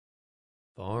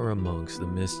Far amongst the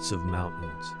mists of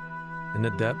mountains, in the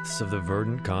depths of the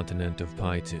verdant continent of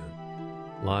Pytoon,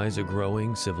 lies a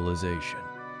growing civilization.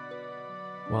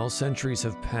 While centuries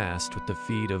have passed with the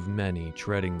feet of many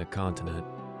treading the continent,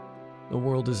 the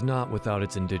world is not without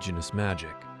its indigenous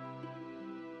magic.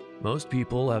 Most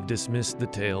people have dismissed the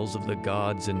tales of the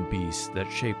gods and beasts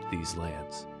that shaped these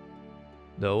lands,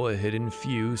 though a hidden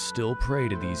few still pray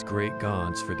to these great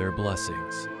gods for their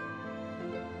blessings.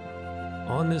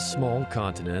 On this small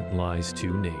continent lies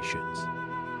two nations.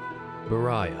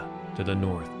 Baraya, to the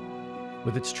north,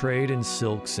 with its trade in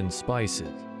silks and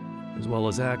spices, as well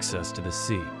as access to the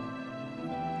sea,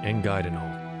 and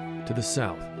Guidenhold, to the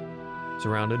south,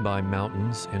 surrounded by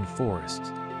mountains and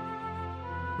forests.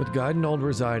 With Guidenhold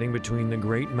residing between the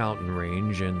Great Mountain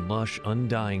Range and lush,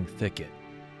 undying thicket,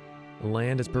 the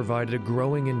land has provided a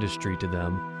growing industry to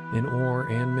them in ore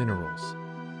and minerals,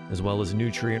 as well as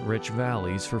nutrient-rich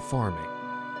valleys for farming.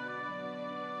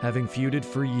 Having feuded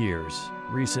for years,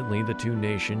 recently the two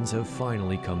nations have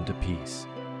finally come to peace,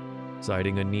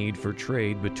 citing a need for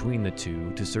trade between the two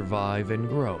to survive and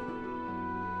grow.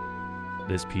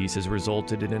 This peace has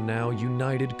resulted in a now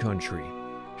united country,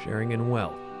 sharing in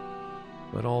wealth,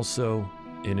 but also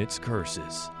in its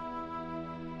curses.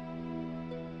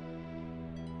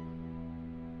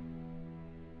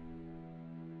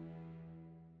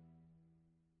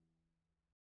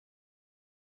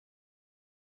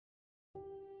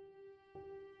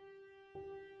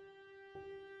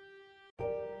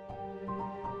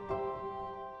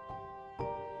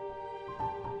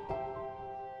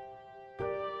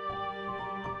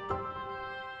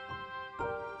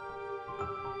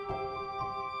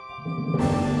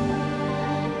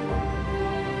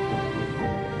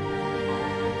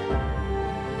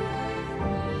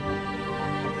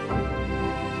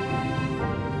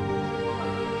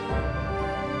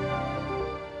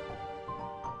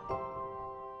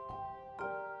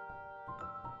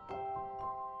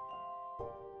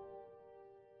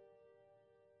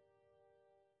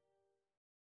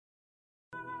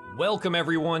 Welcome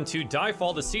everyone to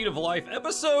Diefall, the Seed of Life,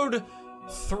 episode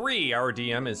 3. Our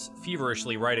DM is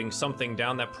feverishly writing something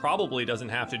down that probably doesn't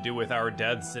have to do with our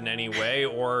deaths in any way,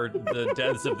 or the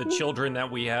deaths of the children that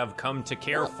we have come to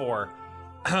care for.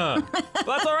 But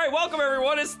that's alright, welcome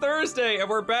everyone, it's Thursday, and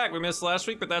we're back. We missed last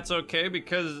week, but that's okay,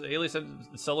 because Ailey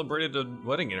had celebrated a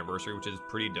wedding anniversary, which is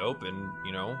pretty dope, and,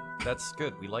 you know, that's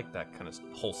good. We like that kind of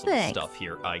wholesome stuff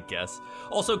here, I guess.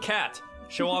 Also, Kat.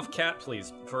 Show off Cat,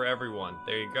 please, for everyone.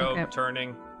 There you go. Okay.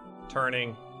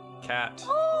 Turning, cat,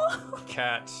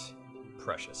 cat,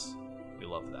 precious. We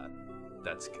love that.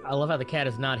 That's good. I love how the cat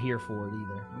is not here for it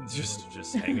either.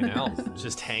 Just hanging out.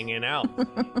 Just hanging out.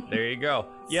 There you go.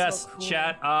 Yes, so cool.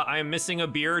 Chat, I'm missing a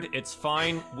beard. It's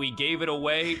fine. We gave it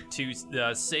away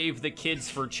to save the kids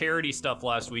for charity stuff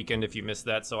last weekend, if you missed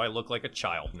that, so I look like a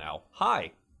child now.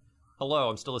 Hi. Hello,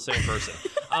 I'm still the same person.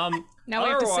 Now we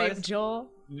have to save Joel.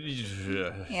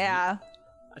 Yeah.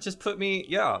 Just put me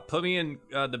in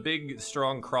the big,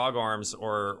 strong Krog arms,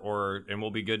 and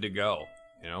we'll be good to go.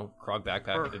 You know, Krog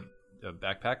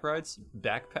backpack rides?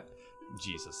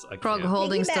 Jesus. Krog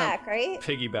holding stuff. Right?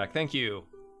 Piggyback, thank you.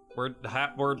 We're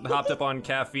hopped up on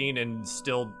caffeine and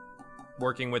still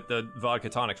working with the vodka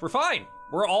tonics. We're fine.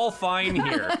 We're all fine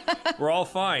here. We're all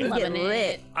fine. Loving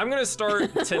it. I'm gonna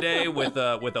start today with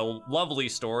a lovely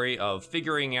story of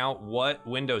figuring out what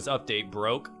Windows Update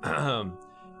broke,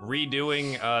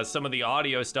 redoing some of the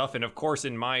audio stuff, and of course,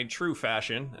 in my true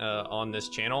fashion on this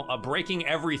channel, breaking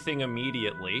everything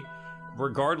immediately,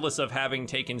 regardless of having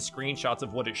taken screenshots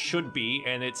of what it should be,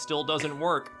 and it still doesn't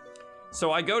work.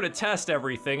 So I go to test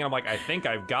everything, and I'm like, I think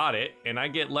I've got it, and I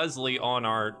get Leslie on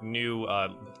our new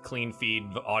clean feed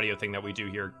audio thing that we do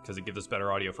here, because it gives us better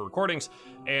audio for recordings,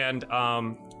 and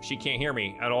she can't hear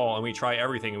me at all, and we try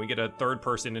everything, and we get a third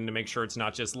person in to make sure it's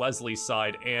not just Leslie's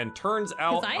side, and turns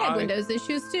out I had Windows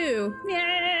issues too.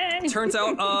 Yay! Turns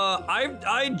out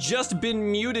I just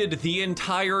been muted the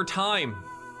entire time.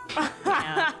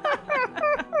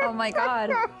 Oh my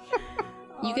god.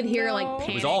 You could hear like panic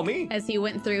it was all me as he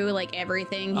went through like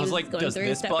everything. He was like, going does through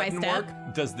this step button by step.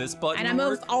 work? Does this button and I'm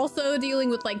work? also dealing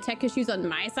with like tech issues on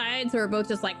my side, so we're both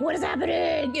just like, what is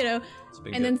happening? You know?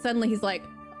 And then suddenly he's like,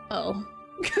 oh.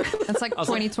 That's like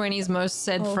 2020's most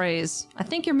said phrase. I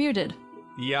think you're muted.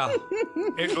 Yeah.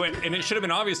 And it should have been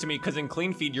obvious to me, because in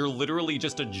clean feed, you're literally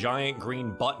just a giant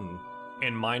green button,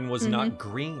 and mine was not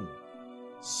green.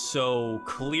 So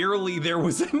clearly there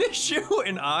was an issue,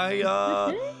 and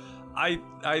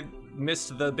I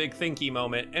missed the big thinky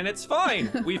moment, and it's fine.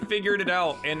 We figured it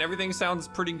out, and everything sounds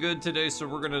pretty good today, so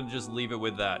we're gonna just leave it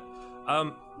with that.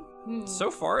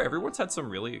 So far, everyone's had some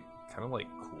really kind of like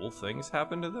cool things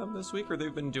happened to them this week or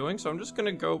they've been doing. So I'm just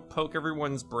gonna go poke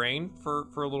everyone's brain for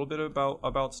a little bit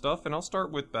about stuff, and I'll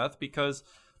start with Beth because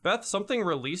Beth, something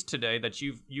released today that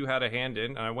you had a hand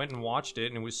in, and I went and watched it,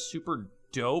 and it was super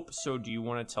dope. So do you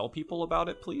want to tell people about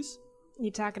it, please? You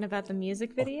talking about the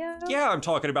music video? Yeah, I'm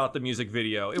talking about the music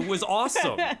video. It was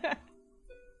awesome.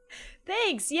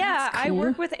 Thanks. Yeah, That's I cool.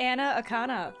 work with Anna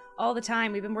Akana all the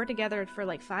time. We've been working together for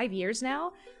like 5 years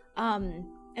now.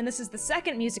 And this is the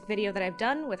second music video that I've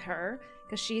done with her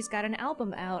because she's got an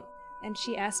album out, and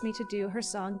she asked me to do her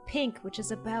song Pink, which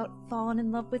is about falling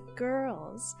in love with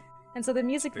girls. And so the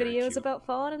music Very video is cute. about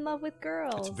falling in love with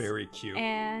girls. It's very cute.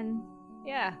 And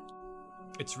yeah.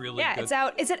 It's really Yeah, good. it's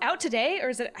out. Is it out today or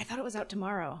is it? I thought it was out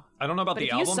tomorrow. I don't know about But the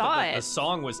if you album, saw but it- the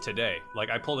song was today. Like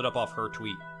I pulled it up off her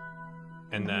tweet,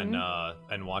 and then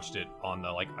Mm-hmm. and watched it on the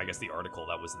I guess the article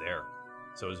that was there.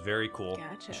 So it was very cool.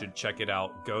 Gotcha. You should check it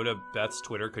out. Go to Beth's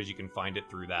Twitter because you can find it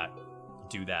through that.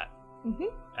 Do that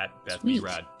at Beth Sweet.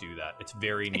 Brad. Do that. It's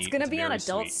very neat. It's gonna be on very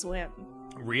Adult sweet. Swim.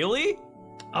 Really?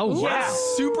 Oh, Yeah. wow.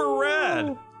 That's super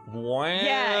rad. Wow.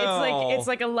 Yeah, it's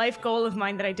like a life goal of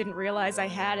mine that I didn't realize I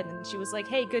had, and then she was like,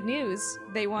 "Hey, good news!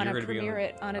 They want You're to gonna be premiere on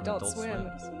it on Adult Swim."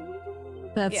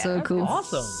 That's Yeah, so okay. cool.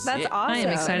 Awesome. That's Sick. awesome. I am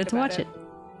excited to watch it.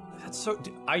 That's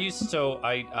so.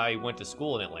 I went to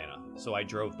school in Atlanta, so I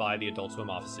drove by the Adult Swim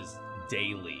offices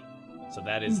daily. So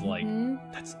that is like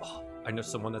that's. Oh, I know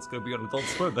someone that's gonna be on Adult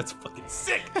Swim. That's fucking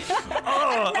sick.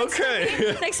 Oh,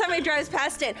 okay. Next time he drives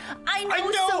past it, I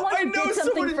know someone who did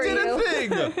something for you.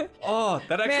 thing. Oh,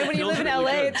 that actually Man, when you feels live in really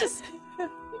LA, good. it just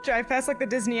drive past like the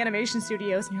Disney animation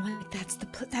studios, and you're like, "That's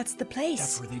the place.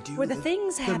 That's where they do where the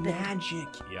things happen." magic.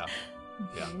 Yeah,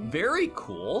 yeah. Very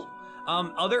cool.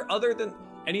 Other than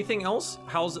anything else,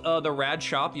 how's the Rad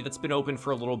Shop that's been open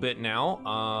for a little bit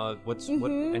now? What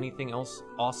anything else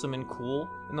awesome and cool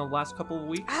in the last couple of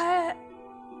weeks?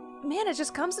 Man, it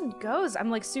just comes and goes.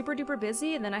 I'm like super duper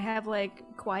busy, and then I have like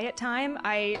quiet time.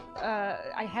 I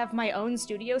have my own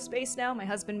studio space now. My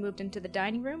husband moved into the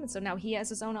dining room, and so now he has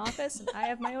his own office, and I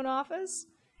have my own office.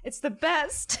 It's the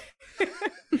best.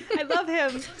 I love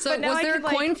him. So but now was I there can, a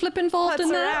coin flip involved putz in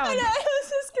that? around. I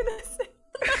was just gonna say.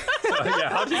 Yeah,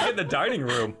 how'd you get in the dining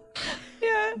room?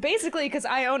 Yeah. Basically, because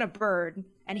I own a bird,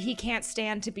 and he can't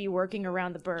stand to be working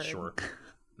around the bird. Sure.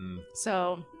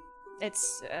 So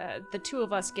it's the two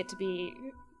of us get to be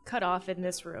cut off in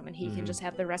this room, and he can just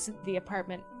have the rest of the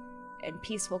apartment in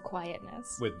peaceful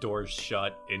quietness. With doors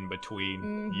shut in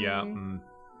between. Yeah.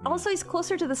 Also, he's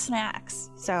closer to the snacks,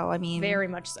 so I mean, Very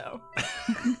much so.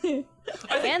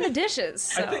 And the dishes.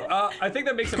 So. I think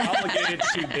that makes him obligated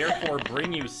to therefore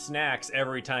bring you snacks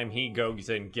every time he goes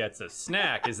and gets a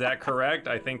snack. Is that correct?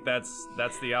 I think that's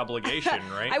the obligation,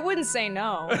 right? I wouldn't say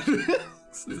no.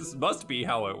 This must be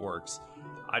how it works.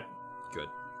 Good.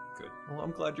 Well,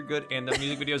 I'm glad you're good. And the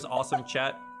music video is awesome,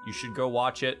 chat. You should go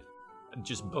watch it.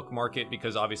 Just bookmark it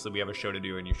because obviously we have a show to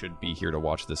do and you should be here to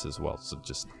watch this as well. So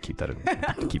just keep that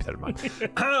in mind.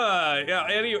 Yeah.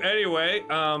 Anyway,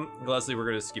 Leslie, we're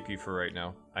gonna skip you for right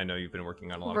now. I know you've been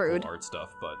working on a lot of Rude. cool art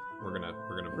stuff, but we're gonna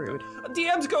Rude.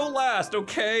 DMs go last,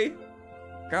 okay?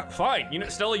 Fine. You know,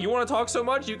 Stella, you want to talk so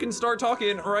much? You can start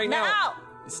talking right now.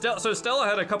 So Stella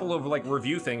had a couple of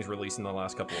review things released in the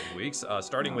last couple of weeks,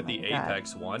 starting with the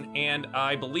Apex one, and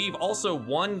I believe also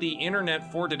won the internet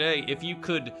for today. If you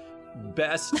could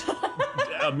best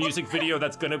a music video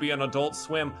that's going to be on Adult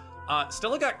Swim,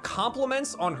 Stella got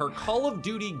compliments on her Call of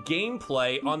Duty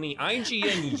gameplay on the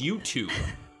IGN YouTube,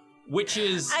 which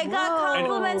is I got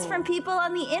compliments from people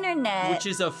on the internet. which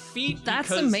is a feat. That's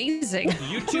because amazing.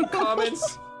 YouTube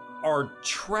comments are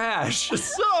trash.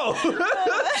 So.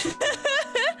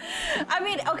 I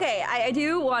mean, okay, I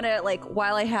do want to,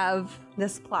 while I have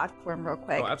this platform real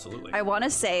quick. Oh, absolutely. I want to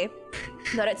say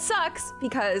that it sucks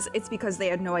because they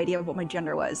had no idea what my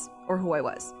gender was or who I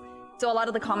was. So a lot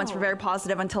of the comments were very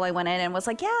positive until I went in and was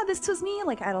like, yeah, this was me.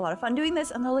 Like, I had a lot of fun doing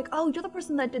this. And they're like, oh, you're the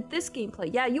person that did this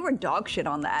gameplay. Yeah, you were dog shit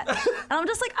on that. And I'm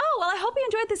just like, oh, well, I hope you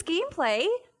enjoyed this gameplay.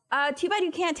 Too bad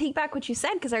you can't take back what you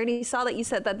said because I already saw that you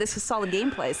said that this was solid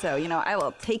gameplay. So, I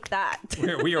will take that.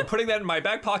 We are putting that in my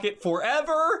back pocket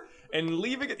forever and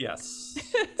leaving it. Yes.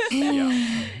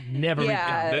 Yeah. Never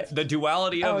Yeah. The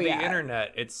duality of Oh, the yeah.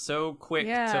 internet. It's so quick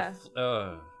Yeah.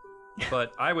 to.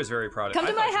 But I was very proud of it. Come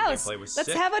to I my thought your house. gameplay was Let's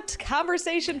sick. have a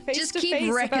conversation face Just to keep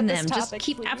face wrecking about them. this Just topic,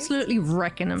 keep please. absolutely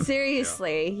wrecking them.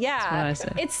 Seriously, yeah. That's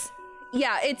what I say.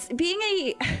 It's being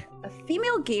a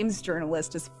female games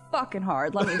journalist is fucking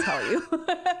hard, let me tell you.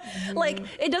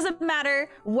 It doesn't matter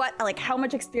how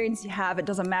much experience you have, it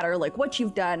doesn't matter what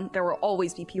you've done. There will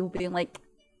always be people being like,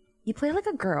 you play like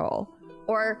a girl.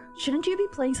 Or shouldn't you be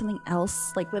playing something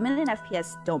else? Like, women in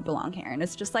FPS don't belong here. And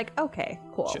it's just like, okay,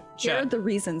 cool. Here are the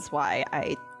reasons why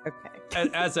okay.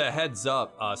 As a heads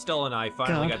up, Stella and I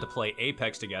finally got to play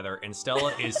Apex together, and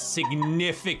Stella is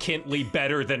significantly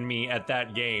better than me at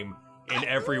that game in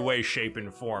every way, shape,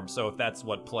 and form. So if that's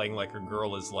what playing like a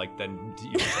girl is like, then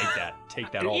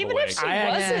take that all the way. Even if she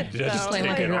wasn't, just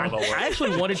take it all the way. I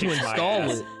actually wanted to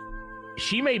install it.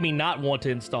 She made me not want to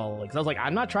install it because I was like,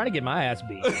 I'm not trying to get my ass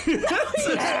beat.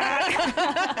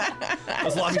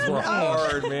 Those lobbies were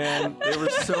hard, man. They were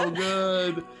so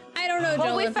good. I don't know,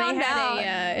 Joel. we If they found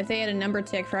had if they had a number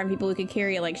tick for people who could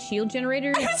carry like shield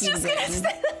generators,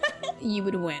 you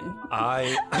would win.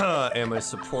 I am a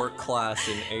support class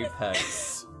in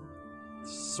Apex,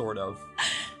 sort of.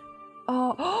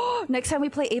 Oh, next time we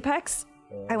play Apex,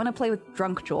 I want to play with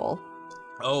Drunk Joel.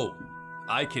 Oh,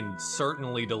 I can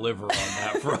certainly deliver on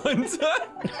that front.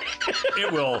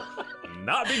 It will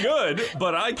not be good,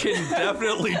 but I can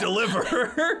definitely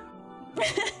deliver.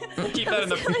 We'll keep that in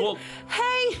the.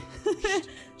 Hey!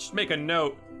 Just make a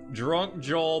note. Drunk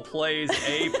Joel plays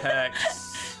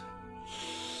Apex.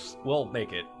 We'll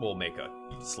make a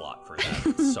slot for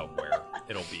that somewhere.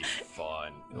 It'll be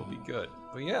fun. It'll be good.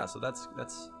 But yeah, so that's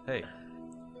hey.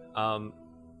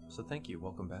 So thank you.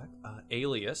 Welcome back.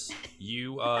 Alias,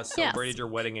 you celebrated your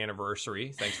wedding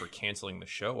anniversary. Thanks for canceling the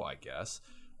show, I guess.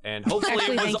 And hopefully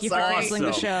Actually, it was thank you for canceling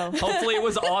the show. Hopefully it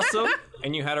was awesome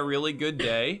and you had a really good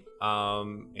day.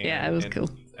 Yeah, it was cool.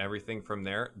 Everything from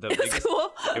there.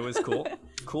 Cool. It was cool.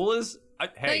 Cool as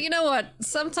hey. But you know what?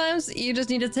 Sometimes you just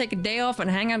need to take a day off and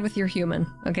hang out with your human,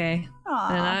 okay?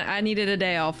 Aww. And I needed a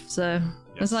day off, so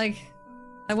it's like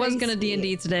I was gonna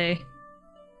D&D today,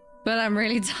 but I'm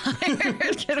really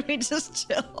tired. Can we just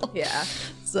chill? Yeah.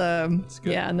 So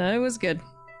yeah, no, it was good.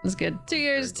 It was good. 2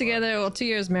 years together, well, 2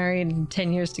 years married and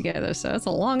 10 years together, so it's a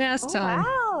long ass time.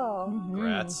 Wow.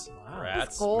 Congrats.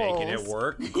 Congrats. Goals. Making it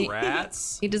work.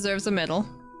 Congrats. He deserves a medal.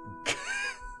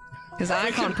 Because I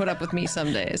can't put up with me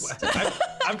some days.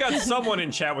 I've got someone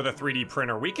in chat with a 3D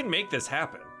printer. We can make this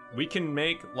happen. We can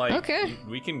make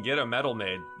we can get a medal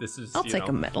made. This is I'll take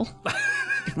a medal.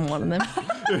 Give him one of them.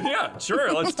 Yeah,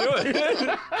 sure, let's do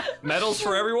it. Medals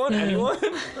for everyone? Anyone?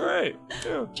 All right.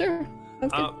 Yeah. Sure.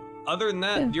 That's good. Other than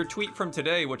that, your tweet from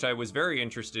today, which I was very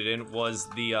interested in, was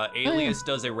the Alias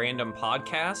does a random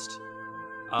podcast.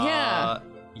 Yeah.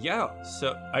 Yeah.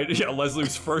 So Leslie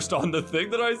was first on the thing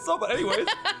that I saw. But anyways,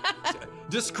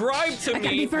 describe to me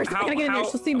be first. I gotta get in there.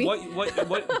 She'll see me.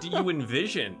 What do you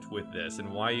envisioned with this, and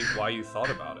why you thought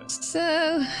about it?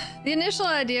 So the initial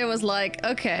idea was like,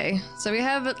 okay, so we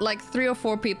have like 3 or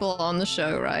 4 people on the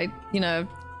show, right? You know,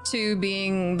 2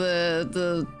 being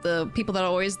the people that are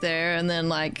always there, and then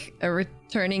like a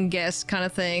returning guest kind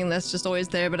of thing that's just always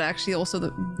there, but actually also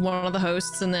one of the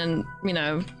hosts, and then, you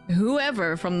know,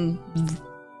 whoever from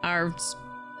our,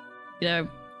 you know,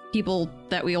 people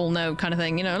that we all know kind of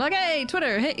thing, you know, like, hey,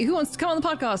 Twitter, hey, who wants to come on the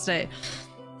podcast today?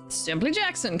 Simply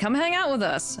Jackson, come hang out with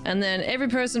us. And then every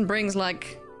person brings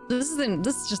like, this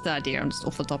is just the idea, I'm just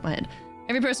off the top of my head.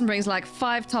 Every person brings like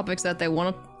 5 topics that they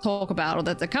want to talk about or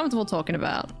that they're comfortable talking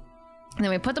about. And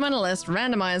then we put them on a list,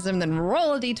 randomize them, then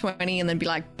roll a d20, and then be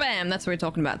like, bam, that's what we're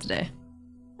talking about today.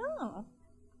 Oh.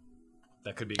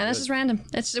 That could be. And it's just random.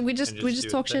 We just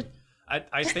talk shit.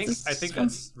 I think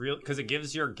that's real because it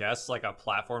gives your guests like a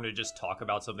platform to just talk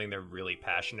about something they're really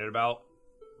passionate about,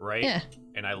 right? Yeah.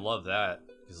 And I love that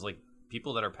because like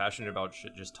people that are passionate about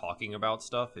shit, just talking about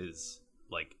stuff is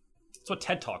like it's what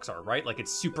TED Talks are, right? Like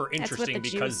it's super interesting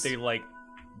because they like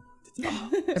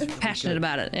passionate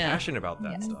about it. Yeah. Passionate about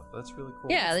that stuff. That's really cool.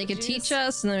 Yeah, they can teach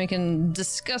us, and then we can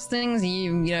discuss things.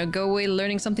 And you know, go away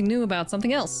learning something new about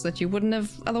something else that you wouldn't have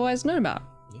otherwise known about.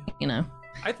 Yeah. You know.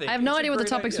 I have no idea what the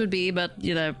topics would be, but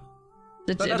you know,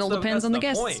 it all depends on the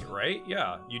guests. Point, right?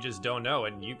 Yeah, you just don't know,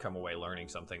 and you come away learning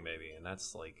something maybe, and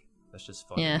that's just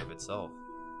fun in of itself.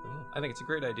 Yeah, I think it's a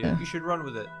great idea. Yeah. You should run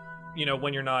with it. You know,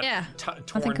 when you're not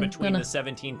torn between the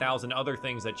 17,000 other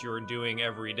things that you're doing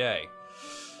every day.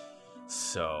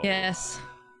 So. Yes.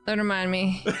 Don't remind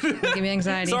me. Give me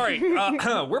anxiety. Sorry,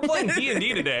 we're playing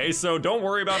D&D today, so don't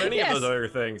worry about any of those other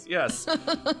things. Yes.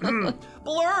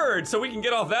 Blurred! So we can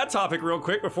get off that topic real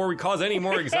quick before we cause any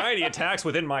more anxiety attacks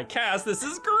within my cast. This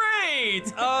is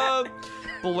great!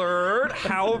 Blurred,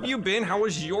 how have you been? How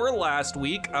was your last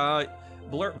week?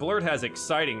 Blurred has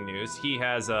exciting news. He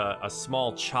has a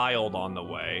small child on the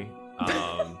way.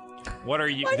 What are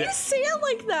you? Why do you say it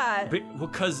like that?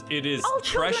 Because it is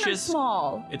precious. Are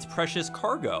small. It's precious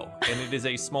cargo, and it is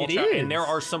a small child. And there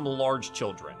are some large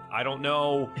children. I don't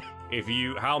know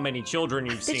how many children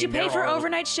you've seen. Did you pay for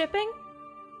overnight shipping?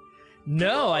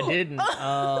 No, I didn't.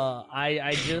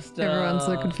 I just Everyone's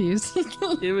so confused.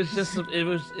 It was just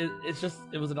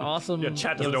it was an awesome. Yeah,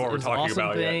 chat doesn't it know was- what we're it was an talking awesome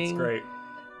about. Yeah, it's thing. great.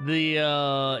 The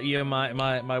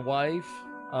my wife,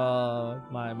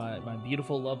 my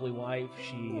beautiful lovely wife,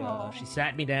 she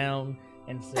sat me down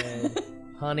and said,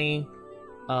 "Honey,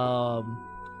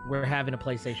 we're having a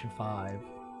PlayStation 5."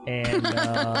 And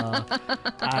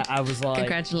I was like,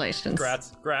 Congratulations.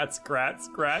 Grats.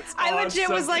 I legit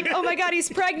was like, oh my god,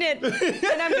 he's pregnant,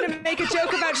 and I'm gonna make a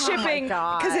joke about shipping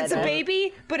because it's a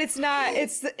baby, but it's not.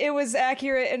 It was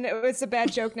accurate, and it's a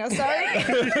bad joke now. Sorry.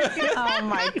 Oh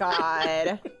my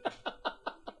god.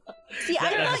 See,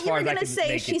 I That's thought as you far were as I gonna can say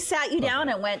make she it. sat you down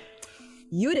and went,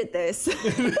 "You did this." yeah,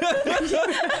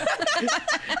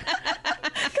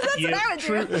 what I would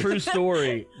do. true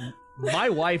story. My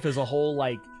wife is a whole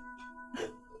like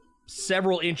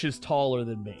several inches taller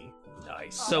than me.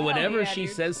 Nice. So whenever yeah, she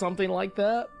dude. says something like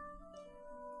that,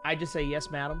 I just say yes,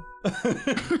 madam.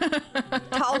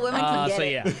 Tall women can get So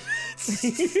it. yeah,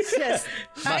 Just,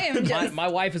 I am just. my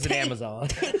wife is an Amazon.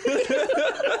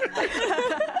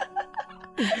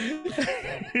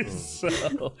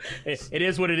 So it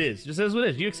is what it is. Just is what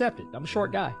it is. You accept it. I'm a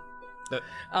short guy.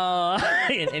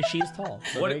 And she's tall.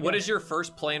 So there you What go. is your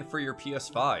first plan for your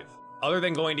PS5? Other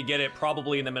than going to get it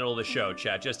probably in the middle of the show,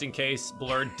 chat, just in case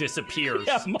Blurred disappears.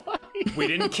 Yeah, We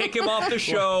didn't kick him off the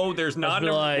show. There's not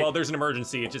feel like- well, there's an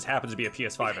emergency. It just happens to be a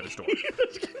PS5 at a store.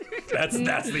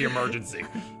 That's the emergency.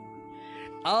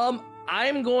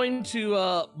 I'm going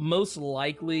to most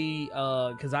likely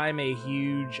because I'm a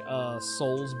huge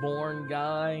Soulsborne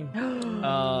guy.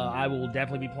 I will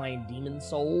definitely be playing Demon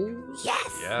Souls.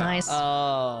 Yes. Yeah. Nice.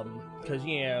 Because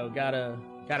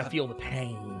gotta feel the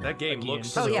pain. That game again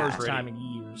looks for the so first pretty. time in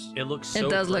years. It looks It so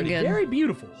does look pretty. good. Very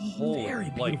beautiful. Holy, Very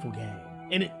like- beautiful game.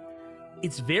 And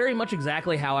it's very much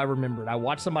exactly how I remembered. I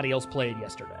watched somebody else play it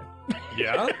yesterday.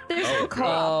 Yeah? There's Oh, no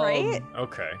co-op, right?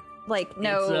 okay. Like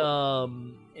no. It's,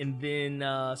 and then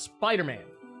Spider-Man,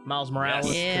 Miles Morales.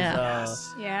 'cause, Yeah.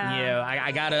 Yes. Yeah.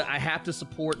 I have to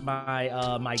support my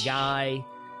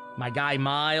my guy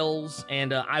Miles,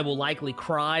 and I will likely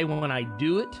cry when I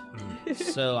do it.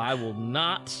 So I will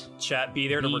not. Chat, be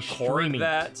there to Be record streaming.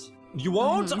 that. You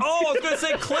won't? Oh, I was gonna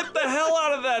say, clip the hell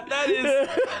out of that. That is.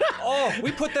 Oh,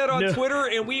 we put that on No. Twitter,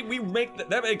 and we make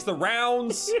that makes the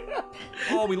rounds.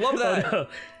 Oh, we love that.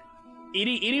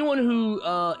 Anyone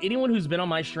who's been on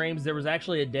my streams, there was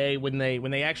actually a day when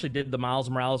they actually did the Miles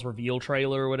Morales reveal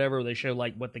trailer or whatever, where they showed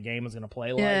like what the game is gonna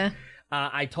play like. Yeah.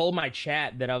 I told my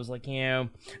chat that I was like, I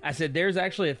said there's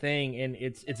actually a thing, and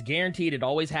it's guaranteed. It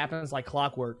always happens like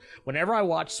clockwork. Whenever I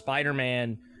watch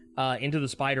Spider-Man Into the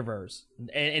Spider-Verse,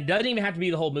 and it doesn't even have to be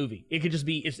the whole movie. It could just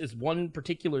be it's one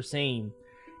particular scene.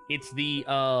 It's the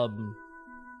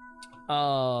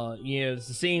it's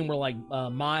the scene where like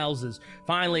Miles is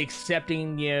finally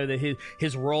accepting that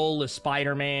his role as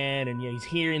Spider-Man, and he's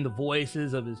hearing the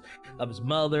voices of his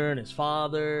mother and his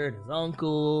father and his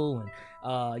uncle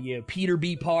and Peter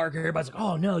B. Parker. Everybody's like,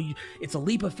 oh no, it's a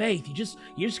leap of faith. You just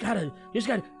gotta.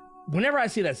 Whenever I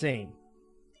see that scene,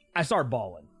 I start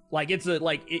bawling. Like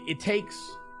it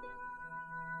takes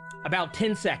about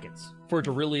 10 seconds for it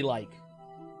to really like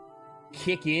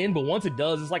kick in, but once it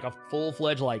does, it's like a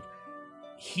full-fledged like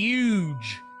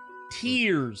huge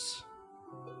tears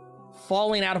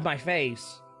falling out of my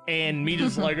face, and me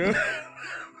just like Just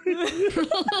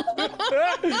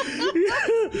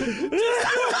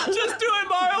do it,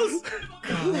 Miles.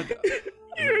 God.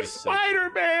 you're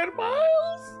Spider-Man,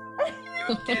 Miles.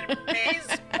 You can be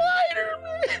Spider-Man.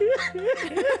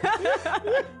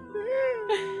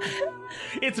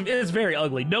 It's very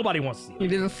ugly. Nobody wants to see it. You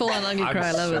did a full-on ugly I'm cry.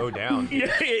 I love so it. down. Yeah,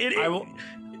 I will.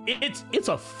 It's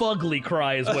a fugly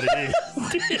cry is what it is.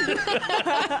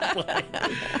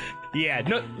 Yeah,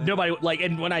 nobody like.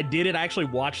 And when I did it, I actually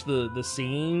watched the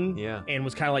scene. Yeah. And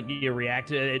was kind of like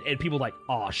reacted, and people were like,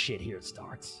 "Oh shit, here it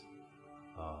starts."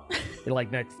 Oh, And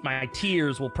like my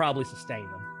tears will probably sustain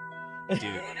them.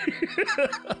 dude.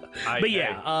 But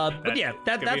yeah,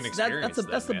 that's gonna be an experience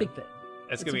that's then, the man. big thing.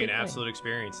 That's It's gonna a be an big thing. absolute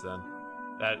experience then.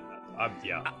 That I'm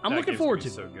that looking game's forward gonna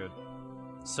be to it. So good,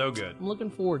 so good. I'm looking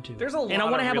forward to it. There's a and I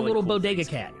lot want to of have a really little cool bodega things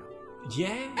cat.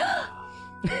 Yeah.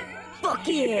 Fuck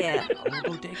yeah.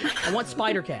 I want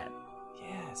Spider Cat.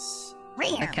 Yes.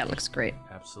 That cat looks great.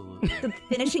 Absolutely. The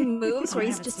finishing moves where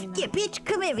he's just, yeah, bitch,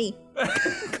 come at me.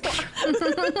 That's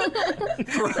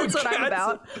what I'm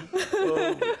about.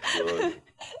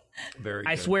 Very.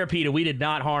 I good. swear, Peter, we did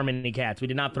not harm any cats. We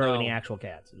did not throw No. any actual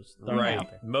cats. It was thrown Right. out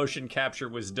there. Motion capture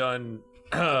was done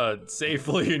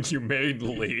safely and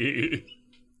humanely.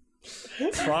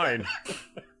 It's fine.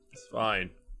 It's fine.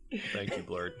 Thank you,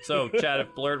 Blurred. So, Chad,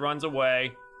 if Blurred runs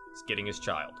away, He's getting his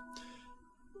child.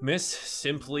 Miss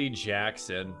Simply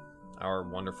Jackson, our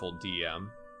wonderful DM,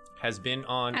 has been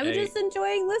on I'm just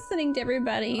enjoying listening to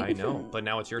everybody. I know, but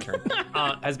now it's your turn.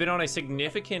 Has been on a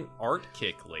significant art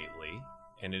kick lately,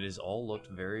 and it has all looked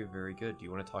very, very good. Do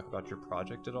you want to talk about your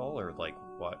project at all, or like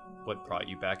what brought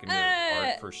you back into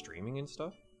art for streaming and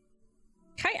stuff?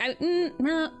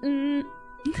 You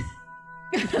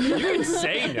can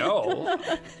say no.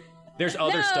 There's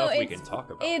other stuff we can talk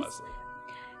about, Leslie.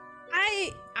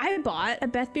 I bought a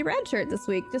Beth B. Rad shirt this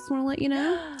week. Just want to let you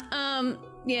know.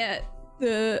 Yeah,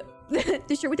 the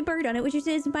shirt with the bird on it, which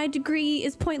says "My degree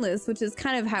is pointless," which is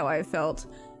kind of how I felt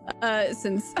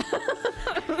since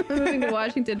moving to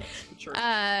Washington. Sure.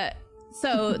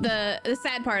 So the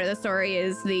sad part of the story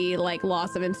is the like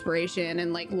loss of inspiration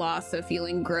and like loss of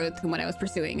feeling growth in what I was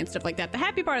pursuing and stuff like that. The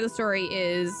happy part of the story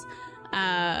is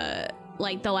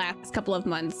like the last couple of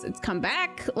months it's come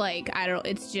back. Like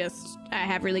it's just I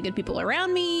have really good people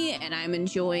around me and I'm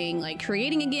enjoying like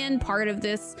creating again. Part of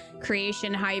this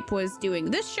creation hype was doing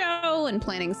this show and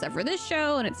planning stuff for this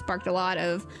show, and it sparked a lot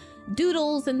of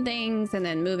doodles and things, and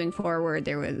then moving forward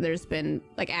there's been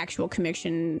like actual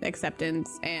commission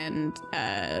acceptance and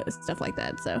stuff like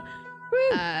that. So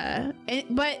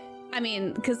but I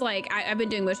mean, because like I've been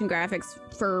doing motion graphics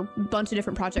for a bunch of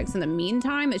different projects in the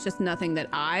meantime. It's just nothing that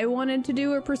I wanted to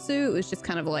do or pursue. It was just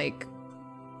kind of like,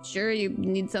 sure, you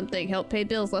need something, help pay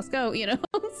bills, let's go, you know.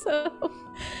 So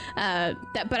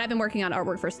but I've been working on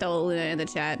artwork for Stella Luna in the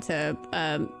chat to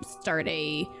start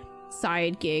a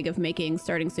side gig of making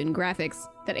starting soon graphics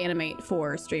that animate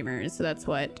for streamers. So that's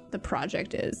what the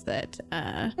project is that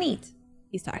Neat.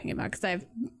 he's talking about, because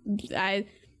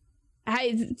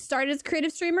I started as a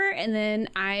creative streamer and then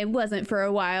I wasn't for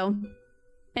a while,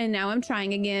 and now I'm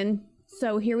trying again,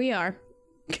 so here we are.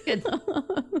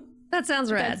 That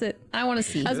sounds rad. That's it. I want to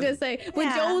see. I was gonna say,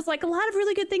 when Joel was like, a lot of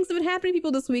really good things have been happening to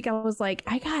people this week, I was like,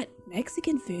 I got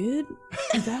Mexican food.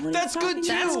 Is that what That's good too.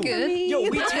 That's good. Yo,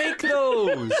 we take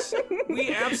those.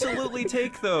 We absolutely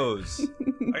take those.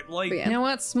 Like, You know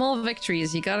what? Small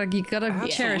victories. You gotta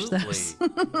cherish those.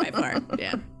 by far.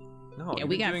 Yeah. No, Yeah, you've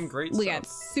been doing great we stuff.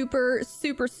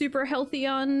 got super healthy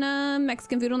on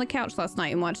Mexican food on the couch last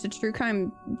night and watched a true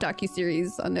crime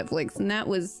docuseries on Netflix, and that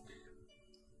was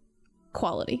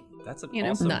quality. That's you know,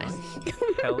 awesome. nice.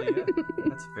 Hell yeah,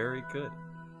 that's very good.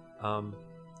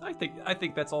 I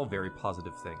think that's all very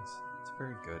positive things. It's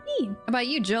very good. How about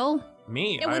you, Joel?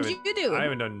 Me, Yeah, what'd you do? I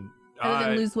haven't done. Other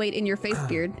than lose weight in your face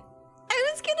beard.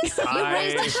 I was gonna say you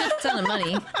raised a shit ton of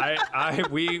money.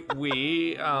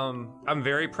 I'm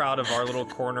very proud of our little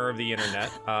corner of the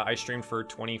internet. I streamed for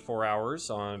 24 hours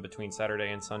on between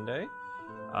Saturday and Sunday,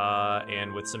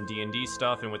 and with some D&D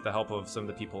stuff, and with the help of some of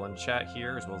the people in chat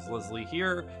here, as well as Leslie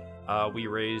here, we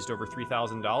raised over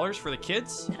 $3,000 for the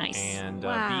kids. Nice. And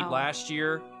Wow. beat last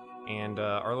year. And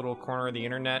our little corner of the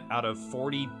internet, out of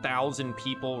 40,000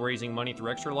 people raising money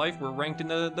through Extra Life, we're ranked in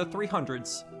the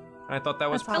 300s. And I thought that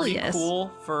was That's awesome. pretty Yes.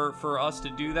 cool for us to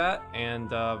do that, and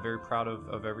very proud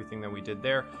of everything that we did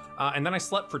there. And then I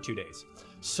slept for 2 days.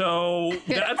 So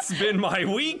that's been my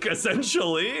week,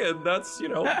 essentially, and that's, you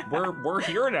know, we're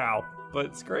here now. But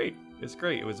it's great. It's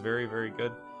great. It was very, very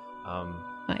good.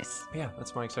 Nice. Yeah,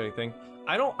 that's my exciting thing.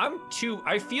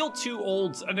 I feel too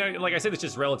old. And like I said, it's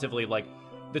just relatively like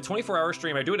the 24-hour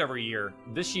stream. I do it every year.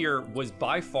 This year was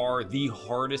by far the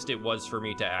hardest it was for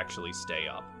me to actually stay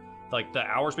up. Like the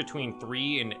hours between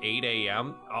 3 and 8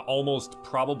 a.m. Almost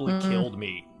probably killed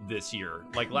me this year.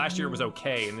 Like last year was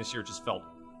okay, and this year just felt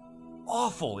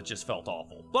awful. It just felt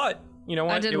awful. But you know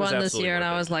what? I did It was one this absolutely year, and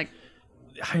worth I it. was like,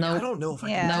 I nope. don't know if I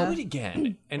Yeah. can do it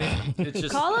again. And it's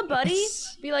just Call a buddy,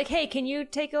 be like, hey, can you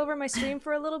take over my stream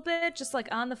for a little bit? Just like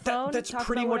on the phone, that's talk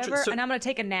pretty about much it. whatever, So- and I'm gonna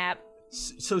take a nap.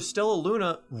 So Stella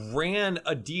Luna ran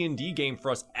a D&D game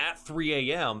for us at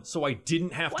 3 a.m. so I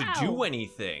didn't have to do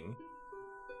anything.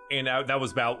 And that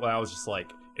was about when I was just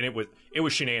like, and it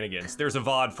was shenanigans. There's a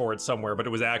VOD for it somewhere, but it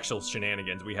was actual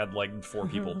shenanigans. We had like 4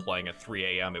 people playing at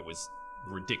 3 a.m. It was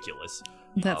ridiculous.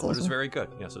 That's But it was awesome. very good.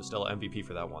 Yeah, so Stella MVP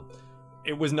for that one.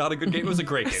 It was not a good game. It was a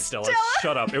great game, Stella.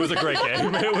 Shut up. It was a great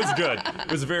game. It was good.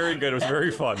 It was very good. It was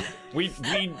very fun.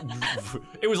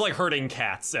 It was like herding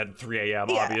cats at 3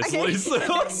 a.m. obviously. So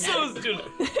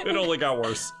it only got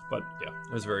worse. But yeah,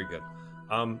 it was very good.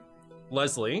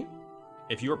 Leslie,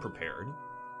 if you are prepared,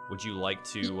 would you like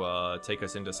to take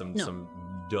us into some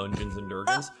Dungeons and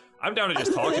Dragons? I'm down to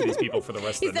just talk to these people for the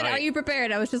rest He of the said, night. "Are you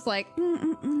prepared?" I was just like,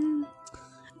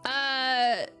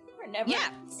 yeah.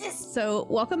 So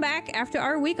welcome back after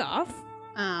our week off.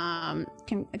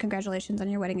 Congratulations on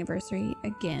your wedding anniversary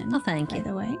again. Oh, thank by you.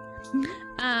 the way.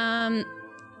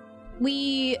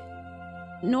 We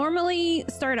normally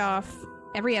start off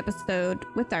every episode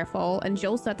with Direfall, and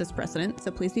Joel set this precedent,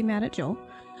 so please be mad at Joel,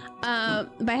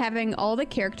 by having all the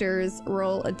characters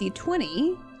roll a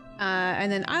d20,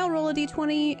 and then I'll roll a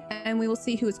d20, and we will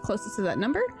see who is closest to that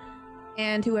number.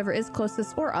 And whoever is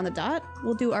closest or on the dot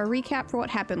will do our recap for what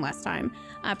happened last time,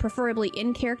 preferably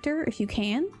in character if you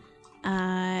can.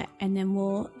 And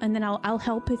then I'll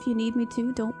help if you need me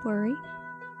to. Don't worry.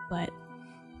 But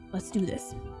let's do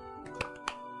this.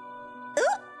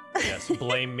 Yes,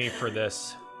 blame me for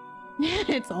this.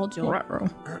 It's all Joel. It's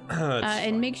And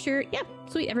fine. make sure, yeah,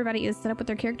 sweet. Everybody is set up with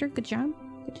their character. Good job.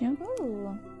 Good job.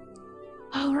 Ooh.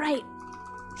 All right.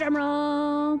 Drum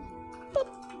roll. Boop.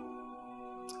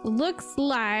 Looks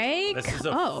like This is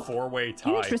a four-way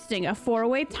tie. Interesting, a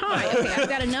four-way tie. Okay, I've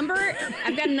got a number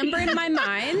in my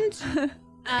mind.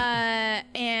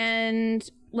 And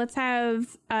let's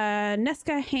have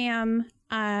Nesca, Ham,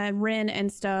 Rin,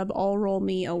 and Stub all roll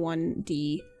me a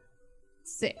 1d6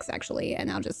 actually,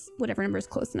 and I'll just whatever number is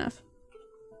close enough.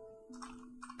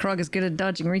 Krog is good at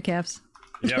dodging recaps.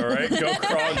 Yeah, right? Go,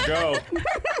 Krog, go.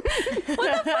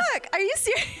 What the fuck? Are you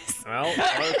serious? Well,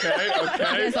 okay.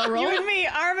 Yes, I'll roll. You and me,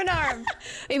 arm in arm.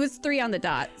 It was 3 on the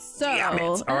dot. So All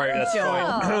right, that's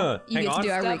fine. you Hang get to on.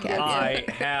 do our recap. I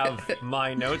have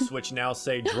my notes, which now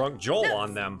say Drunk Joel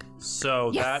on them.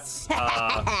 So that's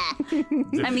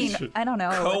I mean, I don't know.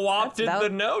 what co-opted that's the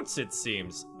about. notes, it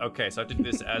seems. Okay, so I have to do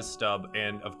this as Stub,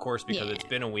 and of course, because Yeah. it's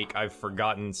been a week, I've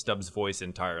forgotten Stub's voice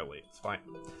entirely. It's fine.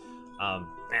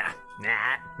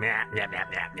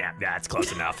 That's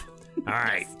close enough. All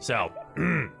right, so,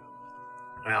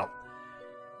 well,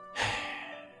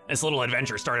 this little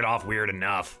adventure started off weird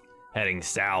enough. Heading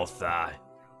south,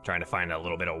 trying to find a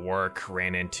little bit of work,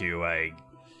 ran into a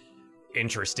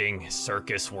interesting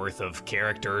circus worth of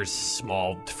characters: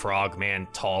 small frogman,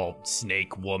 tall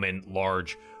snake woman,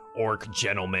 large orc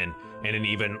gentleman, and an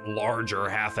even larger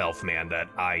half-elf man that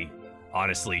I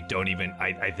honestly don't even,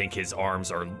 I think his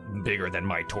arms are bigger than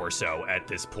my torso at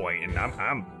this point, and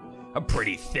I'm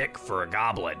pretty thick for a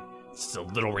goblin. It's a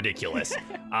little ridiculous.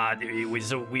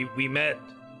 So we met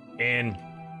in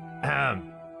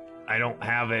I don't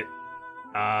have it,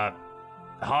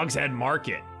 Hogshead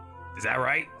Market. Is that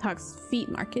right? Hog's Feet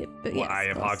Market, but Well, yes, I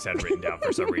have close. Hogshead written down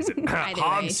for some reason. Either way.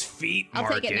 Hog's Feet I'll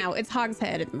Market. take it now. It's Hog's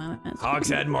Head at the moment.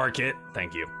 Hogshead Market.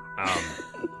 Thank you.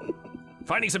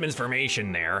 Finding some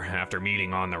information there after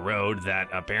meeting on the road that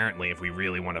apparently if we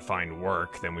really want to find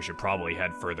work, then we should probably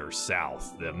head further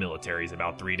south. The military's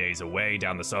about 3 days away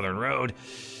down the southern road,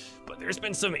 but there's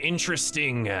been some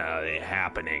interesting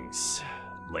happenings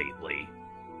lately.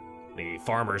 The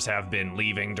farmers have been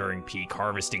leaving during peak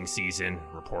harvesting season.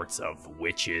 Reports of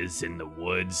witches in the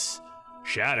woods,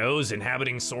 shadows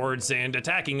inhabiting swords and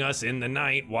attacking us in the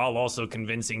night, while also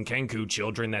convincing Kenku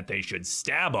children that they should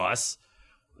stab us,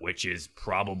 which is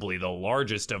probably the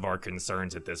largest of our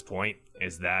concerns at this point,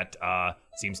 is that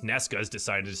seems Nesca's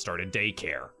decided to start a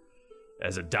daycare.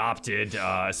 Has adopted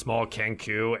a small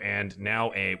Kenku and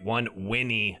now one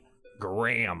Winnie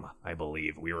Graham, I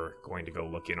believe. We were going to go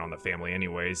look in on the family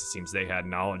anyways. It seems they had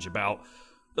knowledge about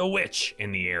the witch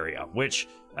in the area, which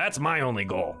that's my only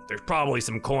goal. There's probably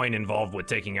some coin involved with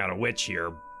taking out a witch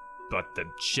here, but the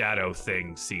shadow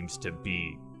thing seems to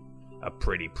be a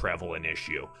pretty prevalent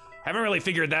issue. Haven't really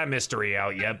figured that mystery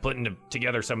out yet, putting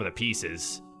together some of the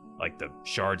pieces, like the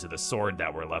shards of the sword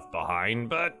that were left behind,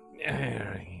 but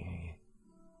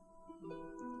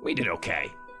we did okay.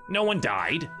 No one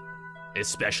died,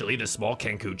 especially the small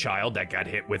Kenku child that got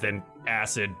hit with an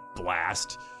acid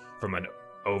blast from an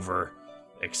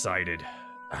overexcited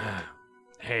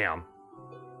Ham.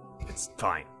 It's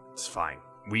fine. It's fine.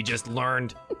 We just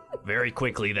learned very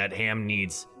quickly that Ham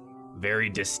needs very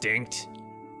distinct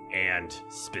and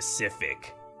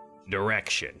specific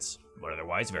directions, but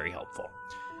otherwise very helpful.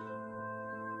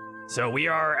 So we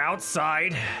are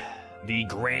outside the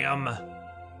Graham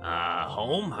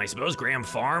home, I suppose, Graham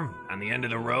Farm, on the end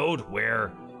of the road,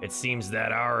 where it seems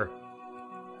that our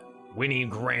Winnie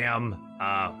Graham,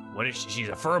 what is she? She's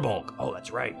a Furbolg. Oh,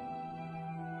 that's right.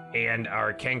 And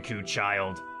our Kenku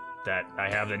child, that I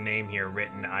have the name here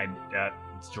written,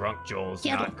 it's Drunk Joel's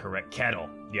Kettle. not correct. Kettle.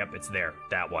 Yep, it's there.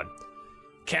 That one.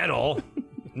 Kettle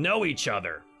know each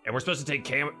other, and we're supposed to take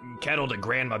Kettle to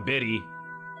Grandma Biddy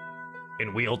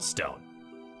in Wieldstone.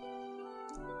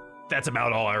 That's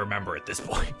about all I remember at this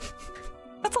point.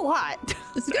 That's a lot.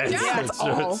 It's a good That's- job. That's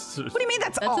all. What do you mean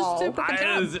that's all? a super good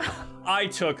job. I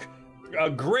took a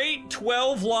great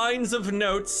 12 lines of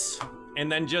notes and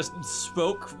then just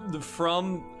spoke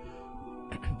from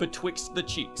betwixt the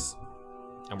cheeks.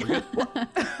 And we're good.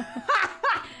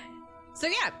 So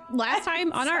yeah, last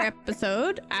time on our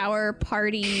episode, our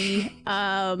party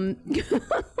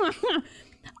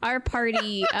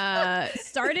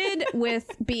started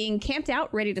with being camped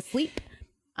out, ready to sleep.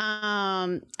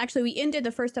 Actually, we ended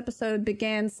the first episode,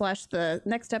 began / the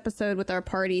next episode with our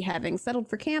party having settled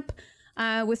for camp,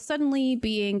 with suddenly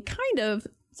being kind of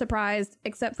surprised,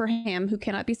 except for Ham, who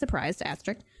cannot be surprised,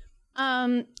 asterisk,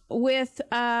 with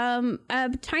a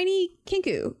tiny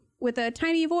Kinku with a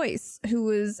tiny voice who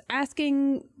was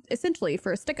asking essentially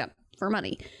for a stick up for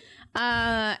money.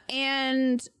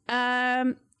 And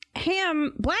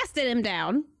Ham blasted him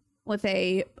down with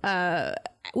a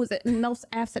was it Melf's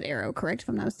acid arrow, correct, if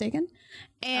I'm not mistaken,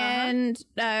 and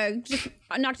just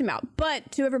knocked him out.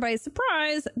 But to everybody's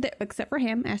surprise, except for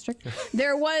Ham, asterisk,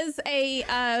 there was a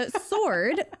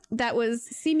sword that was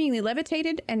seemingly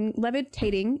levitating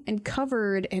and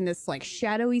covered in this like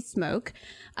shadowy smoke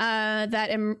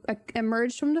that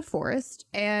emerged from the forest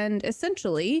and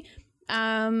essentially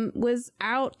was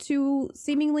out to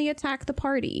seemingly attack the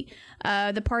party.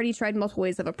 The party tried multiple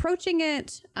ways of approaching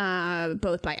it,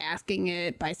 both by asking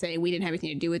it, by saying we didn't have anything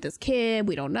to do with this kid,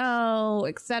 we don't know,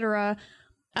 etc.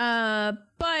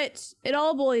 But it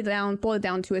all boiled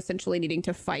down to essentially needing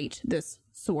to fight this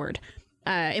sword.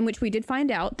 In which we did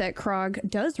find out that Krog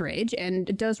does rage,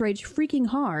 and does rage freaking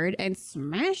hard, and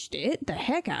smashed the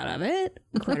heck out of it.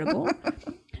 Incredible.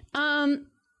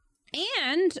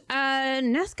 And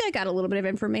Nesca got a little bit of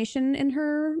information in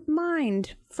her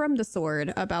mind from the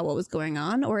sword about what was going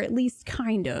on, or at least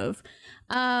kind of.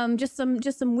 Just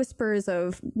some whispers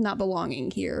of not belonging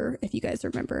here, if you guys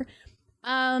remember.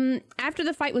 After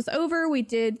the fight was over, we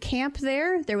did camp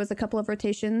there. There was a couple of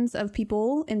rotations of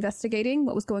people investigating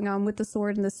what was going on with the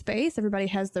sword in the space. Everybody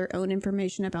has their own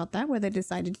information about that, whether they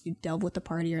decided to delve with the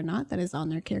party or not. That is on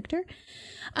their character.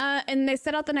 And they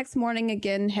set out the next morning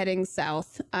again, heading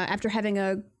south, after having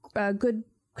a good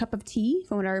cup of tea,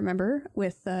 from what I remember,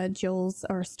 with Jill's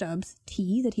or Stubbs'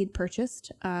 tea that he had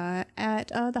purchased at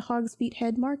the Hog's Feet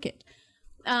Head Market.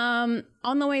 On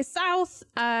the way south,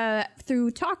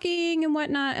 through talking and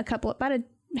whatnot, about a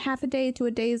half a day to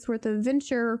a day's worth of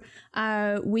venture,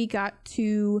 we got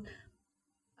to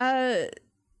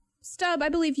Stub, I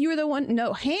believe you were the one.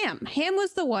 No, Ham. Ham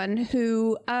was the one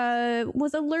who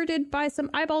was alerted by some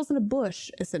eyeballs in a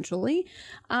bush, essentially.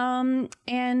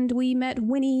 And we met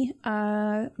Winnie.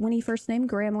 Winnie, first name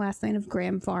Graham, last name of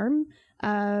Graham Farm,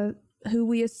 who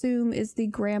we assume is the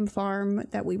Graham Farm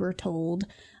that we were told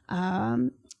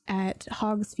at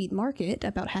Hog's Feet Market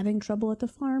about having trouble at the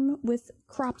farm with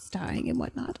crops dying and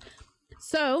whatnot.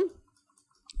 So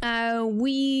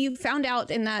we found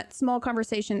out in that small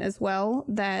conversation as well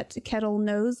that Kettle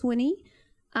knows Winnie,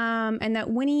 and that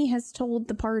Winnie has told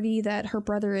the party that her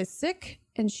brother is sick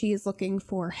and she is looking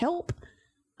for help.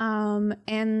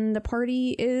 And the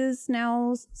party is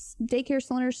now daycare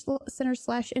center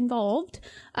 / involved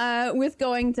with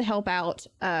going to help out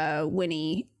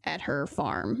Winnie at her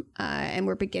farm. And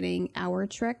we're beginning our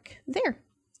trek there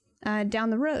down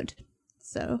the road.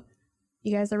 So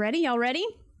you guys are ready? Y'all ready?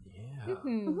 Yeah.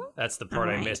 That's the part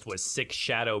I missed was Sick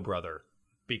Shadow Brother.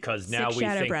 Because now Sick we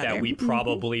Shadow think Brother. that we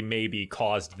probably maybe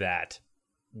caused that.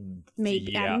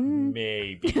 Maybe. Yeah,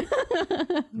 maybe.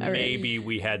 Alright. Maybe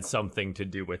we had something to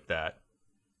do with that.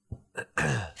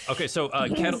 Okay, so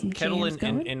Kettle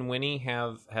and Winnie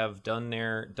have done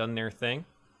their thing.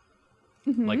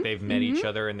 Like they've met each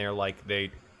other and they're like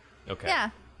okay. Yeah.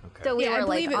 Okay. So we Yeah, I were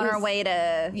like believe it on our was- way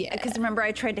to, Yeah. because remember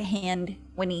I tried to hand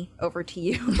Winnie over to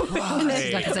you.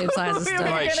 She's like the same size as stuff.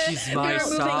 Right, she's my moving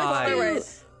size. forward.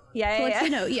 Yeah, To let yeah,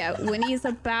 you know, Winnie's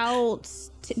about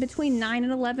between 9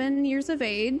 and 11 years of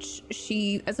age.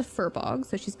 She is a furbog,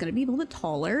 so she's going to be a little bit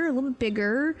taller, a little bit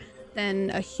bigger than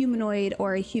a humanoid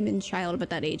or a human child of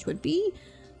that age would be.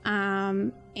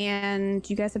 And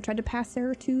you guys have tried to pass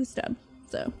her to Stub,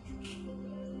 so.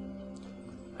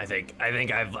 I think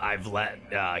I've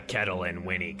let Kettle and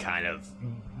Winnie kind of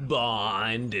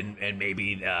bond and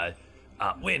maybe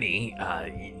Winnie,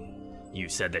 you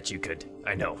said that you could.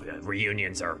 I know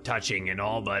reunions are touching and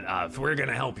all, but if we're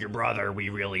gonna help your brother, we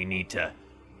really need to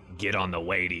get on the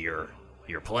way to your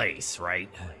place, right?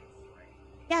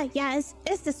 Yeah,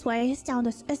 it's this way. It's down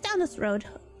this road.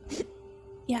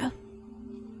 Yeah.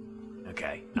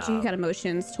 Okay. She kind of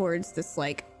motions towards this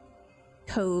like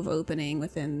cove opening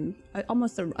within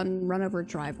almost a run over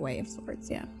driveway of sorts.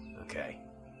 Yeah. Okay.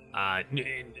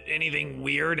 Anything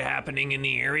weird happening in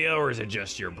the area, or is it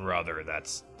just your brother?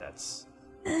 That's.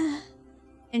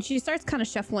 And she starts kind of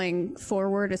shuffling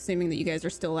forward, assuming that you guys are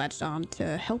still latched on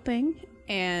to helping,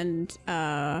 and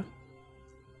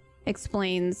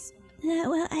explains,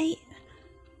 well,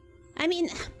 I mean,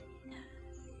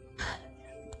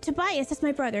 Tobias, that's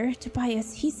my brother,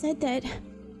 Tobias. He said that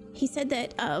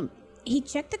he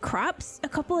checked the crops a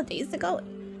couple of days ago,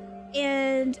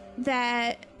 and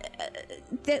that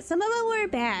some of them were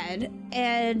bad,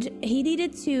 and he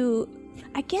needed to,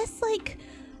 I guess, like,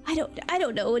 I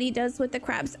don't know what he does with the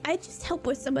crops. I just help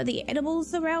with some of the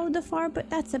animals around the farm, but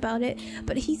that's about it.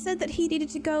 But he said that he needed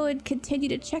to go and continue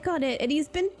to check on it, and he's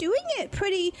been doing it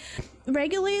pretty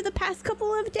regularly the past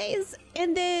couple of days.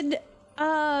 And then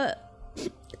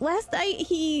last night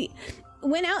he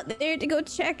went out there to go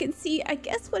check and see. I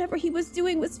guess whatever he was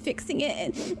doing was fixing it.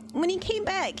 And when he came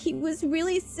back, he was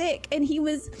really sick, and he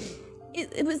was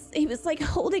like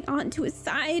holding on to his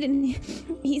side, and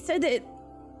he said that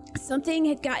something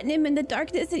had gotten him in the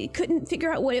darkness and he couldn't figure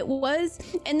out what it was,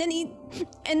 and then he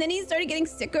started getting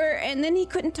sicker, and then he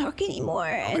couldn't talk anymore.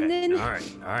 Okay. And then all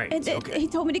right, and then okay. he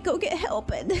told me to go get help,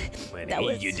 and Winnie, that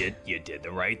was you did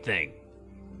the right thing.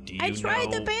 Do you I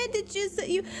tried know? the bandages that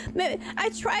you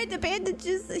I tried the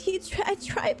bandages that I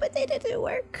tried, but they didn't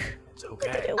work. It's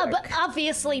okay. They didn't work. But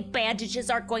obviously, bandages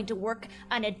aren't going to work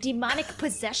on a demonic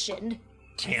possession.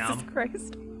 Tim,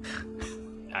 Christ.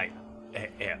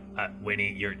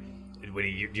 Winnie,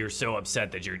 you're so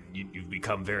upset that you've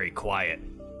become very quiet.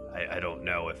 I don't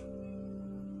know if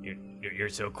you're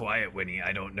so quiet, Winnie.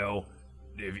 I don't know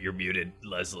if you're muted,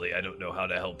 Leslie. I don't know how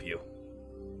to help you.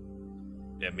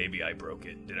 Yeah, maybe I broke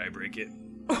it. Did I break it?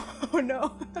 Oh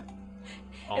no.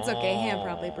 It's okay, Ham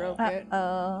probably broke it.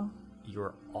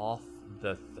 You're off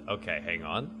the... okay, hang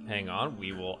on.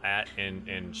 We will at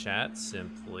in chat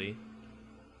simply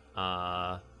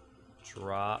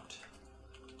dropped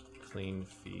clean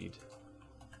feed.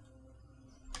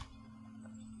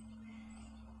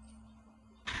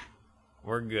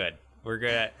 We're good.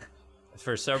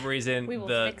 For some reason, We will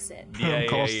fix it.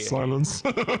 Yeah. Silence.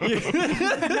 Dang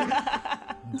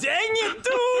it,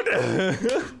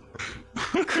 dude!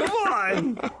 Come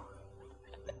on!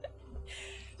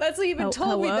 Leslie even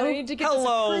told me that I need to get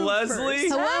Hello, this approved Leslie.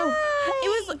 first. Hello.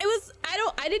 It was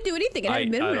I didn't do anything. I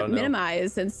had I don't know.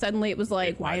 minimized, and suddenly it was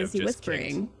like, It why might is have he just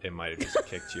whispering? It might have just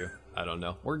kicked you. I don't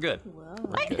know. We're good. We're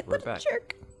good. We're back.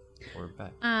 Jerk. We're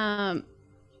back.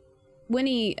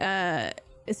 Winnie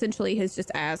essentially has just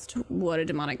asked what a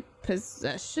demonic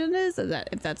possession is, and that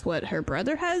if that's what her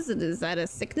brother has, and is that a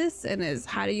sickness, and is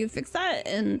how do you fix that?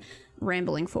 And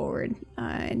rambling forward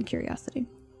in curiosity.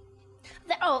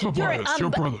 Tobias, your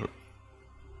brother.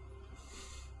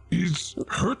 He's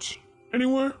hurt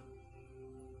anywhere?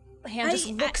 Ham just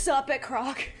looks up at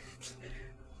Croc.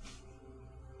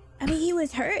 I mean, he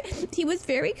was hurt. He was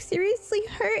very seriously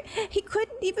hurt. He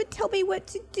couldn't even tell me what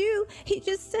to do. He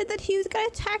just said that he got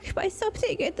attacked by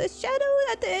something in the shadow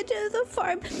at the edge of the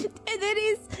farm. And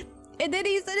then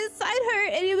he said his side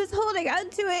hurt, and he was holding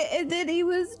on to it, and then he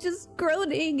was just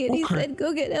groaning, and he said,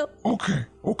 go get help. Okay.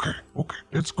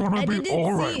 It's gonna be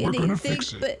all right. We're gonna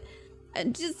fix it. But I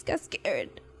just got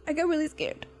scared. I got really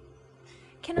scared.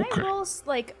 Can I roll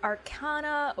like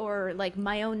Arcana or like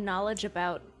my own knowledge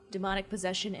about demonic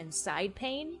possession and side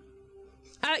pain?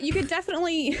 You could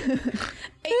definitely.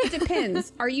 It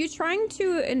depends. Are you trying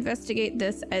to investigate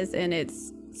this as in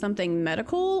it's something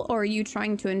medical, or are you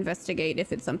trying to investigate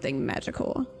if it's something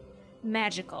magical?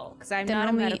 Magical, because I'm Then not a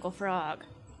roll me- medical frog.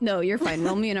 No, you're fine.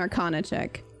 Roll me an Arcana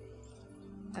check.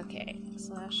 Okay.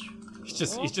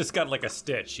 He's just got like a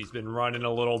stitch. He's been running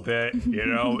a little bit,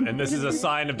 and this is a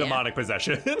sign of demonic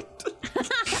possession.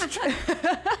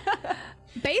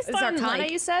 Based Is on Arcana,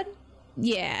 you said?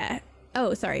 Yeah.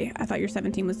 Oh, sorry. I thought your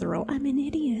 17 was the roll. I'm an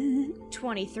idiot.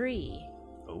 23.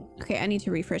 Okay, I need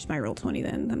to refresh my roll 20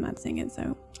 then. I'm not seeing it,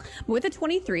 so. With a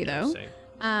 23 though,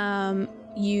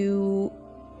 you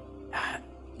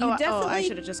definitely. I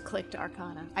should have just clicked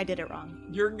Arcana. I did it wrong.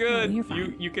 You're good. No, you're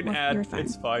fine. You can You're add. fine.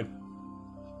 It's fine.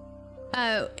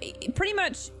 Pretty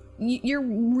much, you're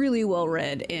really well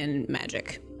read in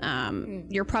magic.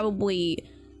 You're probably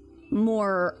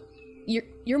more.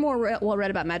 You're more well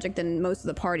read about magic than most of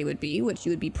the party would be, which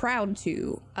you would be proud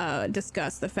to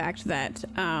discuss the fact that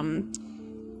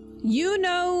you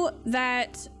know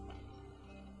that.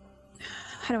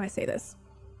 How do I say this?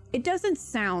 It doesn't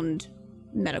sound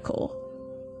medical.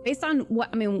 Based on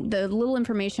the little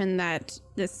information that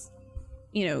this,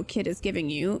 kid is giving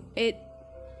you, it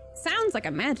sounds like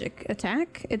a magic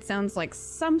attack. It sounds like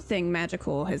something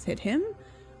magical has hit him.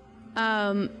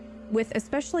 With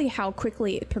especially how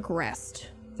quickly it progressed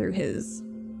through his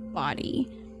body,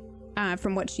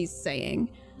 from what she's saying.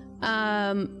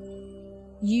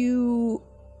 You,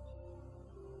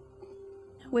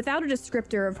 without a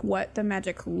descriptor of what the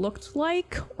magic looked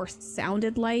like or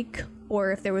sounded like,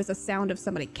 or if there was a sound of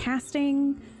somebody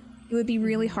casting, it would be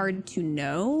really hard to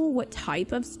know what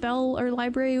type of spell or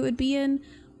library it would be in.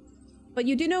 But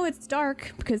you do know it's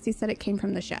dark because he said it came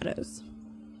from the shadows.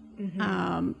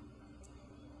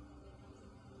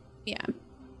 Yeah.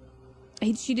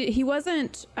 He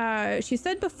wasn't, she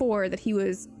said before that he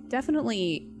was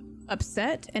definitely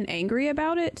upset and angry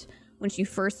about it when she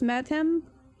first met him,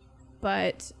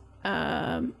 but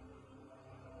that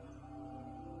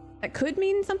could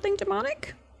mean something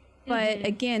demonic. But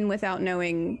again, without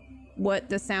knowing what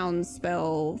the sound,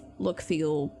 spell, look,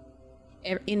 feel,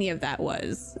 any of that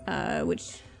was,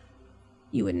 which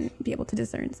you wouldn't be able to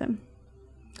discern. So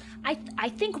I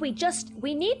think we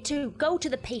need to go to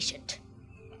the patient.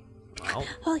 Well,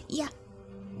 oh yeah,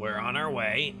 we're on our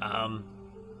way.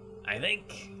 I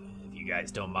think if you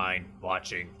guys don't mind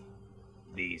watching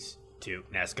these two,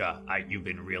 Nesca, you've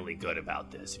been really good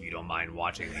about this. If you don't mind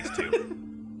watching these two,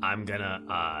 I'm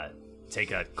gonna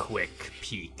take a quick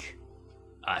peek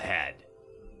ahead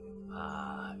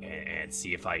and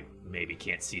see if I maybe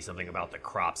can't see something about the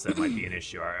crops that might be an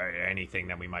issue or anything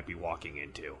that we might be walking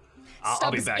into. I'll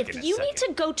be back in a second. If you need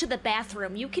to go to the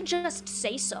bathroom, you can just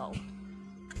say so.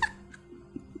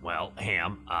 Well,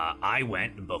 Ham, I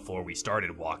went before we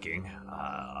started walking,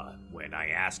 when I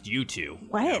asked you to.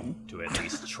 When? To at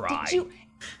least try. Did you?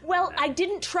 Well, I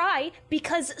didn't try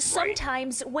because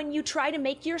sometimes when you try to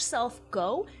make yourself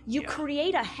go, you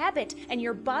create a habit and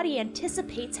your body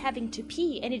anticipates having to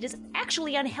pee, and it is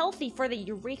actually unhealthy for the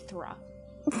urethra.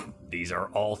 These are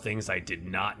all things I did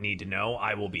not need to know.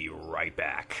 I will be right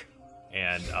back.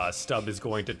 And Stub is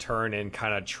going to turn and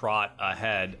kind of trot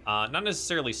ahead, not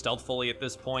necessarily stealthily at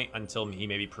this point until he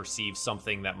maybe perceives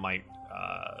something that might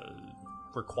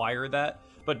require that,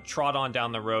 but trot on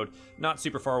down the road, not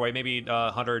super far away, maybe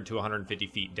 100 to 150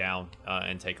 feet down,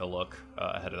 and take a look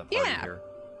ahead of the party here.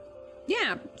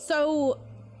 Yeah, so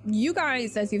you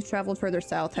guys, as you've traveled further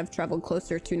south, have traveled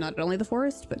closer to not only the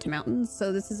forest, but to mountains.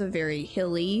 So this is a very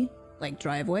hilly, like,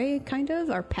 driveway, kind of,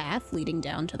 or path leading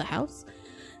down to the house.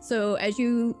 So as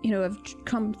you have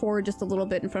come forward just a little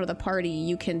bit in front of the party,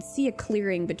 you can see a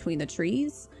clearing between the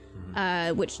trees,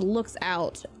 which looks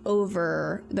out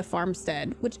over the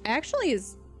farmstead, which actually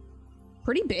is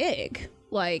pretty big.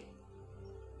 Like,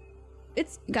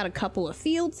 it's got a couple of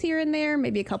fields here and there,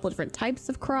 maybe a couple of different types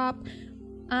of crop,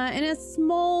 and a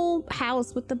small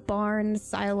house with the barn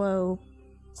silo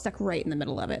stuck right in the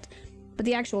middle of it. But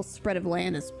the actual spread of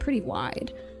land is pretty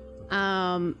wide.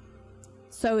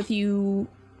 So if you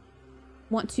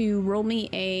want to roll me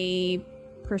a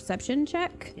perception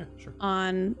check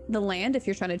on the land, if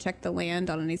you're trying to check the land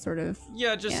on any sort of...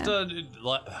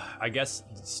 I guess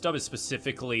Stub is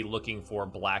specifically looking for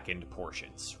blackened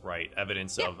portions, right?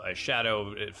 Evidence of a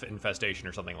shadow infestation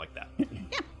or something like that.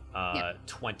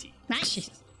 20.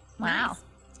 Nice. Wow.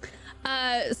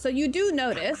 So you do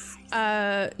notice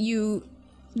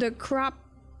the crop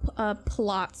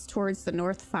plots towards the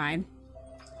north, fine.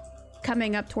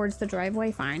 Coming up towards the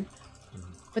driveway, fine.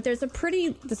 But there's a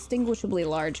pretty distinguishably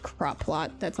large crop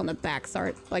plot that's on the back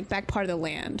part of the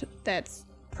land that's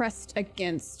pressed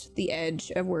against the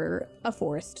edge of where a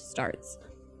forest starts.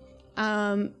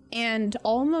 And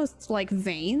almost like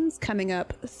veins coming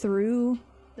up through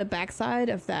the backside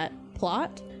of that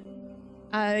plot.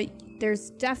 There's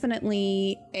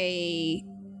definitely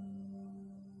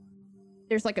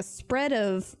there's like a spread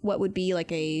of what would be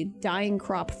like a dying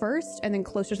crop first, and then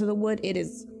closer to the wood, it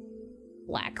is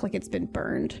black, like it's been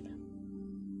burned.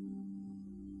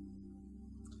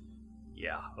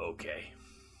 Yeah, okay.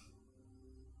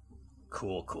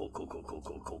 Cool.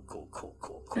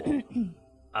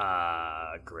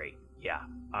 Great. Yeah.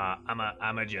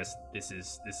 I'ma just, this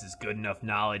is good enough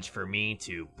knowledge for me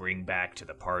to bring back to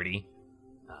the party.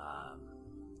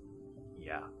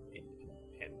 Yeah.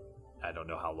 And I don't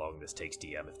know how long this takes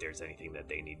DM, if there's anything that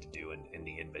they need to do in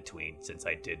the in-between, since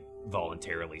I did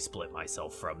voluntarily split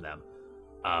myself from them.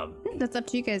 That's up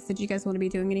to you guys. Did you guys want to be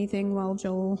doing anything while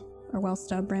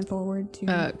Stub ran forward to...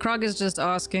 Krog is just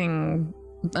asking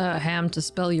Ham to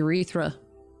spell urethra.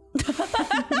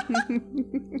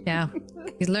 Yeah,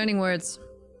 he's learning words.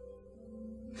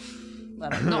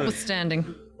 Notwithstanding.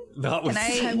 Can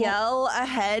I yell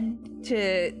ahead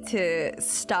to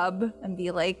Stub and be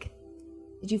like,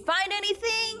 "Did you find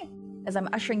anything?" As I'm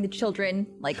ushering the children,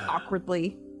 like,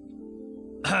 awkwardly.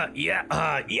 Yeah.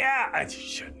 I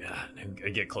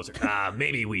get closer.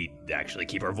 Maybe we actually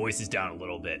keep our voices down a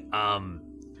little bit.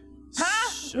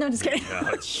 No, just kidding.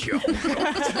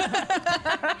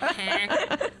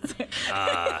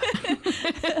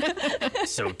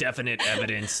 So definite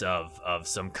evidence of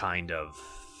some kind of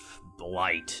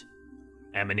blight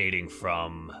emanating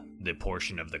from the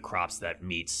portion of the crops that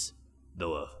meets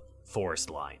the forest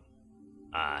line.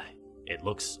 It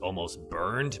looks almost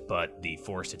burned, but the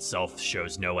forest itself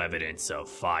shows no evidence of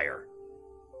fire,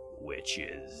 which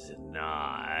is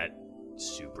not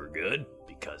super good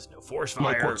because no forest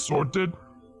fire. Like what Sword did?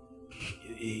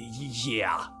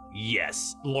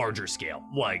 Yes, larger scale,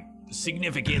 like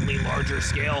significantly larger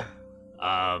scale.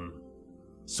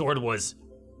 Sword was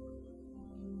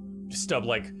Stub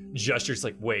like gestures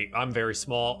like, wait, I'm very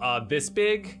small. This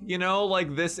big,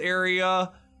 like this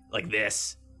area, like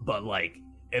this, but like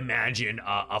imagine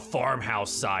a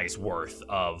farmhouse size worth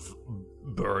of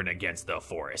burn against the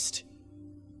forest.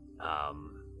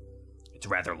 It's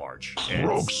rather large.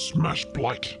 Rogue smash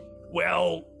blight.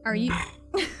 Well, Are you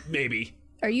maybe.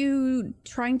 are you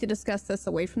trying to discuss this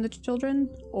away from the children,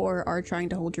 or are trying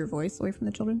to hold your voice away from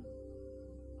the children?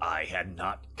 I had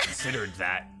not considered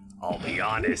that, I'll be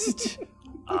honest.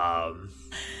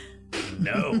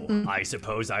 No, I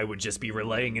suppose I would just be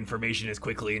relaying information as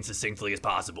quickly and succinctly as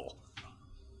possible.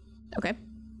 Okay.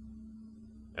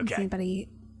 Does anybody?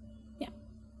 Yeah.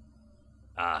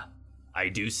 I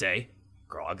do say,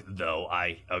 Grog, though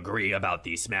I agree about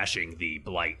the smashing the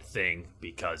blight thing,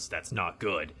 because that's not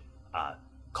good.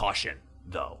 Caution,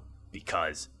 though,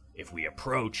 because if we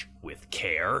approach with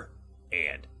care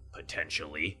and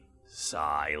potentially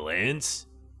silence,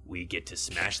 we get to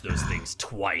smash those things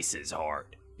twice as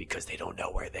hard, because they don't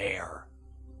know we're there.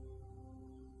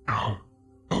 Oh,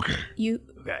 okay.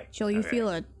 Okay. Jill, you feel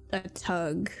a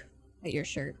tug at your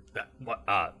shirt.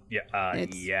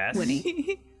 It's yes.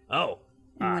 Winnie. Oh.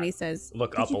 And Winnie says,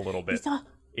 look up a little bit.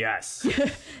 Yes.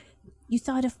 You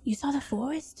saw the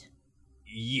forest?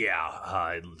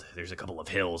 Yeah, there's a couple of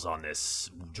hills on this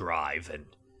drive, and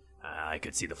I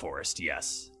could see the forest,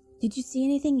 yes. Did you see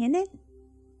anything in it?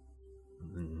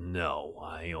 No,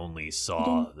 I only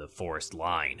saw the forest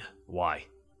line. Why?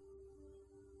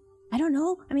 I don't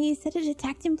know. I mean, he said it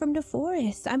attacked him from the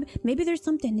forest. Maybe there's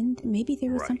something in. Maybe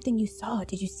there was something you saw.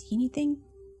 Did you see anything?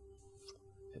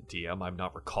 DM, I'm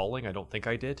not recalling. I don't think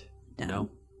I did. No?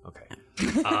 Okay.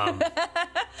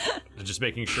 Just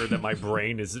making sure that my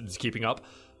brain is keeping up.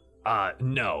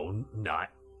 No, not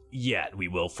yet. We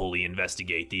will fully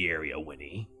investigate the area,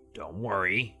 Winnie. Don't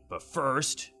worry. But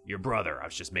first, your brother. I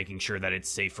was just making sure that it's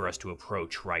safe for us to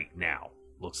approach right now.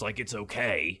 Looks like it's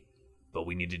okay, but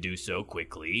we need to do so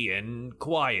quickly and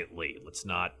quietly. Let's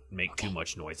not make too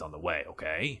much noise on the way,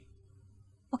 okay?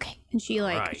 Okay. And she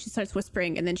she starts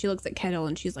whispering, and then she looks at Kettle,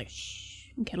 and she's like, shh.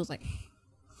 And Kettle's like,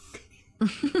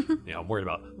 yeah, I'm worried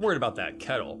about that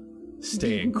Kettle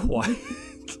staying quiet.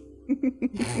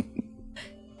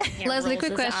 Leslie,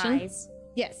 quick question.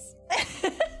 Yes.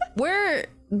 Where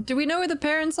do we know where the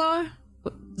parents are?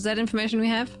 Is that information we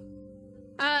have?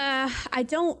 I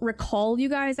don't recall you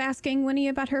guys asking Winnie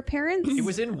about her parents. It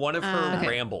was in one of her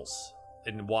rambles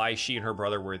and why she and her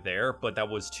brother were there, but that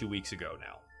was 2 weeks ago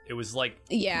now. It was like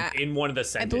in one of the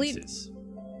sentences.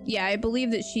 I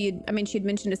believe that she had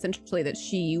mentioned essentially that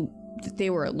they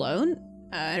were alone.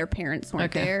 Her parents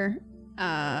weren't there.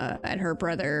 And her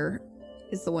brother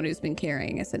is the one who's been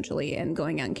caring essentially and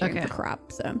going out and caring for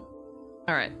Crop. So,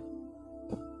 all right.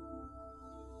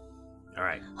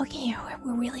 Okay,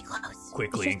 we're really close.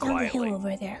 Quickly it's and just down quietly. the hill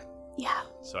over there. Yeah.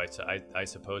 So I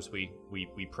suppose we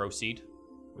proceed.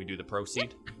 We do the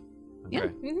proceed. Yeah.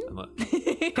 Okay. Mm-hmm.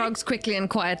 Krogs quickly and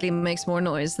quietly makes more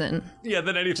noise than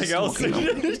than anything else.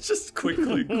 Just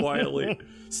quickly, quietly.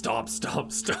 Stop.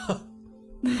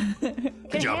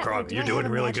 Good job, Krog. You're doing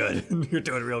really good. You're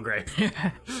doing real great.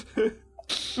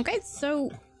 Okay, so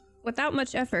without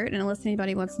much effort, and unless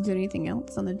anybody wants to do anything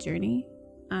else on the journey,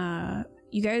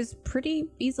 you guys pretty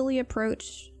easily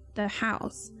approach the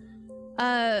house.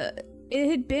 It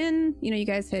had been, you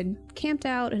guys had camped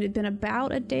out. It had been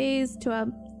about a day's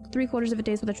to 3/4 of a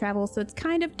day's worth of travel, so it's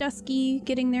kind of dusky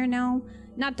getting there now.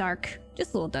 Not dark,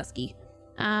 just a little dusky.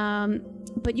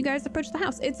 But you guys approach the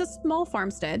house. It's a small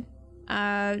farmstead.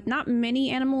 Not many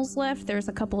animals left. There's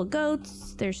a couple of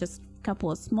goats. There's just a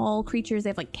couple of small creatures. They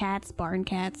have like cats, barn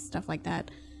cats, stuff like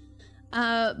that.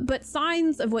 But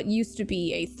signs of what used to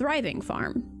be a thriving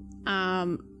farm.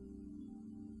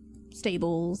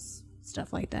 Stables,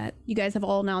 stuff like that. You guys have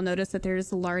all now noticed that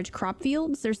there's large crop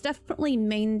fields. There's definitely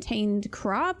maintained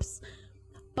crops,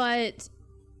 but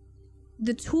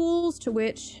the tools to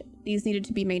which these needed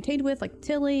to be maintained with, like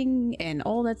tilling and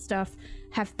all that stuff,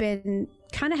 have been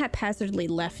kind of haphazardly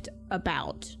left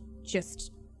about.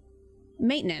 Just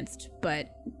maintenanced,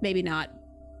 but maybe not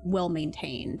well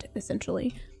maintained,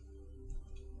 essentially.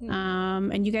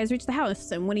 And you guys reach the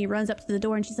house, and Winnie runs up to the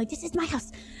door, and she's like, "This is my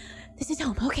house. This is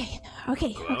home. Okay.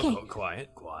 Quiet.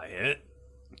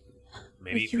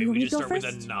 Maybe we just start with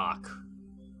a knock.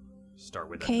 Start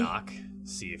with a knock.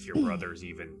 see if your brother's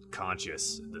even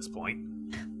conscious at this point.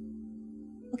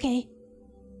 Okay.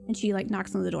 And she like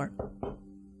knocks on the door.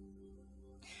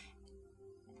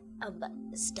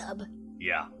 Stub,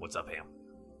 Yeah, what's up, Ham?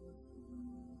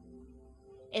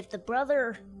 if the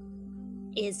brother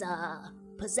is,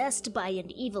 possessed by an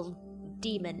evil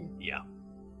demon, Yeah.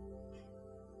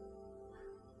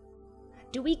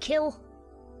 do we kill?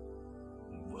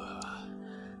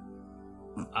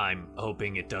 I'm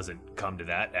hoping it doesn't come to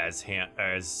that as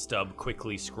Stub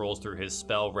quickly scrolls through his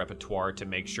spell repertoire to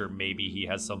make sure maybe he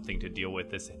has something to deal with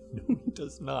this. No, he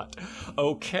does not.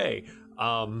 Okay.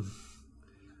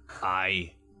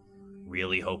 I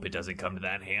really hope it doesn't come to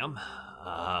that, Ham.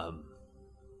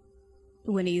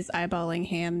 Winnie's eyeballing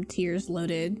Ham, tears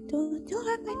loaded. Don't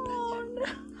hurt my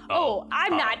brother. Oh,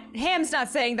 I'm not. Ham's not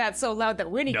saying that so loud that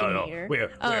Winnie can hear.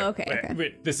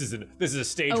 Wait, this is a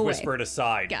stage Oh, wait. whispered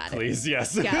aside, Got it. please.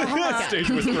 Yes. Got it. Stage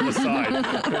whispered aside.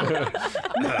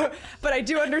 But I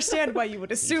do understand why you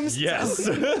would assume so. Yes.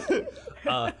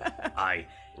 I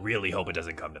really hope it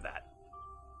doesn't come to that.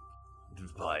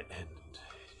 But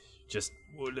just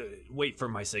wait for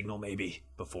my signal, maybe,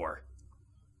 before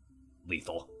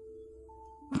lethal.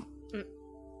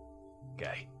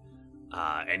 Okay.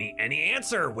 Any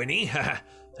answer, Winnie?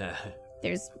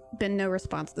 There's been no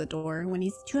response to the door.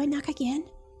 Winnie's, Should I knock again?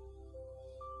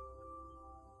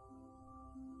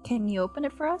 Can you open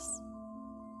it for us?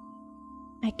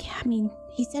 I mean,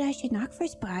 he said I should knock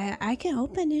first, but I can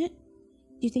open it.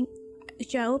 Do you think...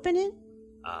 Should I open it?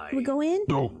 Can we go in?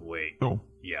 No. Wait. No.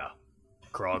 Yeah.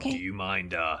 Krog, Okay. do you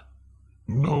mind,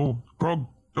 No. Krog,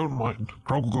 don't mind.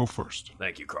 Krog will go first.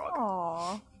 Thank you, Krog.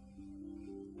 Aww.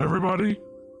 Everybody,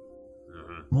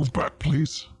 move back,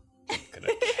 please. Kind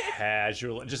of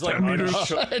casual, just like 10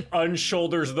 meters.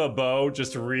 unshoulders the bow,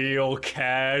 just real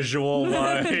casual,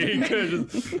 like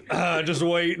just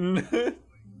waiting.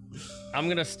 I'm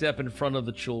gonna step in front of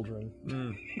the children.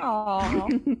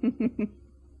 Aww.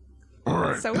 All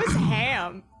right. So is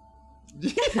Ham.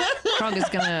 Krog is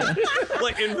gonna.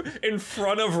 Like in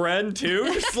front of Ren too,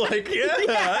 just like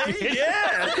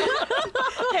yeah.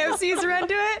 Ham sees Ren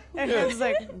do it, and Ham's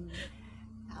like,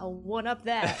 I'll one up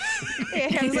that.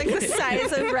 Ham's like the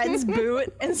size of Ren's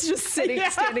boot and it's just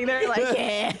standing there like,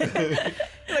 yeah.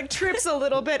 Like trips a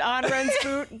little bit on Ren's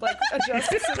boot, like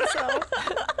adjusts himself.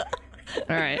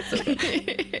 All right.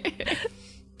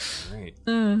 Right,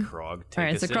 Krog. Take All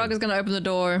right. us So Krog in. is gonna open the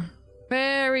door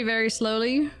very, very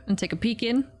slowly and take a peek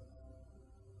in.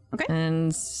 Okay.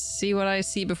 And see what I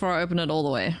see before I open it all the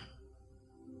way.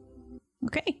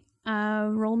 okay.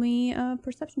 Roll me a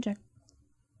perception check.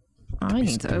 I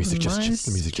need to open my character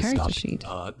sheet.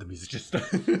 The music just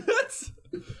stopped. This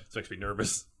makes me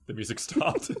nervous. The music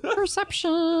stopped.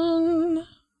 Perception.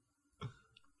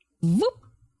 Whoop.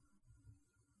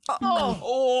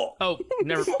 Oh,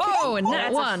 never. Oh, and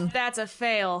that one. That's a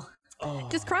fail.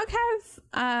 Does Krog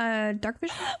have dark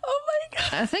vision? Oh my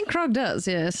god. I think Krog does.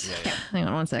 Yes. Hang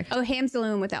on one sec. Oh, Ham's the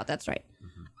only one without. That's right.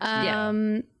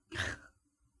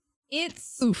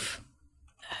 It's Oof.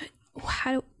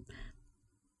 how do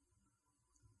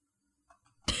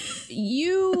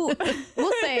you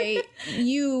will say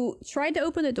you tried to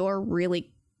open the door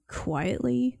really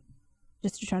quietly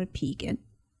just to try to peek in,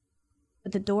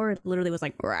 but the door literally was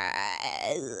like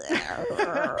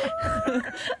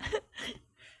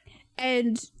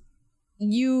and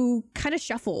you kind of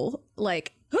shuffle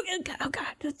like oh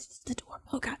god it's the door,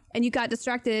 oh god, and you got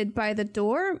distracted by the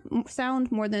door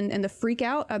sound more than and the freak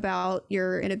out about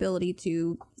your inability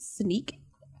to sneak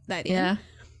that in. Yeah.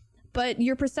 But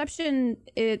your perception,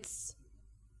 it's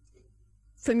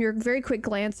from your very quick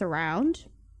glance around,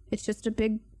 it's just a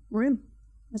big room.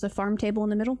 There's a farm table in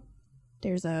the middle.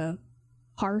 There's a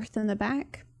hearth in the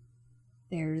back.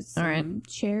 There's some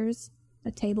chairs,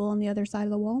 a table on the other side of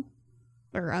the wall,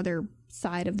 or other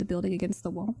side of the building against the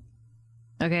wall.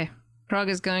 Okay. Krog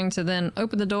is going to then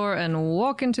open the door and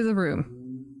walk into the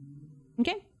room.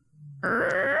 Okay.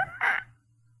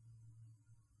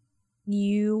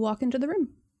 You walk into the room.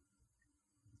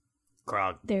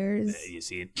 Krog, There's you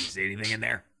see anything in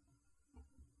there?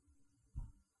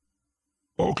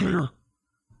 All clear.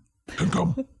 Can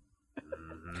come.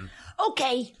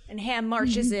 Okay. And Ham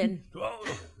marches in.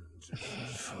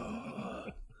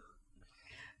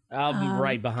 I'll be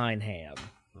right behind Ham.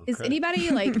 Is anybody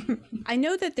like I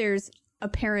know that there's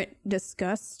apparent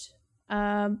disgust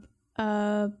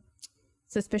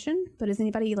suspicion, but is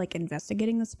anybody like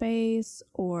investigating the space,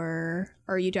 or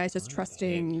are you guys just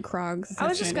trusting Krog's? I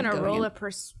was just assessment gonna of going roll in?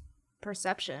 a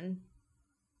perception.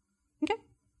 Okay.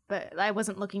 But I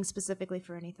wasn't looking specifically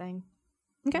for anything.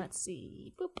 Okay. Let's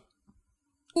see. Boop.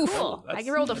 Oof. Cool. I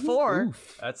rolled a 4.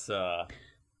 That's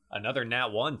Another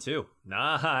nat 1 too.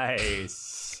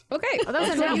 Nice. Okay. Oh,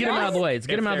 that's Let's get him out of the way. Let's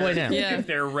get him out of the way now. Yeah. If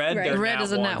they're red, Right. they're Red nat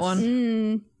is a nat ones.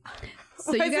 one.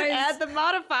 So you guys add the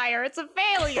modifier. It's a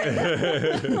failure.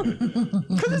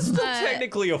 Because it's still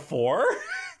technically a 4.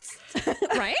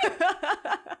 right?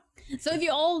 So have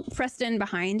you all pressed in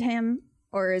behind him,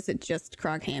 or is it just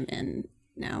Krogham in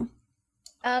now?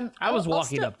 I was I'll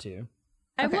walking still- up to.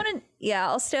 I want to,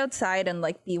 I'll stay outside and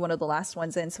like be one of the last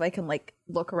ones in, so I can like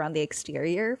look around the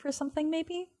exterior for something,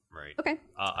 maybe. Right. Okay.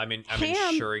 I'm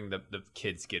Ham- ensuring that the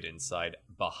kids get inside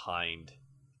behind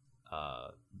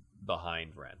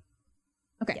Ren.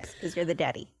 Okay. Yes, because you're the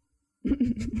daddy.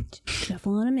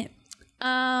 Shuffle on a minute.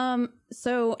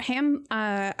 So Ham,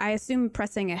 I assume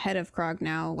pressing ahead of Krog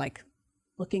now, like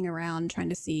looking around, trying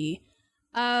to see.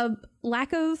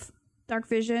 Lack of dark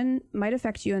vision might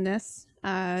affect you in this.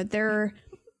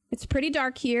 It's pretty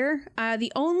dark here.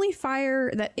 The only fire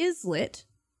that is lit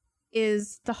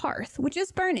is the hearth, which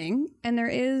is burning, and there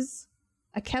is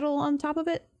a kettle on top of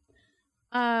it.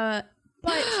 But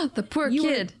The poor you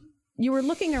kid. you were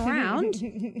looking around,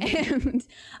 and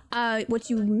what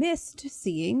you missed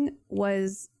seeing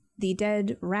was the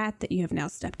dead rat that you have now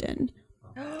stepped in.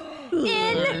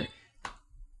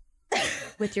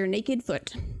 With your naked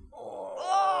foot.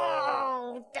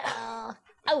 Oh, duh.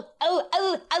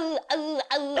 Oh.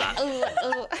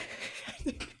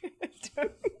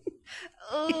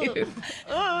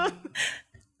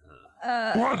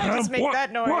 What? Just make What?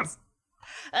 that noise.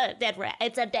 Dead rat.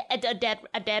 It's a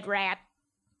dead rat.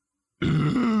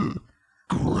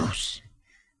 Gross.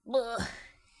 Ugh.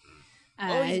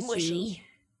 Oh, he's As mushy.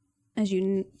 as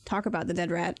you talk about the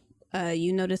dead rat,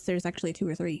 you notice there's actually 2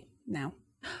 or 3 now.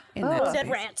 In that Oh, dead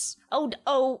space. rats. And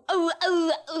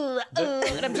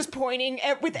I'm just pointing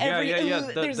with every.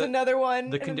 There's another one.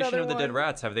 The and condition another of the dead one.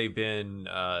 rats, have they been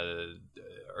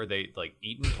are they like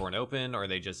eaten, torn open, or are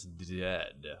they just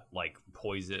dead, like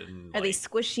poison? Are they like-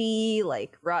 squishy,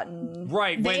 like rotten?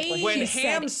 Right, They when said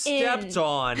Ham stepped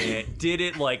on it, did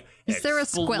it like Is there a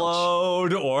squelch?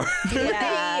 explode or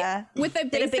Yeah. With a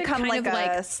Did it basic become kind like of a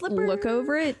like slipper? look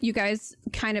over it, you guys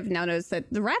kind of now notice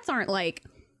that the rats aren't like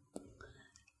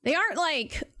they aren't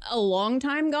like a long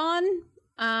time gone,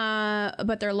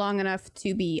 but they're long enough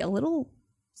to be a little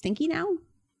stinky now.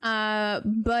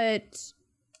 But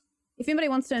if anybody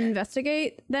wants to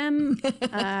investigate them,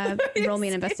 roll me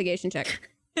an investigation check.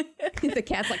 The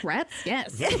cat's like rats.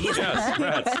 Yes. yes,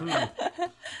 rats.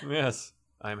 Yes,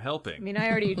 I'm I helping. mean, I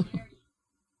already.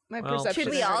 My Well, perception.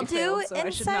 Should we has all already do failed, so I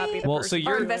should not be the Well, person so to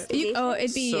you're- do it. investigation.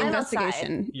 It'd be So-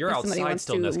 investigation. You're if somebody outside wants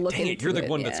still. to Dang look it, you're the into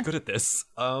one it, that's yeah. good at this.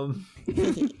 I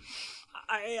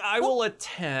will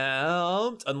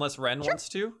attempt, unless Ren wants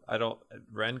to. I don't.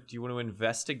 Ren, do you want to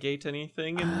investigate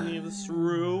anything in this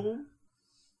room?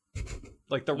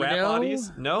 Like the rat know-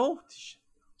 bodies? No.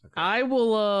 I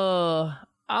will.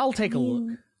 I'll take a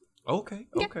look. Okay.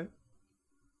 Okay.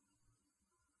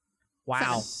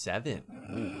 Wow. 7.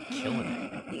 Ooh,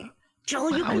 killing it.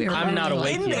 Joel, you can I'm not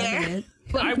awake in yet.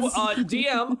 there.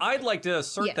 DM, I'd like to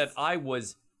assert Yes. that I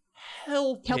was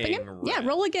helping Helping him? Yeah, Ren.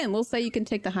 roll again. We'll say you can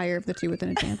take the higher of the 2 with an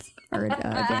advance or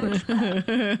advantage.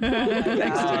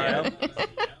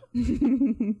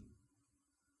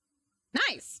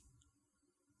 Nice.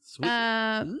 Sweet.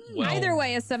 Either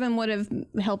way, a 7 would have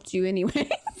helped you anyway.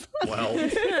 Well,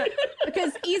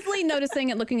 Because easily noticing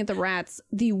and looking at the rats,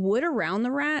 the wood around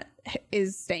the rat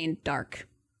is staying dark.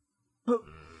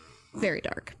 Very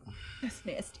dark. That's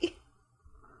nasty.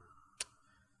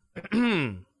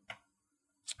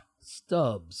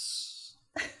 Stubbs.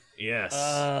 Yes.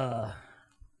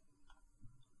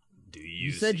 Do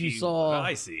you said you saw- what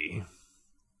I see?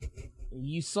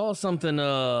 You saw something.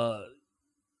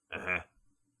 Uh-huh.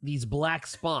 These black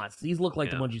spots. These look like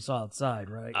Yeah. the ones you saw outside,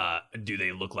 right? Do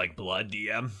they look like blood,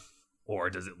 DM? Or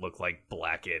does it look like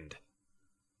blackened?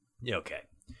 Okay.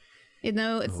 You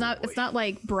know, it's not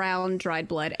like brown dried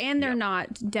blood, and they're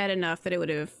not dead enough that it would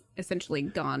have essentially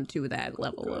gone to that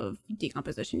level of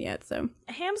decomposition yet. So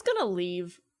Ham's gonna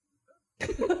leave.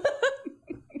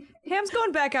 Ham's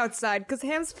going back outside because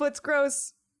Ham's foot's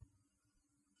gross,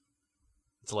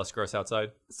 it's less gross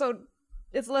outside. so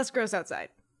it's less gross outside.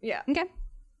 Yeah. okay.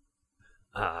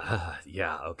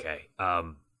 Yeah, okay.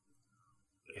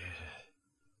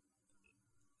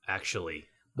 Actually,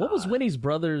 What was Winnie's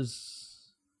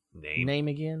brother's name? name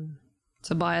again?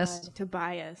 Tobias.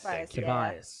 Tobias. Tobias, yeah.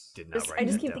 Tobias. Did not write I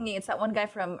just that keep down. thinking it's that one guy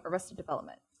from Arrested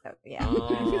Development. So yeah.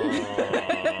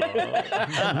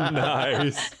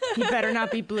 Nice. He better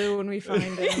not be blue when we find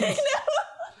him.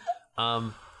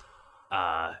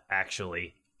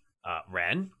 Actually,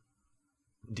 Ren,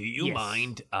 do you Yes.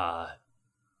 mind,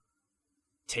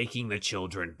 taking the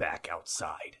children back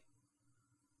outside?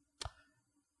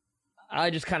 I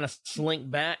just kind of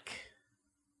slink back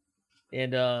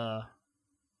and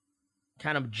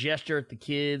kind of gesture at the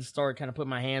kids, start kind of putting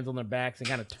my hands on their backs and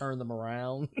kind of turn them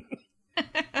around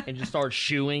and just start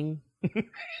shooing.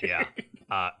 Yeah.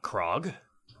 Krog,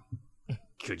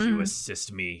 could you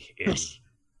assist me in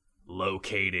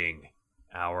locating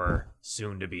our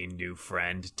soon-to-be new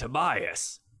friend,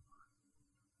 Tobias?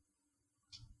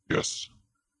 Yes.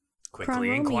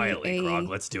 Quickly and quietly, Krog.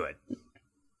 Let's do it.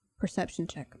 Perception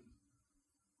check.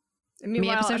 And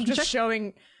meanwhile, I'm just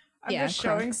check?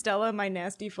 showing Stella my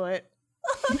nasty foot.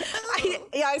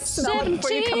 I smell it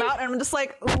before you come out, and I'm just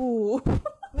like, ooh.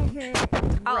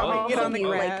 I'll get on the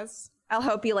grass. I'll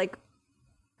help you, like,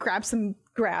 grab some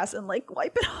grass and, like,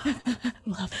 wipe it off.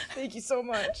 Love it. Thank you so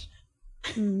much.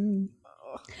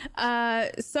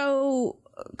 So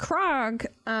Krog,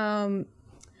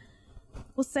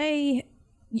 we'll say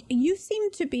you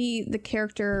seem to be the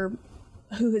character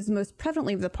who has most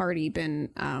prevalently of the party been,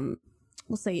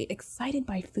 we'll say, excited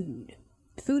by food.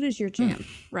 Food is your jam,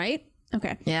 right?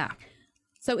 Okay. Yeah.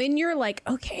 So in your like,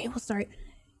 okay, we'll start.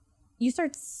 You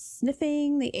start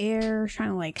sniffing the air, trying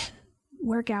to like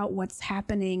work out what's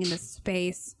happening in the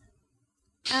space,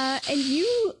 and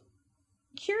you,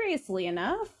 curiously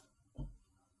enough,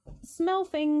 smell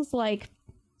things like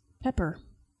pepper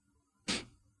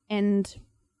and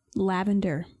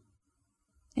lavender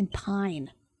and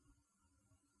pine.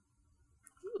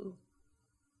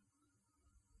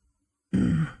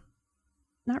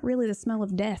 Not really the smell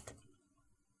of death,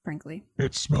 frankly.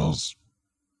 It smells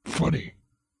funny.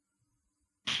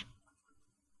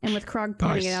 And with Krog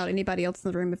pointing it Nice. out, anybody else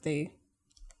in the room, if they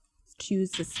choose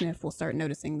to sniff, will start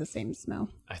noticing the same smell.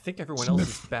 I think everyone else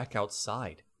is back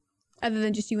outside. Other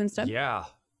than just you and stuff? Yeah.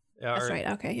 That's right.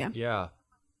 Okay, yeah. Yeah.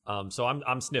 So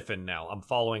I'm sniffing now. I'm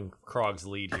following Krog's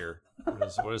lead here. What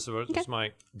does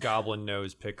my goblin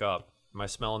nose pick up? Am I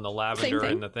smelling the lavender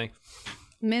and the thing?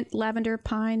 Mint, lavender,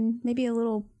 pine, maybe a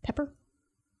little pepper.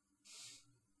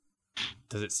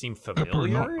 Does it seem Pepper,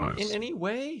 familiar not nice. in any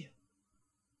way?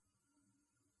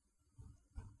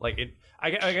 Like it, I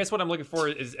guess what I'm looking for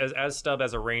is as Stub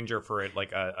as a ranger for it,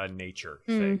 like a nature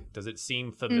thing. Does it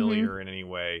seem familiar in any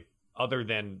way other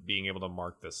than being able to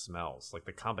mark the smells? Like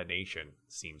the combination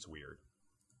seems weird.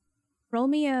 Roll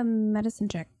me a medicine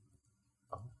check.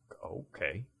 Oh,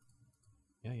 okay.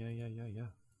 Yeah.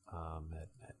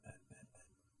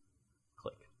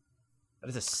 Click. That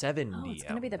is a 7 Oh, DM. it's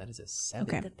gonna be the- That is a 7.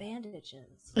 Okay. The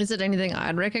bandages. Is it anything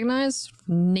I'd recognize?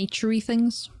 Nature-y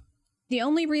things? The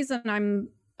only reason I'm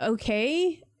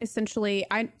okay, essentially,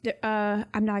 I'm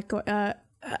not going.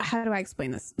 How do I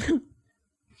explain this?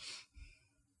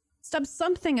 Stub,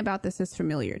 something about this is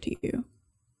familiar to you.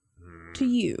 To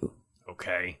you.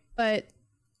 Okay. But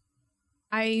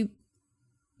you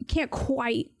can't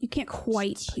quite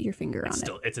put your finger on it.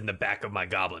 It's in the back of my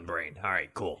goblin brain. All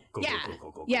right, cool. Cool.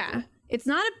 Yeah. It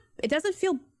doesn't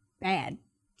feel bad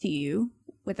to you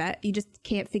with that. You just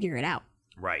can't figure it out,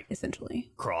 Right.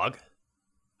 essentially. Krog,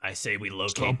 I say we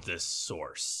locate the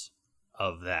source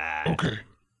of that. Okay.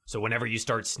 So whenever you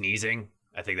start sneezing,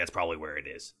 I think that's probably where it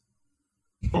is.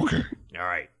 Okay. All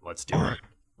right, let's do All it. right.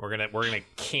 We're gonna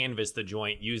canvas the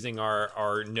joint using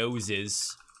our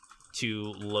noses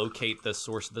to locate the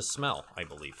source of the smell, I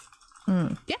believe.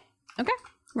 Yeah. Okay.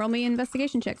 Roll me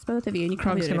investigation checks, both of you, and you can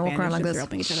Krog's probably gonna walk around like you're this.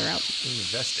 helping each other out.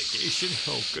 Investigation?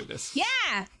 Oh, goodness.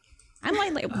 Yeah. I'm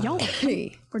like y'all.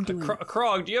 We're doing.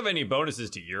 Krog, do you have any bonuses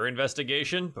to your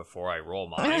investigation before I roll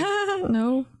mine?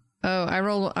 No. Oh, I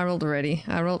rolled already.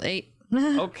 I rolled 8.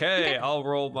 Okay, I'll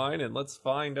roll mine and let's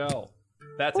find out.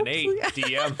 That's an 8,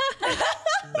 DM.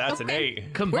 That's an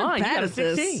 8. Combined, you got a bad at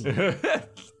this. 16.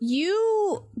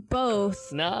 You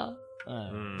both No.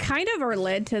 kind of are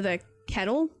led to the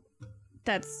kettle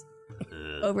that's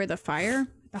over the fire,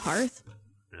 the hearth,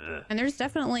 and there's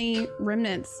definitely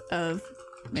remnants of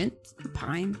mint,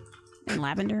 pine, and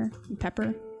lavender, and pepper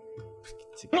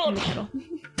in the kettle.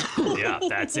 Yeah,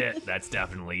 that's it. That's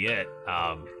definitely it.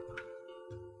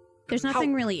 There's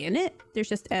nothing really in it. There's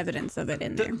just evidence of it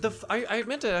in there. I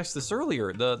meant to ask this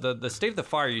earlier. The state of the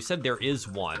fire, you said there is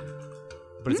one.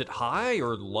 But is it high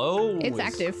or low? It's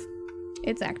active.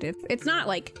 It's active. It's not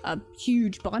like a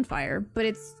huge bonfire, but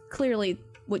it's clearly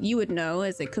what you would know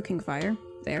as a cooking fire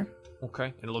there.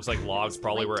 Okay. And it looks like logs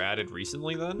probably were added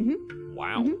recently then?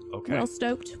 Wow. Okay. Well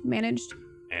stoked, managed.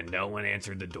 And no one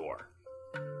answered the door.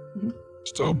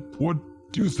 Stub, what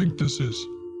do you think this is?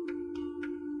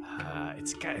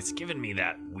 It's giving me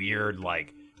that weird,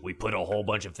 like, we put a whole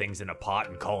bunch of things in a pot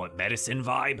and call it medicine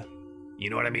vibe. You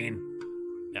know what I mean?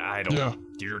 I don't. Yeah.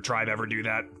 Did your tribe ever do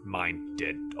that? Mine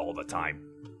did all the time.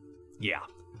 Yeah.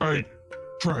 I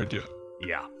tried, yeah.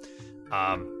 Yeah.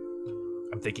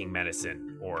 I'm thinking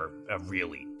medicine or a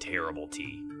really terrible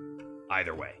tea.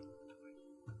 Either way.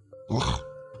 Ugh.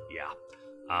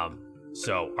 Yeah.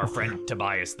 So our friend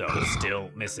Tobias, though, is still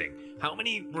missing. How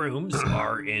many rooms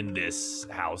are in this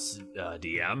house,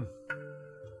 DM?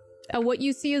 What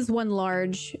you see is one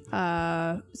large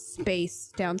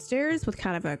space downstairs with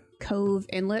kind of a cove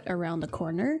inlet around the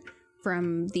corner.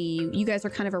 You guys are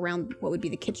kind of around what would be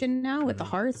the kitchen now with the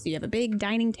hearth. So you have a big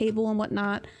dining table and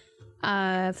whatnot.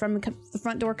 From the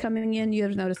front door coming in, you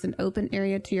have noticed an open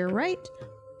area to your right,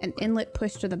 an inlet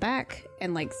pushed to the back,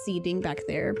 and like seating back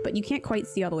there. But you can't quite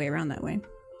see all the way around that way.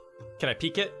 Can I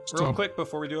peek it real quick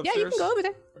before we do upstairs? Yeah, you can go over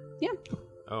there. Yeah.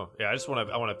 Oh, yeah, I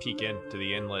want to peek into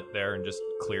the inlet there and just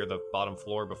clear the bottom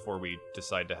floor before we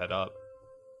decide to head up,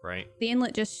 right? The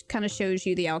inlet just kind of shows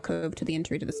you the alcove to the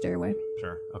entry to the stairway.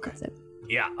 Sure, okay. That's it.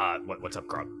 Yeah, what's up,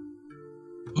 Grog?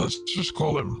 Let's just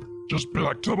call him. Just be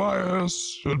like,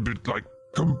 Tobias. It'd be like,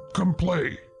 come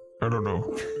play. I don't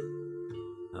know.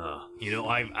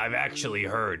 I've actually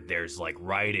heard there's like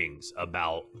writings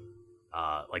about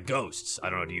like ghosts. I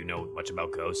don't know, do you know much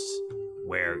about ghosts?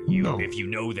 Where if you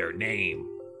know their name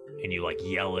and you like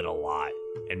yell it a lot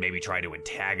and maybe try to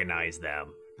antagonize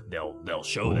them, they'll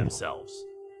show themselves.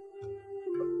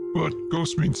 But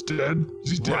ghost means dead?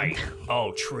 Is he dead? Right.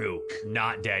 Oh, true.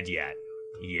 Not dead yet.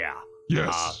 Yeah.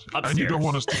 Yes. Upstairs. And you don't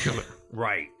want us to kill it.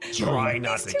 Right. So, Try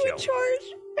not to kill.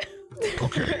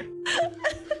 Okay.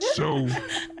 So,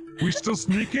 we still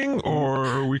sneaking,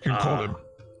 or we can call him?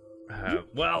 How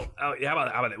about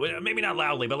that? Maybe not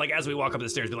loudly, but like as we walk up the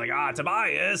stairs, be like,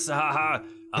 Tobias,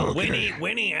 Okay.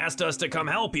 Winnie asked us to come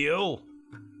help you.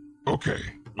 Okay.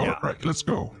 Yeah. All right, let's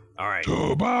go. All right.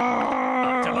 Tobias!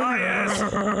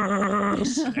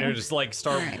 And I just like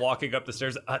start walking up the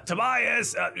stairs.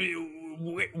 Tobias,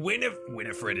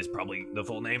 Winifred is probably the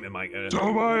full name. Am I?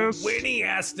 Tobias! Winnie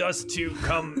asked us to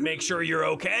come make sure you're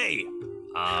okay.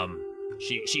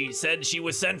 She said she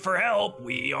was sent for help.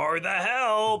 We are the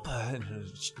help.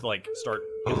 Like start.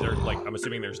 Is there like? I'm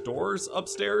assuming there's doors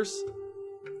upstairs.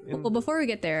 Well, before we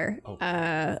get there,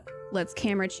 let's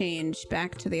camera change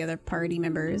back to the other party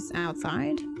members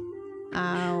outside.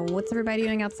 What's everybody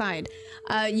doing outside?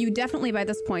 You definitely by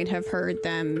this point have heard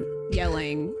them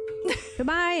yelling,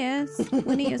 Tobias,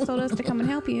 Winnie has told us to come and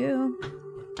help you,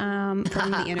 from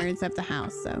the innards of the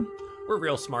house. So we're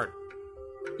real smart.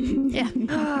 Yeah.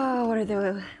 Oh, what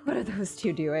are those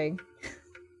two doing?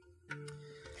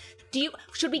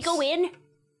 Should we go in?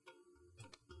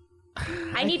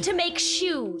 I need to make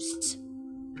shoes.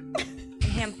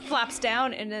 Ham flops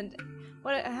down and then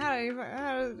how do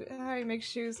you make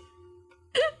shoes?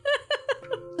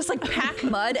 Just like pack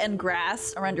mud and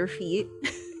grass around your feet.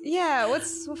 Yeah,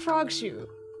 what's a frog shoe?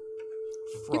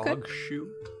 Frog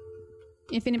shoe?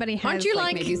 If anybody has Aren't you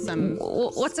like maybe some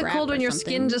what's it scrap called or when your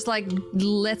something. skin just like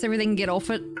lets everything get off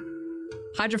it?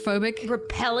 Hydrophobic?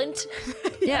 Repellent?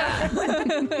 Yeah.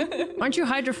 Aren't you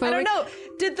hydrophobic? I don't know.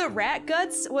 Did the rat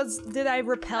guts did I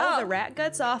repel the rat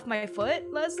guts off my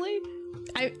foot, Leslie?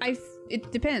 It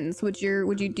depends. Do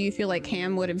you feel like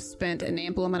Ham would have spent an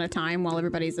ample amount of time while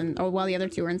while the other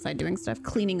two are inside doing stuff,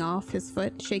 cleaning off his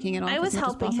foot, shaking it off? I was as much as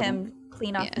helping possible? him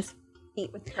clean off his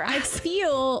feet with grass.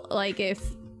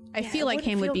 I feel like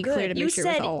Ham would be clear to make sure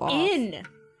it was all off. In.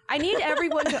 I need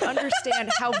everyone to understand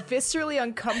how viscerally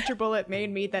uncomfortable it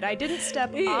made me that I didn't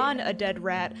step on a dead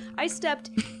rat. I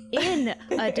stepped in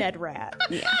a dead rat.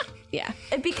 Yeah.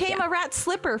 It became a rat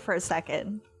slipper for a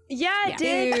second. Yeah, it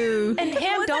did. And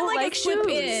Ham don't like slip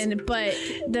shoes. in, but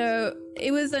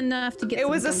it was enough to get. It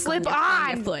was a some slip gunk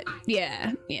on your foot.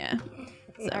 Yeah.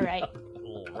 So. All right.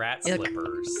 Little rat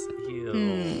slippers.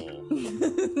 Ew.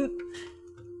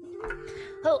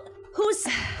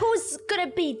 Who's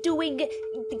gonna be doing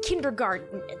the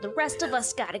kindergarten? The rest of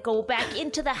us gotta go back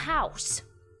into the house.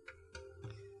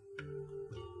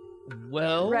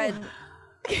 Well, Red.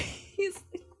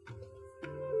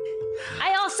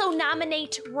 I also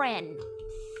nominate Ren.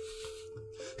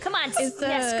 Come on,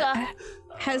 Sneska.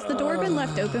 Has the door been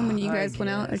left open when you guys went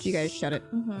out, or did you guys shut it?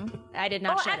 I did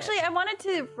not shut actually, I wanted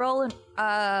to roll an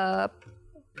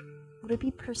would it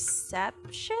be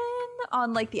perception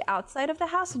on like the outside of the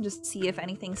house and just see if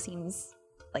anything seems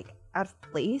like out of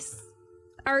place?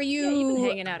 Are you you've been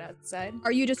hanging out outside?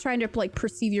 Are you just trying to like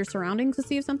perceive your surroundings to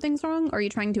see if something's wrong? Or are you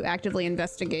trying to actively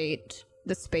investigate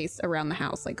the space around the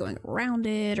house, like going around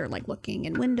it, or like looking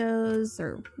in windows,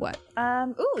 or what?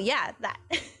 Ooh, yeah, that.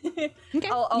 Okay.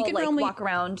 I'll like walk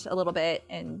around a little bit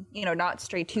and not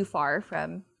stray too far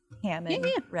from Ham and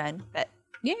Ren, but.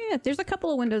 Yeah, there's a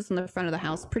couple of windows in the front of the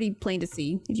house, pretty plain to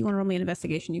see. If you want to roll me an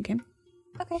investigation, you can.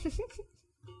 Okay.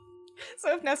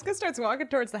 So if Nesca starts walking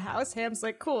towards the house, Ham's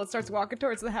like, cool, it starts walking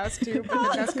towards the house too,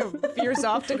 but then Nesca veers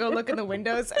off to go look in the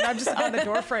windows, and I'm just on the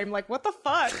door frame like, what the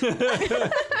fuck?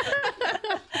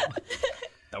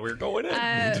 Thought we were going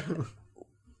in.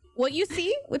 What you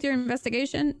see with your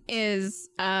investigation is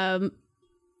the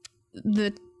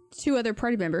two other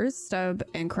party members, Stub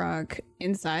and Krog,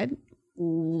 inside,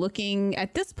 looking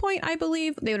at this point, I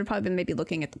believe they would have probably been maybe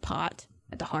looking at the pot,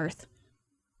 at the hearth.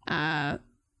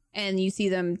 And you see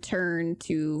them turn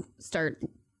to start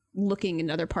looking in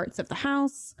other parts of the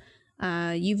house.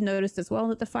 You've noticed as well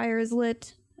that the fire is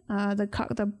lit.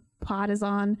 The pot is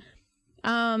on.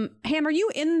 Ham, are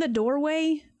you in the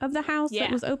doorway of the house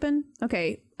that was open?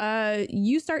 Okay.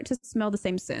 You start to smell the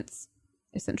same scents,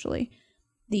 essentially.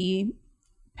 The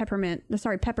pepper, mint,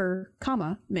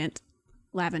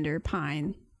 lavender,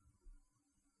 pine.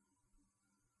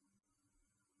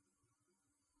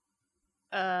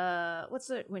 What's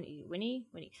the Winnie?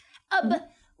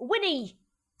 Winnie.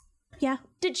 Yeah.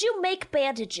 Did you make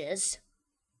bandages?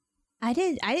 I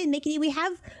didn't make any.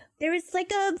 There was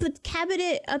like a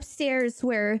cabinet upstairs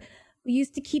where we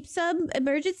used to keep some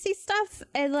emergency stuff,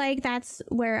 and like that's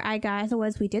where I got the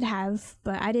ones we did have,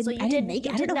 but I didn't. I didn't make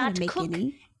it. I don't know how to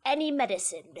make any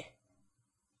medicine.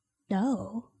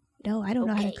 No, I don't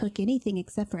know how to cook anything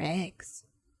except for eggs.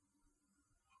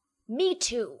 Me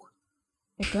too.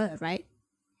 They're good, right?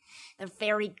 They're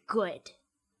very good.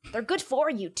 They're good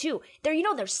for you too.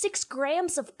 There's 6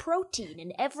 grams of protein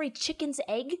in every chicken's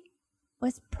egg.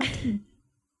 What's protein?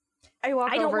 I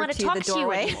don't want to talk to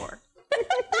you anymore.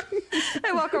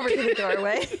 I walk over to the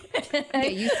doorway. Yeah,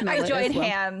 you smell I join it as well.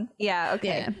 Ham. Yeah,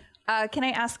 okay. Yeah. Can I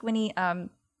ask Winnie,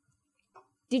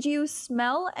 did you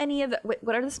smell any of the,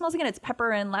 what are the smells again? It's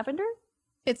pepper and lavender?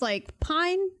 It's like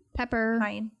pine, pepper,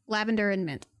 lavender, and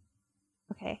mint.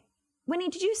 Okay. Winnie,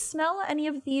 did you smell any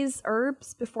of these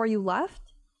herbs before you left?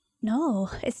 No,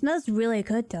 it smells really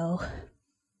good though.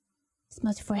 It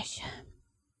smells fresh.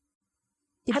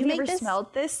 Have you ever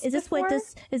smelled this? Is this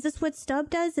what Stub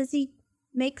does? Does he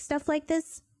make stuff like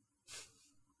this?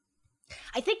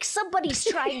 I think somebody's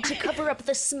trying to cover up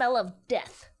the smell of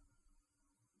death.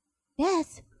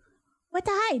 Yes. What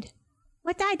died?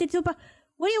 What died? What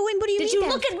do you mean? Did you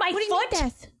death? look at my what do you mean foot?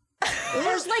 Death?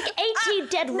 There's like 18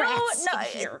 dead rats in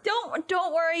here.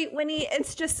 Don't worry, Winnie.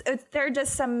 They're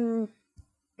just some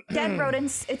dead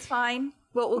rodents. It's fine.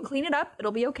 We'll clean it up.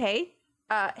 It'll be okay.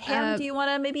 Ham, do you want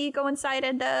to maybe go inside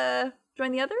and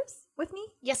join the others with me?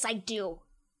 Yes, I do.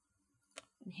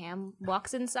 And Ham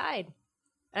walks inside.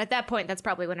 And at that point, that's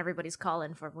probably when everybody's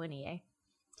calling for Winnie, eh?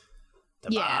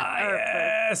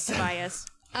 Tobias! Tobias.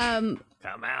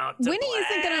 Come out. Winnie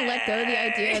isn't going to let go of the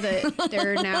idea that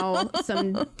there are now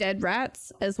some dead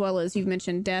rats, as well as you've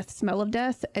mentioned smell of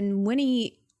death. And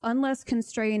Winnie, unless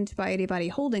constrained by anybody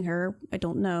holding her, I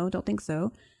don't think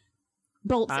so,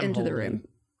 bolts into the room.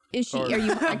 Is she? Are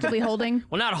you actively holding?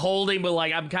 Well, not holding, but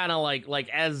like I'm kind of like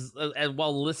as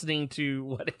while listening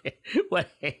to what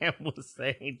Ham was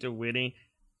saying to Winnie,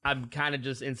 I'm kind of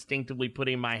just instinctively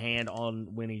putting my hand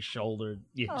on Winnie's shoulder.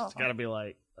 You just gotta be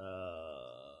like,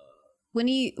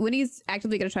 Winnie's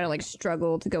actively gonna try to like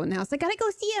struggle to go in the house. I gotta go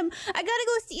see him. I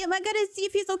gotta see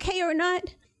if he's okay or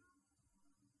not.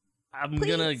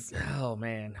 Oh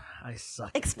man, I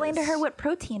suck. Explain to her what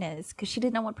protein is, because she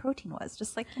didn't know what protein was.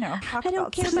 Just like, talk I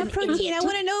don't care about protein. I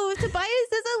want to know if Tobias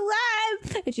is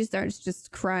alive. And she starts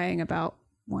just crying about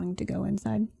wanting to go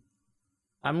inside.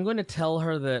 I'm going to tell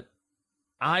her that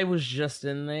I was just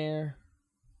in there,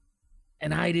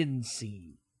 and I didn't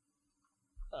see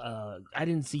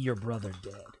your brother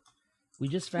dead. We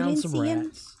just found some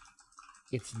rats.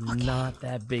 It's not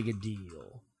that big a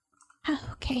deal. Oh,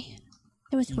 okay.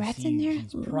 There was rats in there?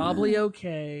 He's probably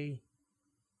okay.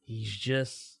 We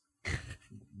just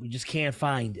can't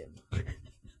find him.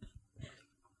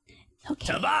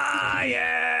 Okay.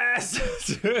 Tobias!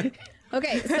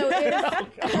 Okay, so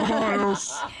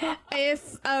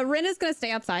if Rin is going to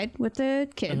stay outside with the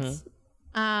kids,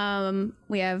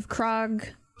 we have Krog,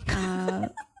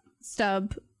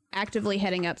 Stub actively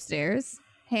heading upstairs,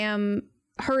 Ham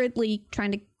hurriedly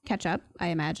trying to catch up, I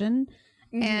imagine,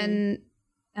 and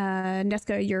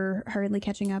Nesca, you're hurriedly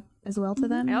catching up as well to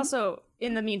them. I also,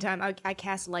 in the meantime, I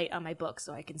cast light on my book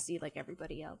so I can see like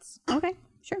everybody else. Okay,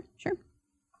 sure.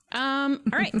 All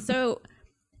right, so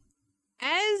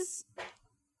as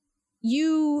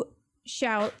you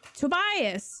shout,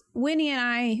 Tobias, Winnie and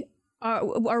I,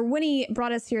 or Winnie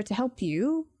brought us here to help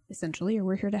you, essentially, or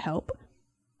we're here to help.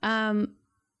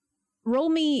 Roll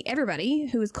me, everybody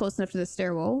who is close enough to the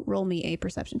stairwell, roll me a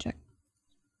perception check.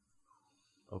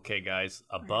 Okay, guys,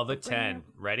 above a 10.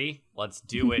 Ready? Let's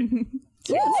do it.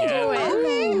 Okay.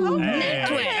 Hey,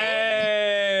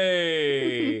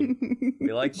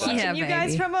 We like that. Yeah, you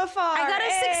guys baby. from afar. I got a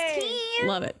Hey. 16.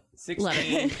 Love it.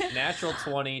 16, natural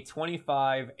 20,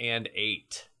 25, and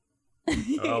 8.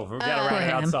 Oh, we gotta round it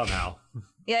out Ham. somehow.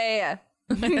 Yeah.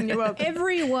 You're welcome.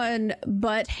 Everyone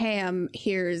but Ham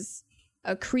hears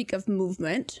a creak of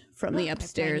movement from the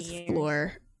upstairs tiny ears.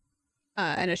 floor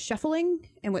and a shuffling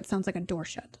and what sounds like a door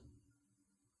shut.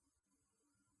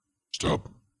 Stop.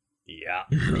 Yeah,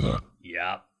 You hear that?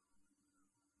 yeah, I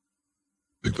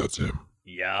think that's him.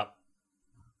 yeah.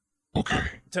 Okay.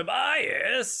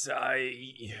 Tobias,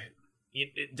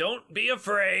 don't be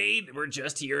afraid. We're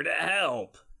just here to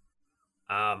help.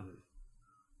 I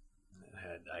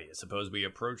suppose we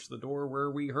approached the door where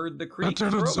we heard the creak.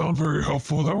 That didn't throat. sound very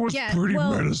helpful. That was Yeah, pretty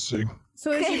well- menacing.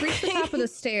 So as you reach the top of the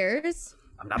stairs,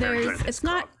 I'm not very good at this. it's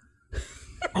not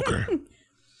Okay.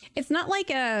 it's not like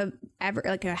a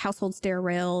household stair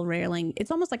railing.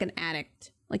 It's almost like an attic.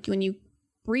 Like when you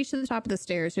reach to the top of the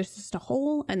stairs, there's just a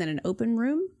hole and then an open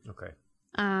room. Okay.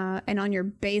 And on your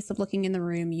base of looking in the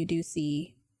room, you do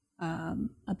see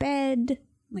a bed,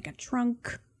 like a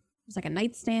trunk. There's like a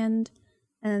nightstand,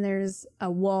 and then there's a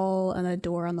wall and a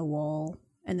door on the wall,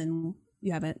 and then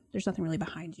there's nothing really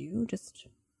behind you, just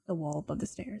the wall above the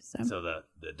stairs. So the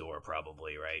door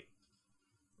probably, right?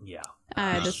 Yeah.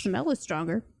 The smell is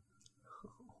stronger.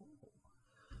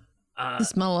 The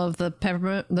smell of the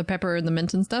pepper and the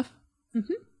mint and stuff.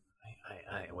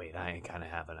 Wait, I kind of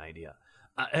have an idea.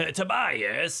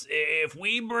 Tobias, if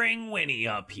we bring Winnie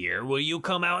up here, will you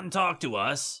come out and talk to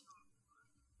us?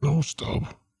 No,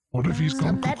 stop. What if he's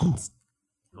gone cuckoo? That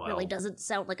really doesn't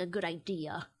sound like a good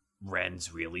idea.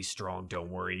 Ren's really strong. Don't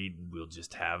worry. We'll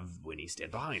just have Winnie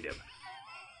stand behind him.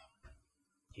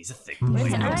 He's a thick boy. It's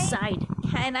Can I- outside.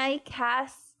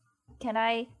 Can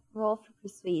I roll for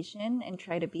persuasion and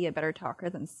try to be a better talker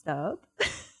than Stub?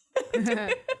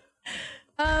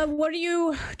 What are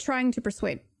you trying to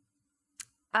persuade?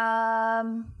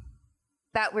 That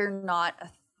we're not a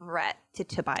threat to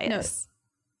Tobias.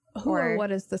 Who or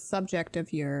what is the subject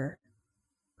of your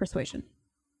persuasion?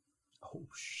 Oh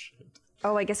shit.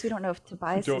 Oh, I guess we don't know if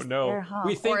Tobias is there, huh?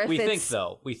 We think. Or if We think it's-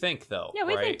 though. We think though. Yeah,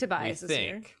 we think right? Tobias we is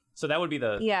think. here. So that would be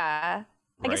the. Yeah.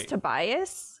 I guess Right.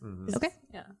 Tobias. Mhm. Okay.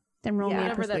 Yeah. Then roll me a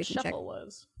Whatever that persuasion check. shuffle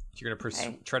was. You're gonna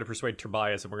Okay. try to persuade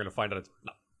Tobias, and we're gonna find out it's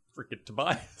not freaking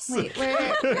Tobias. Wait,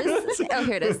 where is Oh,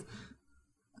 here it is.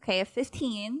 Okay, a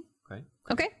 15. Okay.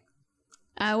 Okay.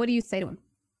 What do you say to him?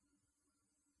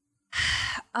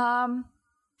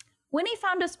 Winnie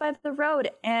found us by the road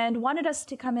and wanted us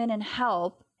to come in and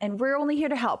help, and we're only here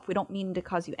to help. We don't mean to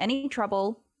cause you any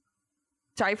trouble.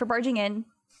 Sorry for barging in.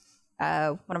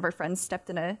 One of our friends stepped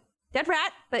in a dead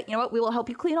rat, but you know what? We will help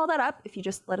you clean all that up if you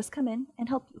just let us come in and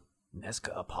help you.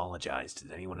 Nesca apologized.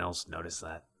 Did anyone else notice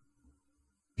that?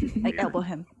 I elbow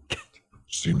him.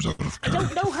 Seems out of I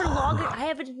don't know her I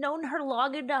haven't known her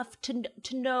long enough to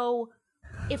know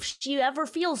if she ever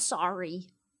feels sorry.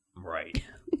 Right.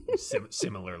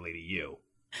 Similarly to you.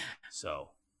 So.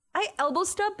 I elbow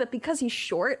Stub, but because he's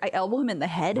short, I elbow him in the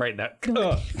head. Right now.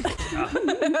 Man,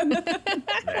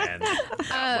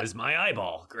 that was my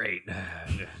eyeball. Great.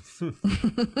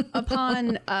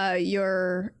 Upon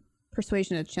your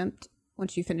persuasion attempt,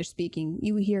 once you finish speaking,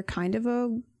 you hear kind of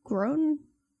a groan.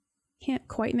 Can't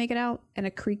quite make it out, and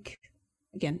a creak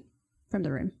again from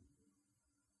the room.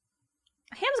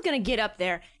 Ham's gonna get up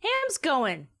there. Ham's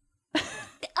going.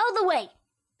 Out of the way!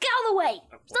 Get out of the way!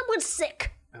 Someone's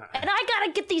sick! And I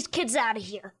gotta get these kids out of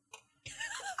here.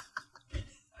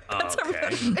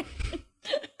 Okay.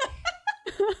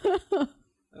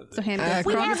 So Ham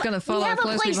Krog is going to follow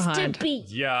closely behind.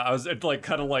 Yeah, I was like,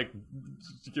 kind of like,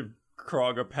 give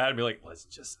Krog a pat and be like, let's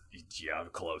just, yeah,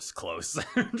 close. So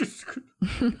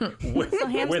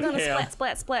Ham's gonna Ham.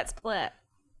 splat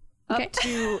Okay. up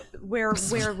to where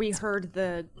we heard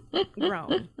the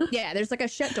groan. Yeah, there's like a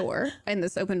shut door in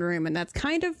this open room, and that's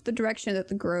kind of the direction that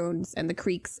the groans and the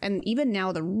creaks, and even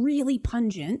now the really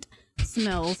pungent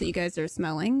smells that you guys are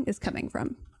smelling is coming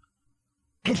from.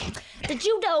 Did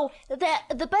you know that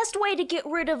the best way to get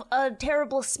rid of a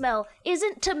terrible smell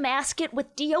isn't to mask it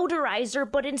with deodorizer,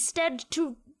 but instead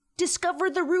to discover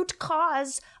the root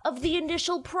cause of the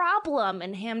initial problem?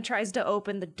 And Ham tries to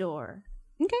open the door.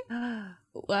 Okay.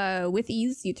 With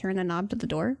ease, you turn the knob to the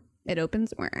door. It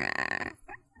opens.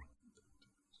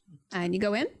 And you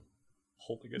go in.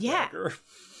 Holding a Yeah. dagger.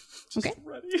 Just Okay.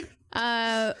 ready.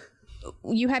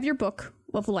 You have your book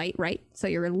of light, right? So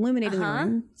you're illuminating the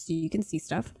room so you can see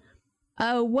stuff.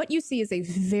 What you see is a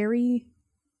very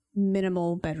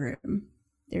minimal bedroom.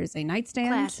 There's a nightstand,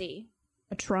 Classy.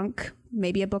 a trunk,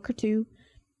 maybe a book or two.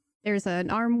 There's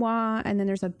an armoire, and then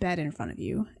there's a bed in front of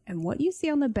you. And what you see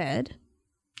on the bed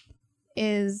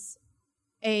is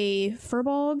a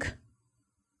Furbolg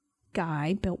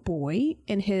guy, built boy,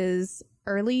 in his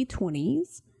early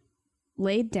 20s,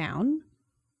 laid down.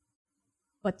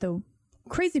 But the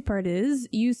crazy part is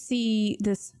you see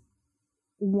this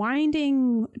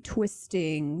winding,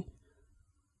 twisting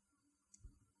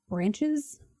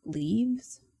branches,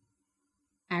 leaves,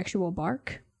 actual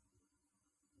bark.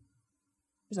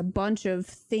 There's a bunch of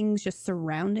things just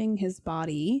surrounding his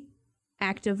body,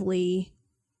 actively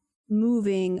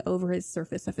moving over his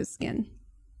surface of his skin.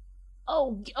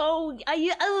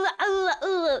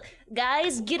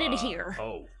 Guys, get in here.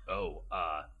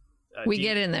 We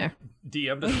get in there.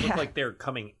 DM, does it look like they're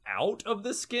coming out of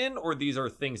the skin, or these are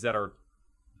things that are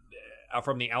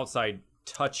from the outside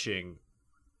touching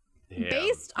him?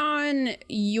 Based on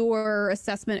your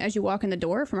assessment as you walk in the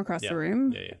door from across the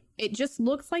room, it just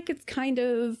looks like it's kind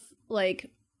of like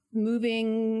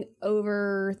moving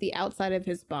over the outside of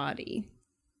his body.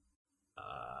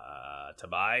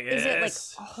 Tobias? Is it like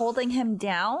holding him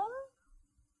down?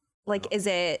 Like, is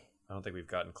it... I don't think we've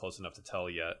gotten close enough to tell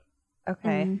yet.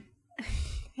 Okay.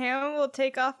 Ham will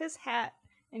take off his hat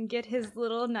and get his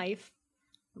little knife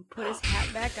and put his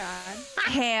hat back on.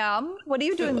 Ham, what are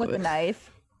you doing with the knife?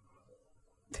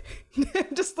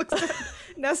 Just looks at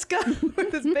Nesca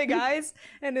with his big eyes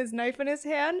and his knife in his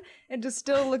hand, and just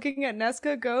still looking at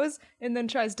Nesca, goes and then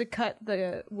tries to cut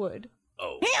the wood.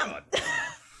 Oh, Ham!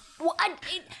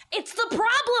 It's the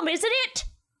problem, isn't it?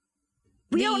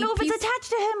 We don't know if it's attached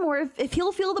to him or if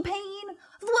he'll feel the pain.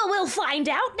 Well, we'll find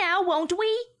out now, won't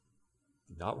we?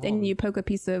 Not wrong. Then you poke a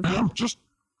piece of wood.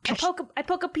 I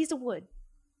poke a piece of wood.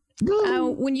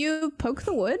 When you poke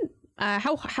the wood,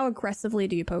 how aggressively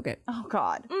do you poke it? Oh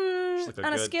God!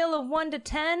 On a scale of 1 to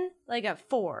 10, like a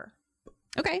 4.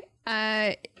 Okay.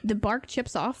 The bark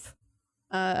chips off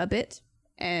a bit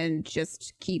and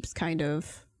just keeps kind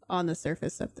of on the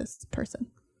surface of this person.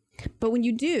 But when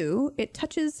you do, it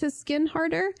touches his skin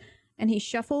harder, and he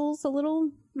shuffles a little.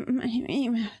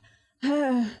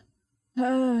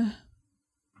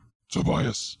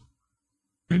 Tobias,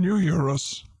 can you hear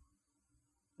us?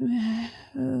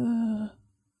 Nesca,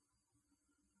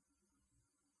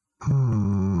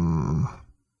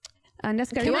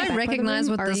 Do I recognize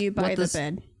what this? Are you by what the this,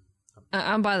 bed?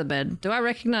 I'm by the bed. Do I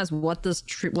recognize what this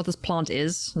what this plant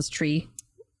is? This tree?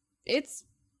 It's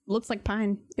looks like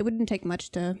pine. It wouldn't take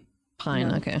much to pine.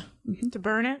 know. Okay. To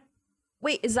burn it.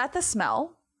 Wait, is that the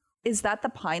smell? Is that the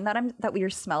pine that we are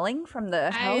smelling from the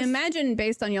house? I imagine,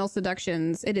 based on y'all's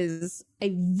seductions, it is a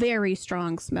very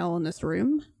strong smell in this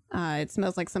room. It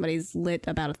smells like somebody's lit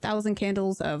about 1,000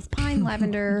 candles of pine,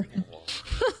 lavender,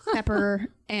 pepper,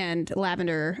 and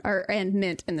and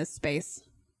mint in this space.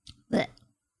 Blech.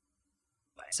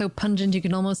 So pungent you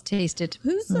can almost taste it.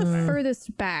 Who's the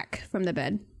furthest back from the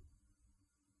bed?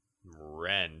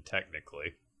 Ren,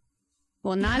 technically.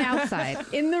 Well, not outside.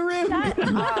 In the room.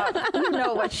 You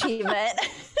know what she meant.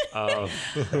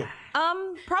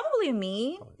 Probably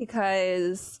me,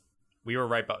 because we were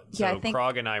right behind. So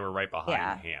Krog and I were right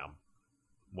behind Ham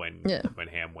when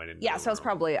Ham went in. Yeah, so I was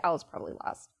probably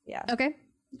last. Yeah. Okay.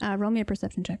 Roll me a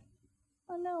perception check.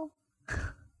 Oh no.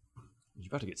 You're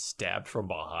about to get stabbed from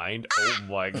behind. Oh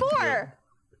my 4. God.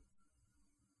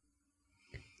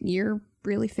 You're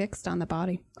really fixed on the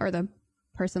body or the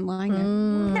person lying there.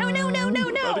 No.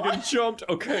 About to get jumped.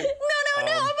 Okay. No. I'm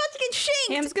about to get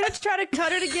shanked. Ham's gonna try to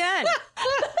cut it again.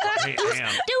 Hey,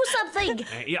 Ham. Do something.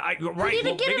 Yeah, We right. need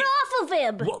to get it off of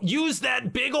him. Well, use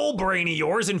that big old brain of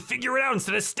yours and figure it out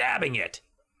instead of stabbing it.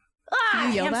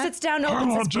 Ham sits down,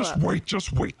 opens his Just book.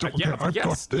 wait. Okay, I've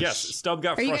got this. Yes, Stubb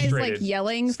got Are you frustrated. guys like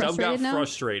yelling, Stubb frustrated got now?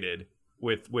 frustrated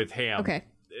with Ham. Okay.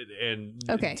 And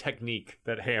Okay. technique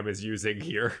that Ham is using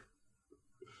here.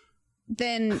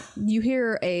 Then you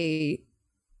hear a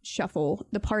shuffle.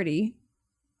 The party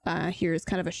hears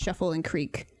kind of a shuffle and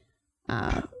creak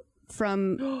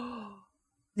from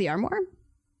the armoire.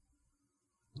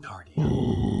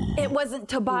 It wasn't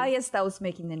Tobias that was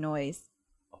making the noise.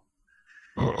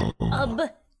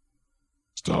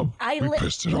 Stubb, we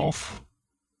pissed it off.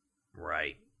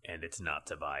 Right, and it's not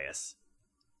Tobias.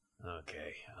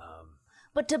 Okay,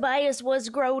 But Tobias was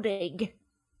groaning.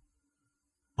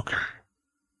 Okay.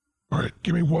 All right,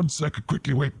 give me 1 second.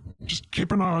 Quickly, wait. Just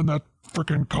keep an eye on that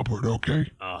freaking cupboard,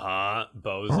 okay?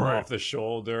 Bows All right. off the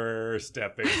shoulder,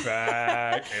 stepping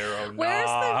back, arrow Where's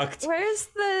knocked.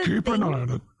 the Keep an eye on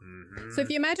it. So if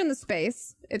you imagine the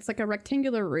space, it's like a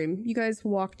rectangular room. You guys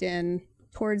walked in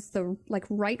towards the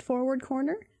right forward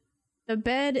corner. The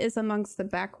bed is amongst the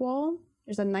back wall.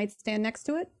 There's a nightstand next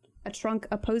to it, a trunk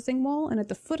opposing wall, and at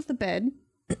the foot of the bed,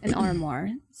 an armoire.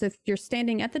 So if you're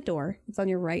standing at the door, it's on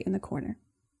your right in the corner.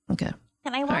 Okay.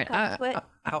 Can I walk up to it?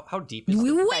 How deep is We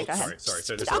the... wait. Sorry.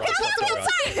 Just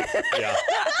Okay. Yeah.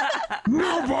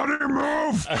 Nobody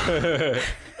move!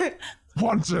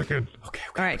 1 second. Okay.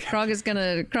 All right, Krog is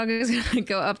gonna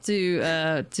go up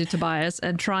to Tobias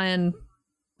and try and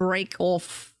break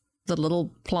off the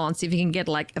little plant. See if he can get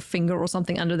like a finger or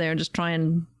something under there, and just try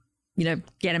and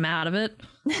get him out of it,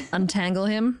 untangle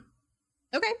him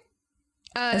Okay.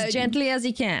 as gently as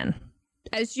he can.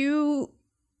 As you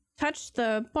touch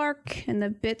the bark and the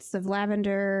bits of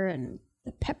lavender and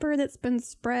the pepper that's been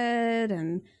spread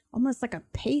and almost like a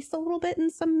paste a little bit in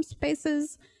some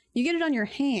spaces, you get it on your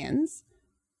hands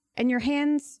and your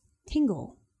hands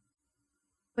tingle.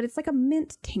 But it's like a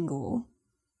mint tingle.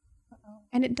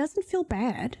 And it doesn't feel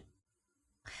bad.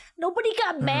 Nobody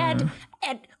got mad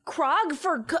at Krog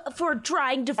for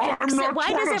trying to fix I'm not it. Why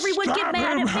trying does to everyone get stab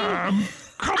mad him, at me? Ham.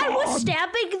 Come I was on.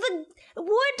 stabbing the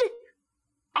wood.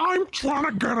 I'm trying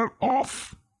to get it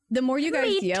off. The more you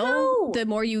guys Me yell, too. the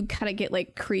more you kind of get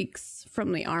like creaks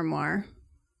from the armoire.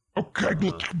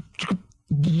 Okay,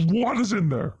 what is in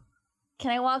there?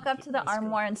 Can I walk up to the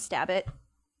armoire and stab it?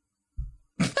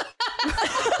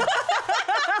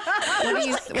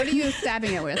 What are you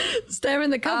stabbing it with? Stab in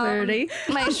the cupboard, eh?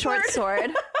 My short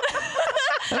sword.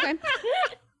 Okay.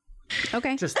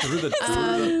 Okay. Just through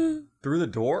the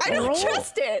door? I don't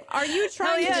trust it. Are you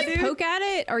trying yeah, to dude. poke at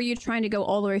it, or are you trying to go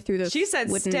all the way through the She said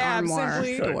wooden stab, armoire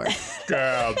simply. door?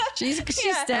 Stab. She's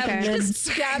Yeah, stabbing okay. it. Just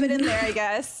stab it in there, I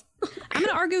guess. I'm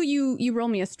gonna argue you roll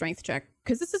me a strength check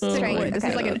because this is thick Strength, wood. This is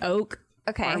okay. like an oak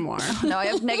Okay. armoire. No, I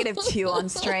have -2 on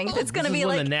strength. It's gonna This be is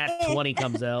when like the nat 20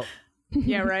 comes out.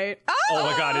 Yeah, right. Oh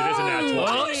my god, it is a nat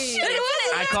 20.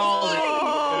 I called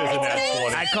it. It is a nat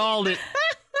 20. I called it.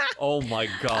 Oh my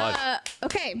god.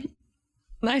 Okay.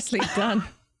 Nicely done.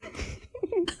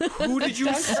 Who did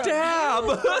you stab?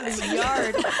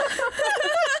 yard.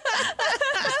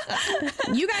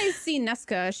 You guys see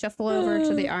Nesca shuffle over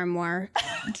to the armoire,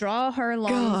 draw her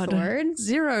long sword,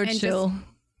 Zero and chill.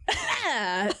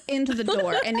 into the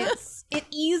door, and it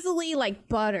easily like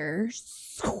butter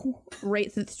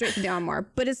right straight to the armoire.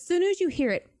 But as soon as you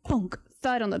hear it, bonk,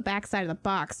 thud on the backside of the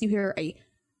box, you hear a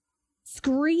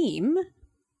scream,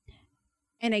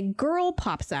 and a girl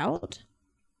pops out,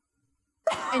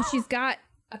 and she's got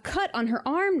a cut on her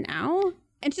arm now,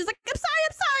 and she's like, I'm sorry.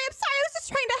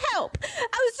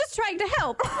 I was just trying to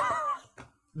help.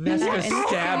 Nesca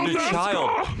stabbed a child.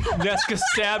 Nesca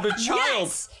stabbed a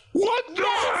child. What the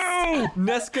hell?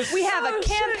 Nesca. We have a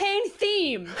campaign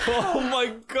theme. Oh my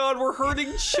god, we're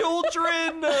hurting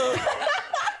children.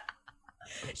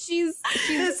 She's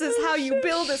This is how you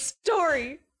build a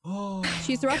story.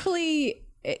 she's roughly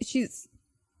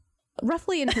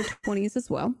in her 20s as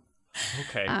well.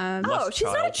 Okay. Oh, she's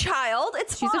not a child.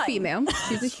 It's She's fine. a female.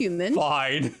 She's a human.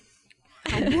 Fine.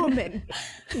 A woman.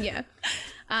 Yeah.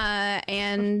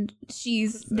 And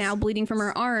she's now bleeding from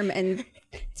her arm and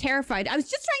terrified. I was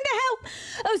just trying to help.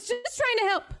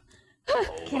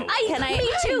 Me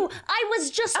too. I was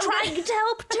just trying to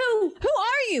help too. Who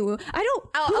are you? I don't.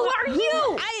 Who are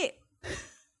you?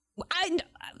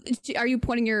 Are you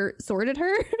pointing your sword at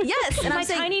her? Yes, and My I'm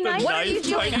saying, tiny knife. what are you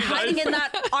doing Tiny hiding knife. in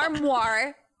that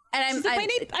armoire? And My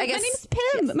name's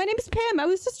Pim. My name's Pim. I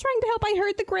was just trying to help. I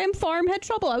heard the Graham farm had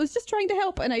trouble. I was just trying to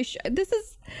help, and I'm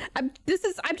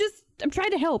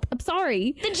trying to help. I'm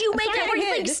sorry. Did you make sorry,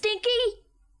 everything I did. stinky?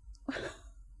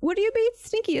 What do you mean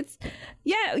stinky?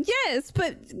 Yes,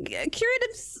 but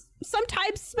curatives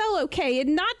sometimes smell okay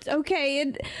and not okay.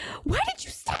 And why did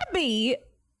you stab me?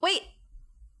 Wait.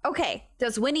 Okay.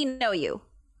 Does Winnie know you?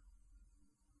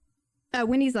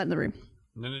 Winnie's not in the room.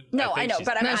 No, I know,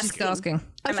 but I'm asking.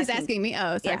 Oh, she's asking me.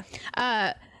 Oh, sorry.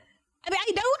 I mean,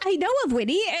 I know of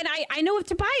Winnie, and I know of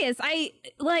Tobias. My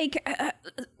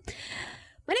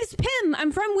name's Pim.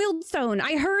 I'm from Wieldstone.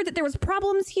 I heard that there was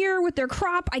problems here with their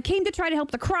crop. I came to try to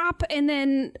help the crop, and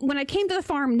then when I came to the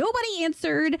farm, nobody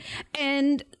answered,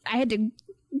 and I had to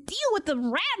deal with the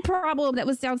rat problem that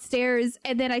was downstairs,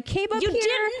 and then I came up You here.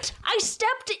 didn't. I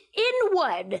stepped in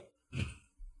one.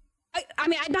 I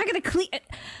mean, I'm not gonna clean.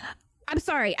 I'm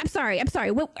sorry.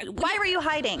 Why were you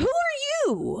hiding? Who are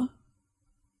you?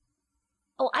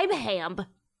 Oh, I'm Ham.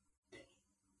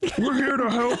 We're here to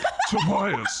help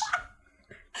Tobias.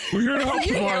 We're here to help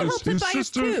You're here to Tobias. help His Tobias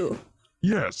sister. too.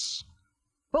 Yes.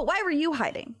 But why were you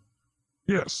hiding?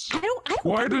 Yes. I don't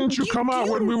Why didn't you come out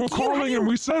when we were calling and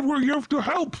we said we're here to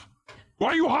help? Why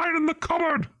are you hiding in the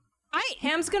cupboard?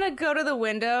 Ham's gonna go to the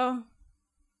window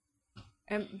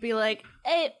and be like,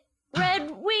 Hey, Red,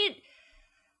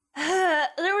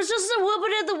 there was just a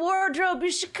woman in the wardrobe.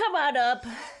 You should come on up.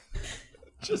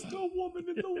 Just a woman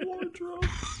in the wardrobe.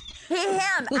 Hey,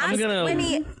 Ham, ask gonna-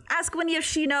 Winnie if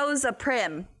she knows a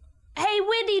Prim. Hey,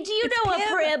 Wendy, do you know a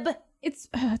Prib? It's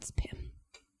Pim.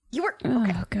 You were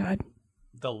Oh God.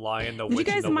 The lion, the Would you witch,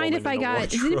 and guys the mind woman if I in the got?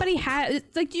 Does wardrobe. anybody have?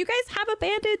 Like, do you guys have a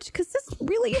bandage? Because this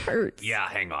really hurts. Yeah,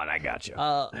 hang on, I got you.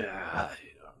 I'll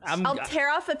tear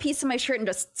off a piece of my shirt and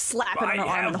just slap it on I her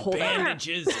arm and have hold it.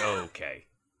 bandages. Okay.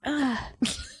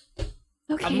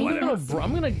 Okay.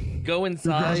 I'm gonna go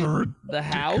inside are the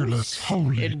ridiculous. house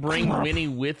Holy and bring crap. Winnie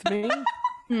with me.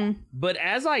 But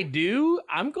as I do,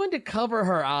 I'm going to cover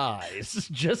her eyes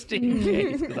just in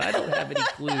case, because I don't have any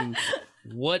clue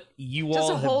what you all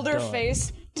Just have hold her done.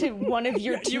 face to one of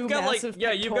your two You've got massive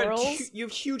pectorals. you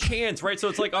have huge hands, right? So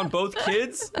it's like on both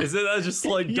kids. Is it just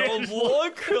like Yeah, don't just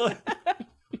look?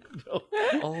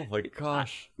 Oh my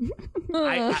gosh!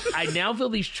 I now feel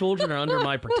these children are under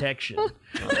my protection.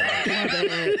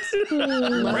 Ren's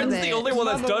the only one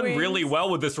that's done really well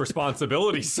with this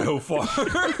responsibility so far.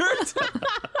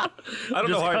 I don't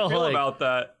know Just how I kinda feel like- about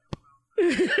that.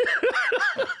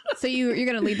 So you're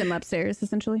gonna lead them upstairs,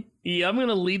 essentially. Yeah, I'm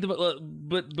gonna lead them,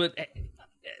 but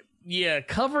yeah,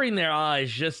 covering their eyes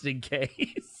just in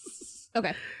case.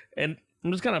 Okay. And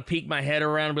I'm just gonna peek my head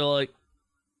around and be like,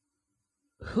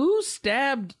 "Who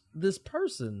stabbed this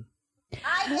person?"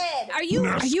 I did. Are you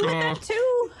in Nesca. that too?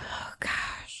 Oh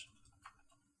gosh.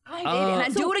 I did, and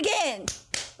I'd do it again.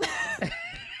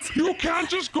 You can't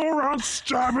just go around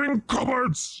stabbing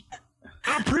cupboards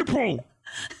and people.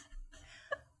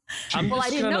 I'm Well, I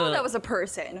just didn't know gonna- that was a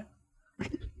person.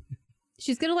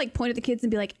 She's gonna like point at the kids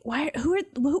and be like, "Why? Who?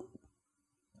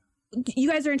 You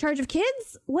guys are in charge of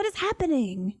kids? What is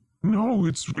happening?" No,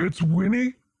 it's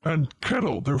Winnie and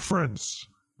Kettle. They're friends.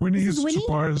 Winnie This is Winnie.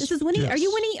 Tobias. This is Winnie. Yes. Are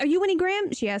you Winnie? Are you Winnie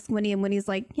Graham? She asks Winnie, and Winnie's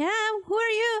like, "Yeah. Who are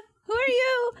you? Who are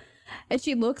you?" And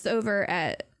she looks over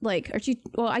at like,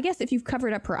 well, I guess if you've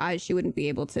covered up her eyes, she wouldn't be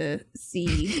able to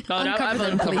see. Oh, no, I've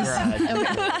them, at uncovered her least. eyes.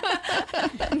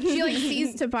 Okay. She like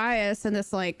sees Tobias and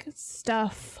this like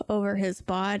stuff over his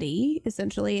body,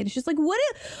 essentially, and she's like, what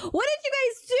did you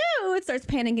guys do?" It starts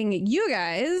panicking at you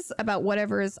guys about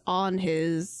whatever is on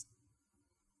his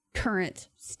current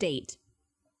state.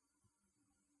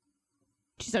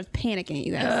 She starts panicking at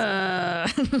you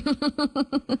guys.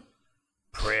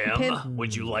 Prim, Pim-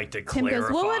 would you like to Tim clarify?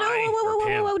 goes, whoa, or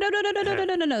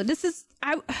Pim? no. This is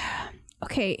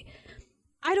okay.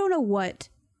 I don't know what.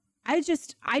 I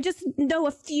just know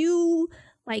a few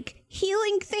like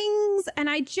healing things, and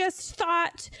I just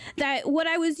thought that what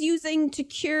I was using to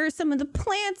cure some of the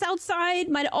plants outside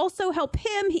might also help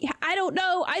him. I don't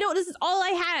know. This is all I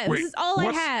have. Wait, this is all I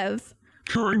what's- have.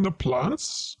 Curing the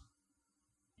plants?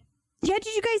 Yeah,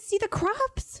 did you guys see the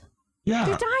crops? Yeah.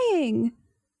 They're dying.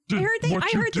 Did I heard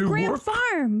what you the do Graham work?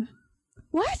 farm.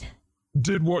 What?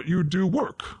 Did what you do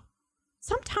work?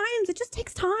 Sometimes it just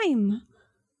takes time.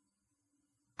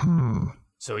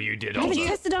 So you did I all haven't the,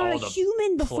 tested on all a the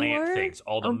human before. plant things,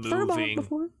 all the or furball moving,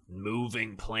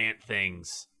 before. plant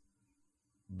things.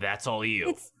 That's all you.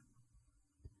 It's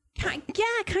kind of.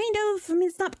 I mean,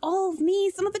 it's not all of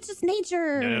me. Some of it's just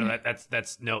nature.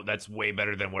 No, that's way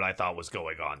better than what I thought was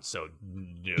going on. So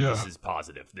Yeah. this is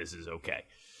positive. This is okay.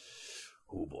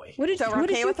 Oh boy. What did So we're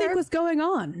okay you with think her? was going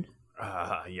on?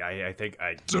 Yeah, I think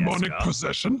Demonic Jessica,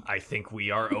 possession? I think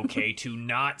we are okay to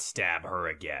not stab her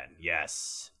again.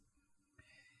 Yes.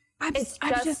 It's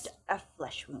just a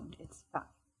flesh wound. It's fine.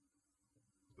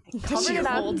 I covered She it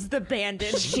up. holds the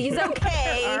bandage. She's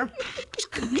okay.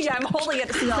 Yeah, I'm holding it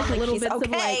to see like like little she's bits of,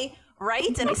 okay,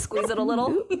 right? And I squeeze it a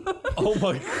little. Oh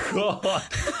my god!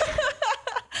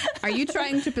 Are you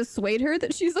trying to persuade her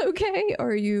that she's okay, or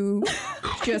are you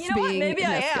just You know what? being Maybe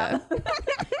I am. Nesca?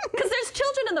 Because there's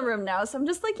children in the room now, so I'm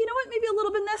just like, you know what? Maybe a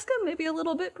little bit Nesca, maybe a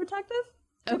little bit protective.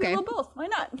 Maybe Okay. a little both. Why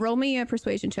not? Roll me a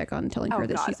persuasion check on telling her Oh,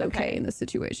 that God, she's okay okay. in this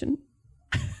situation.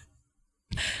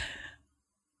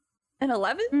 An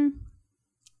 11?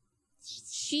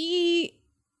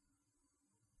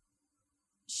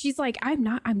 She's like, I'm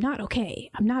not okay.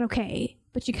 I'm not okay.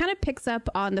 But she kind of picks up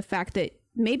on the fact that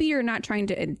maybe you're not trying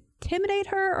to intimidate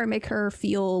her or make her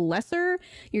feel lesser.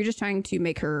 You're just trying to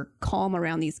make her calm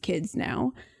around these kids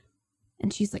now.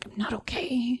 And she's like, I'm not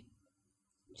okay.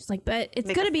 She's like, but it's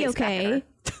Make gonna a be face crack at okay. her.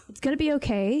 It's gonna be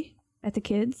okay at the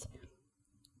kids.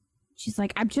 She's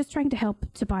like, I'm just trying to help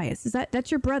Tobias.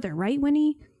 That's your brother, right,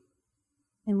 Winnie?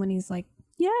 And Winnie's like,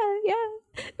 yeah,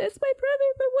 that's my brother,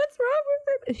 but what's wrong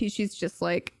with her? She's just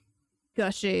like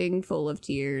gushing, full of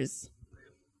tears.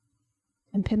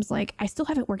 And Pim's like, I still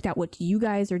haven't worked out what you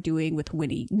guys are doing with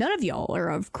Winnie. None of y'all are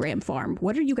of Graham Farm.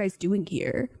 What are you guys doing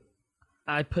here?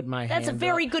 I put my That's a hand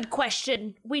very up. good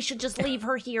question. We should just leave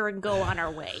her here and go on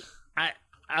our way.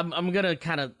 I'm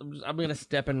gonna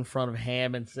step in front of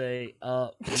Ham and say,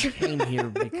 we came here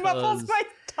because my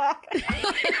talk.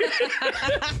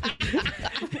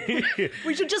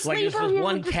 We should just like leave just her with here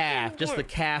one with the calf, just the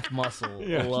calf muscle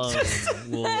alone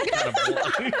will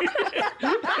kind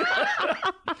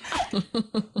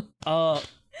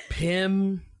of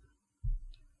Pim.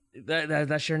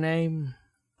 That's your name?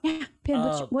 Yeah, Pim.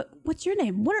 What's your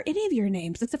name? What are any of your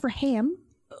names except for Ham?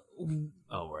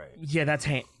 Oh right. Yeah, that's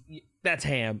Ham. That's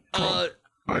Ham.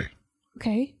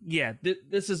 Okay. Yeah,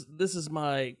 this is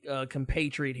my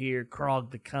compatriot here,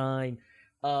 Krog the Kind.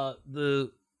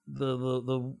 The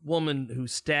woman who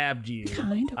stabbed you,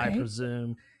 Kind, okay. I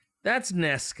presume. That's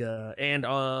Nesca, and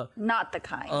Not the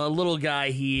kind. a little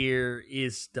guy here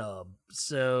is Stub.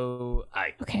 So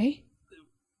Okay.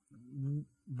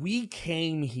 we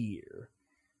came here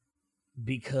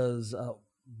because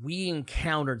we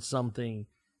encountered something,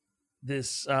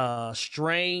 this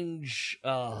strange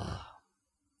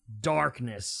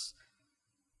darkness.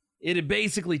 It had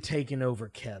basically taken over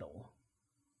Kettle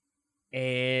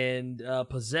and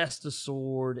possessed a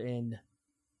sword, and,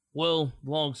 well,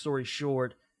 long story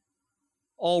short,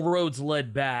 all roads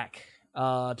led back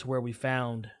to where we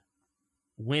found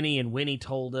Winnie, and Winnie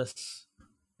told us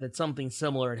that something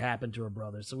similar had happened to her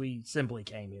brother, so we simply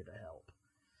came here to help.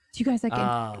 So you guys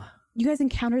you guys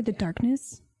encountered the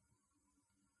darkness?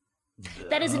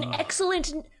 That is an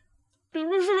excellent.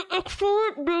 There is an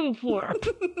excellent name for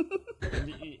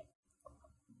it.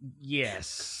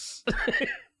 Yes.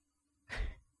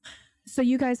 So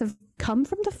you guys have come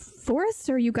from the forest,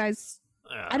 or you guys?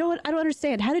 I don't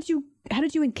understand. How did you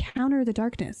encounter the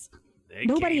darkness?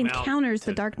 Nobody encounters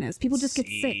the darkness. People just get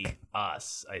sick.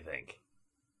 Us, I think.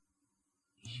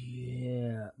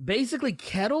 Yeah. Basically,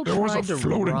 Kettle There was tried a to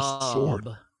floating rob sword.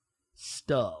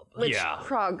 Stub. Which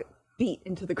Krog beat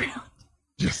into the ground.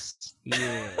 Yes.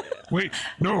 Yeah. Wait,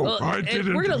 no, I and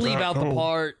didn't. we're gonna do leave that, out the no.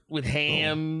 part with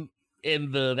Ham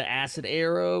and the acid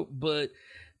arrow, but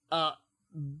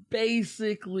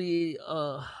basically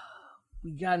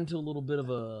we got into a little bit of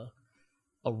a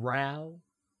row.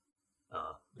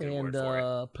 And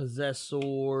possessed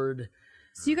sword.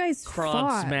 So you guys Krog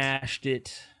fought. smashed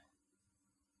it.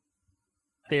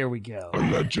 There we go.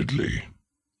 Allegedly.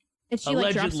 And she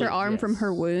like drops her arm from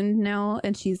her wound now,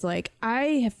 and she's like,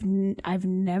 I've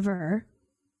never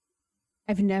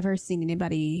seen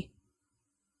anybody.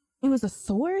 It was a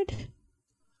sword?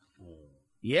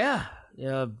 Yeah.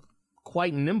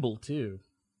 Quite nimble too.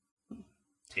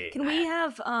 Can we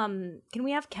have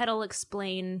Kettle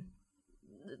explain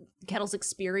Kettle's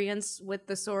experience with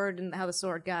the sword and how the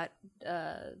sword got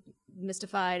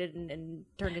mystified and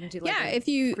turned into like if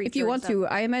you want to,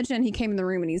 I imagine he came in the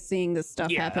room and he's seeing this stuff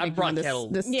happening on this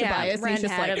Tobias, and he's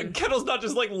just like, Kettle's not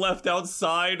just like left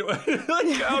outside,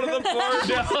 like out of the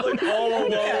bar, like all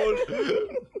alone.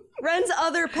 Ren's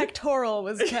other pectoral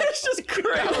was kept. It's just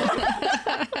crazy.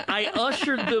 I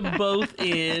ushered them both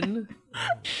in,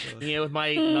 with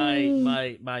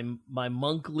my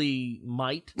monkly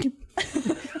might,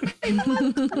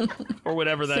 or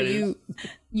whatever that is. So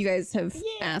you guys have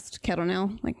asked Kettle now,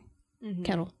 like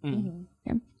Kettle. Mm-hmm.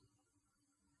 Okay.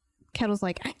 Kettle's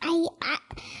like, I'm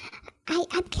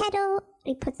Kettle.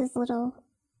 He puts his little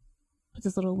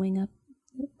wing up.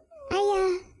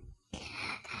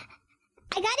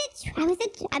 I'm not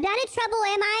in trouble,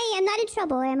 am I? I'm not in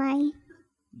trouble, am I?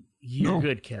 You're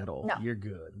good, Kettle. No. You're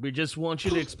good. We just want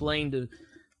you to explain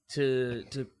to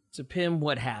Pim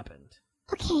what happened.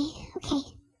 Okay.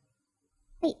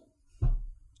 Wait.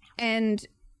 And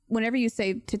whenever you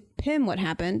say to Pim what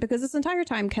happened, because this entire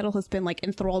time Kettle has been like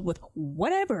enthralled with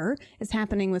whatever is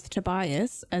happening with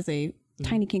Tobias as a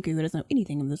tiny kinku who doesn't know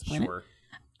anything on this planet. Sure.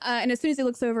 And as soon as he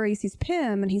looks over, he sees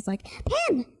Pim, and he's like,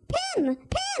 Pim! And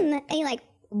he like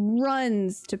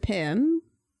runs to Pim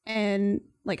and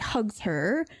like hugs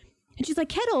her. And she's like,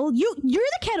 Kettle, you're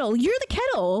the Kettle. You're the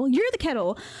Kettle. You're the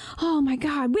Kettle. Oh my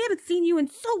God, we haven't seen you in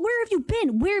where have you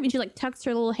been? And she like tucks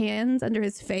her little hands under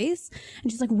his face.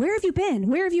 And she's like, where have you been?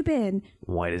 Where have you been?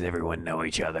 Why does everyone know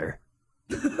each other?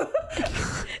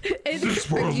 This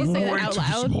world you say that way out too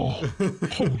loud? small.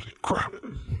 Holy crap.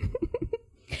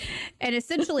 And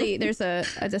essentially, there's a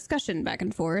discussion back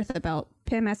and forth about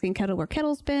Pim asking Kettle where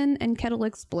Kettle's been, and Kettle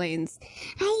explains,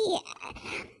 my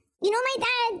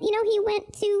dad, he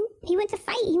went to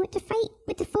fight. He went to fight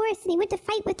with the forest, and he went to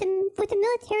fight with the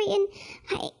military,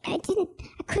 and he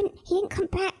didn't come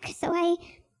back, so I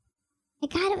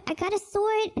got a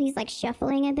sword. And he's like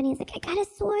shuffling it, and he's like, I got a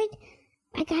sword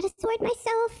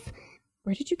myself.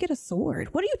 Where did you get a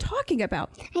sword? What are you talking about?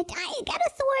 I got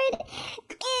a sword,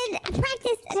 and I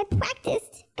practiced,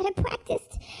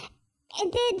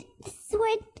 and then the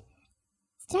sword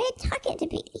started talking to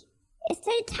me. It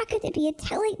started talking to me and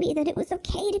telling me that it was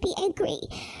okay to be angry.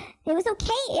 It was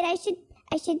okay, and I should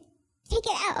take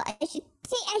it out. I should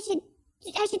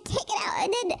take it out,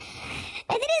 and then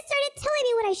it started telling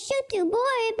me what I should do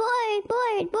more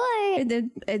and more. And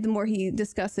then the more he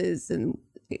discusses and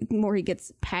the more he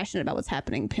gets passionate about what's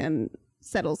happening, Pim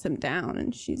settles him down,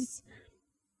 and she's,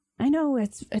 I know,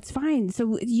 it's fine.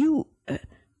 So you,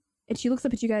 and she looks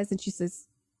up at you guys and she says,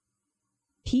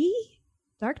 P?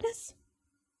 Darkness?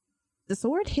 The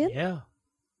sword? Him? Yeah.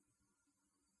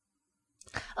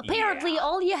 Apparently,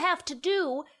 all you have to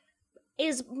do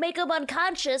is make them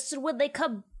unconscious, and when they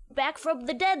come back from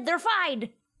the dead, they're fine.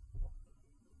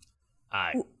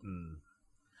 Who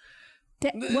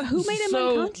made him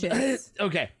unconscious?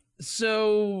 Okay,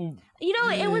 so You know,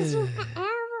 it was.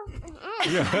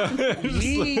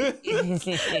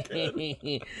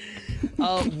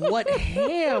 What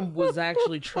Ham was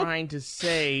actually trying to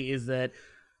say is that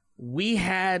we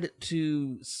had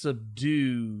to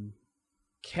subdue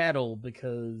Kettle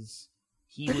because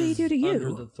he What did he was do to you?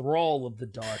 under the thrall of the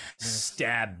darkness.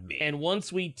 Stabbed me. And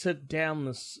once we took down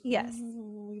the Yes.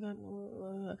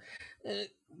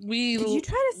 we Did you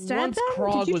try to stab once them?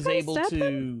 Krog Did you was try to able stab to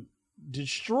them?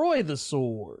 destroy the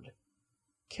sword,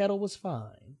 Kettle was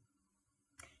fine.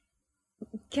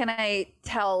 Can I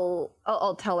tell?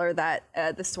 I'll tell her that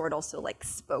the sword also like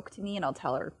spoke to me, and I'll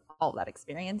tell her all that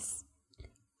experience.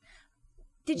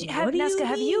 Did you What have do you Nesca?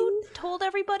 Have you mean? told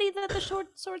everybody that the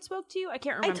sword spoke to you? I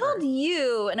can't remember. I told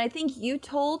you, and I think you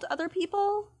told other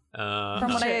people.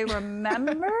 From what I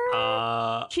remember,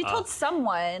 she told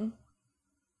someone.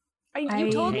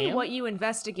 You told me Ham? what you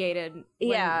investigated when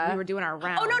Yeah. we were doing our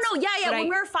rounds. Oh no, yeah. But When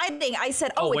we were fighting, I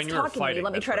said, Oh, "Oh, when it's you were talking to fighting, me.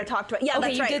 Let me that's try right. to talk to it." Yeah, Okay,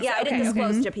 that's you right. did Yeah, I say- didn't okay,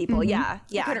 disclose to people. Yeah, I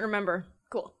yeah, couldn't remember.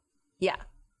 Cool. yeah.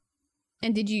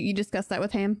 And did you discuss that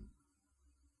with Ham?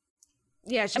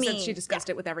 Yeah, she I said mean, she discussed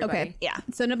it with everybody. Okay. Yeah.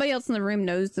 So nobody else in the room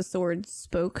knows the sword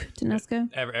spoke to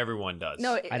Nesca? Everyone does.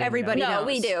 No, didn't everybody know. No, knows.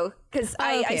 we do because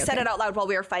I okay, said okay. it out loud while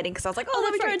we were fighting because I was like, "Oh,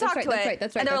 let me that's try right, to talk that's to right, it."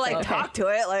 that's right, And they were like, that's right. "Talk to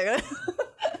it," like.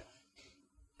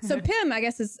 So Pim, I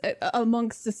guess, is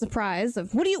amongst the surprise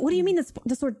of what do you mean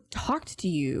the sword talked to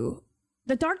you?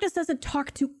 The darkness doesn't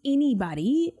talk to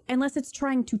anybody unless it's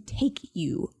trying to take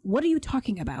you. What are you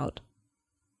talking about?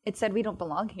 It said we don't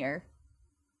belong here.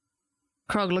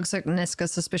 Krog looks at Nesca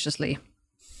suspiciously.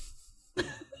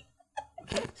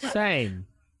 Same.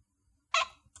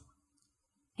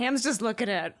 Ham's just looking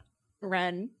at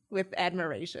Ren with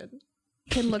admiration.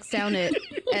 Pim looks down at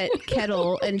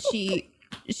Kettle and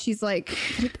she's like,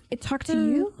 "It talked to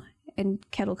you?" And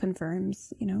Kettle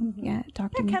confirms, yeah, it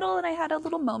talked to me. Kettle and I had a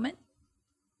little moment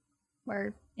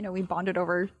where we bonded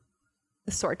over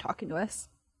the sword talking to us.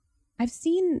 I've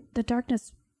seen the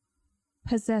darkness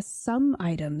possess some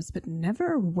items, but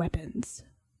never weapons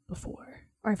before.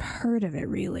 Or I've heard of it,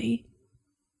 really.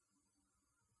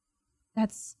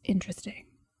 That's interesting.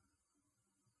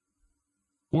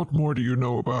 What more do you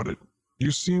know about it?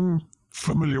 You seem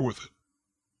familiar with it.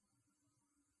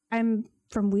 I'm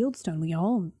from Wieldstone. We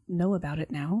all know about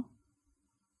it now.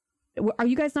 Are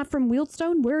you guys not from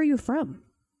Wieldstone? Where are you from?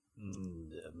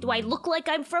 Do I look like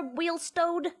I'm from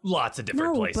Wheelstone? Lots of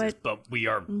different No, places, but- but we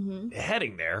are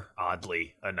heading there,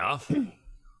 oddly enough.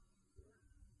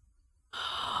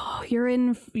 You're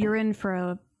in for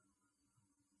a...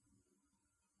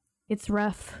 It's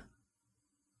rough.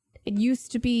 It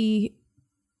used to be...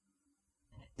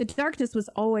 The darkness was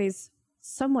always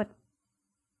somewhat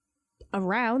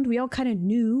around. We all kind of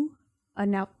knew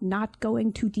not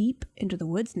going too deep into the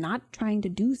woods, not trying to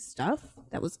do stuff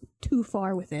that was too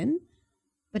far within.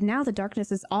 But now the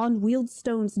darkness is on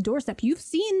Wieldstone's doorstep. You've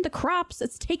seen the crops.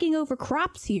 It's taking over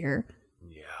crops here.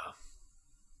 Yeah.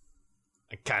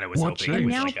 I kind of was What hoping it And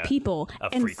was now like people a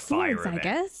and freak fire swords, I event.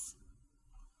 guess.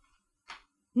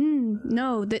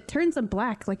 No, that turns them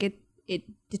black. Like it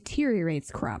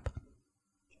deteriorates crop.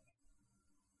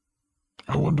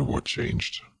 I wonder what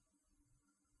changed.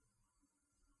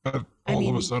 All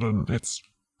of a sudden, it's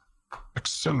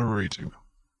accelerating.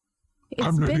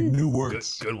 I'm learning new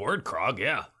words. Good word, Krog,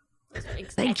 yeah.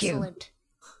 Thank you. Excellent.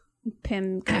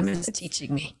 Pim, Ham is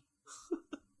teaching me.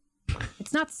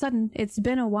 it's not sudden. It's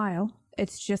been a while.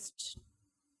 It's just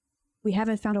we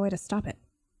haven't found a way to stop it.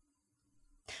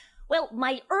 Well,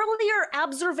 my earlier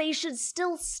observation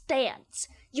still stands.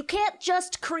 You can't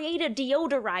just create a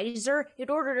deodorizer in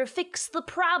order to fix the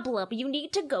problem. You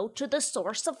need to go to the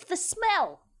source of the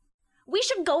smell. We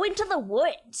should go into the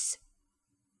woods.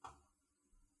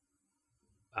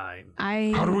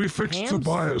 How do we fix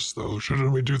Tobias, though?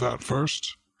 Shouldn't we do that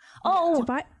first? Oh,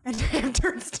 And Ham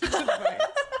turns to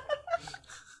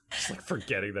Just like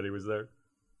forgetting that he was there.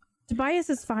 Tobias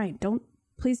is fine. Don't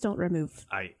please don't remove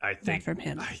I that think from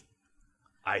him.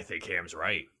 I think Ham's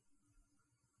right.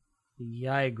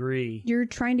 Yeah, I agree. You're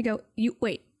trying to go.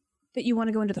 That you want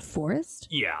to go into the forest?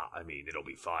 Yeah, I mean it'll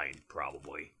be fine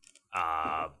probably.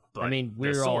 But I mean, the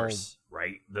we're all- source,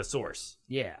 right? The source.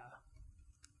 Yeah.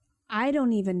 I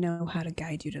don't even know how to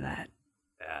guide you to that.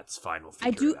 That's fine. We'll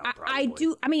I figure do. it out. I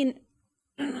do. I mean,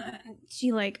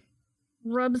 she like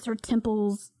rubs her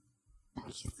temples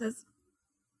and she says,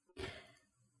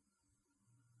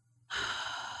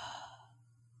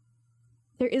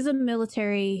 "There is a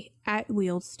military at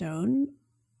Wheelstone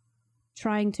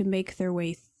trying to make their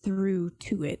way through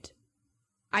to it.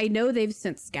 I know they've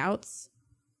sent scouts,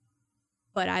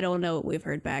 but I don't know what we've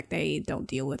heard back. They don't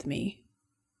deal with me."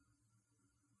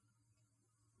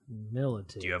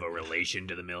 Military. Do you have a relation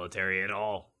to the military at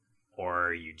all? Or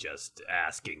are you just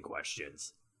asking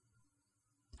questions?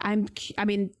 I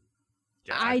mean,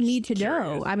 Yeah, I I'm need to just know.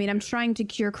 curious. I mean, I'm trying to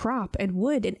cure crop and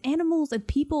wood and animals and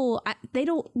people.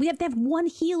 We have to have one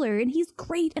healer, and he's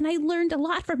great. And I learned a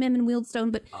lot from him in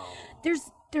Wheelstone. But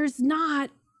there's not.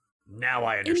 Now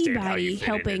I understand how you anybody fit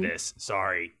helping. into this.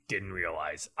 Sorry, didn't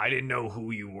realize. I didn't know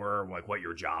who you were, like what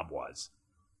your job was.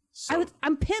 So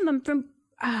I'm Pim. I'm from.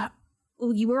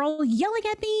 Well, you were all yelling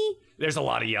at me. there's a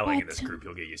lot of yelling in But- this group.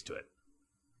 You'll get used to it.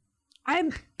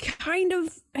 I'm kind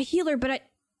of a healer, but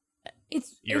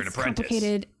it's You're an apprentice.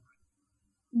 complicated.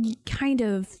 Kind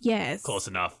of, yes. Close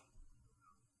enough.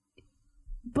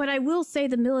 But I will say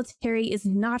the military is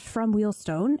not from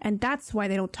Wheelstone, and that's why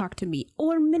they don't talk to me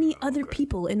or many other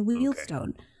people in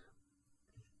Wheelstone.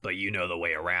 But you know the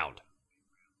way around.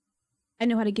 I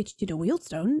know how to get you to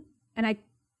Wheelstone, and I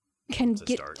can It's a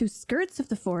get start. through skirts of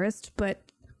the forest,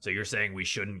 but So you're saying we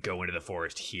shouldn't go into the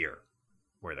forest here,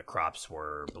 where the crops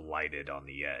were blighted on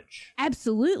the edge.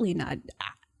 absolutely not.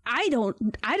 I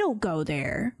don't go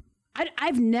there.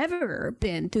 I've never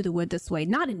been through the wood this way.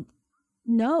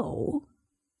 No.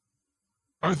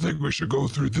 I think we should go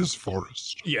through this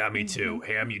forest. Yeah, me too.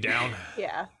 Ham, you down?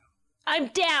 Yeah. I'm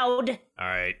down. All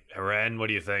right, Haren, what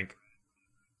do you think?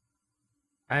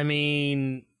 I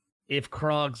mean, if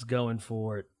Krog's going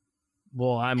for it,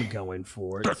 well, I'm going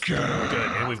for it. Good,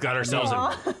 and we've got ourselves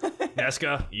Aw. a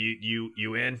Neska.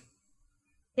 You in?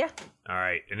 Yeah. All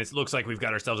right, and it looks like we've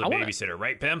got ourselves a I wanna- babysitter,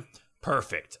 right, Pim?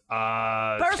 Perfect.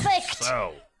 Perfect.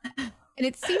 So And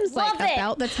it seems like Love it.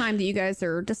 about the time that you guys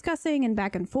are discussing and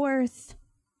back and forth,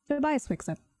 Tobias wakes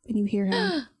up and you hear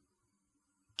him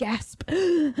gasp.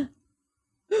 two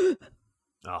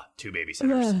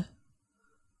babysitters.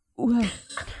 Whoa.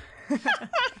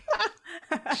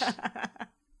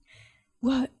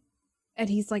 What? And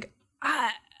he's like,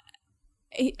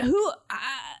 who?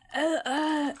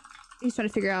 He's trying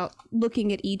to figure out,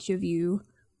 looking at each of you.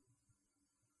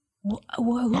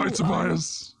 Hi,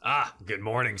 Tobias. Good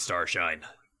morning, Starshine.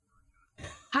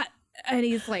 And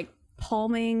he's like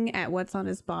palming at what's on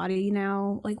his body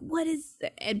now. Like, what is?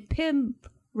 And Pim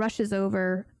rushes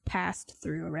over, passed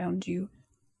through around you,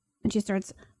 and she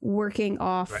starts working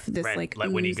off this Ren, like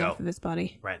let Winnie ooze go. off of his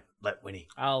body. Ren, let Winnie.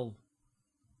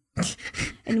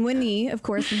 And Winnie, of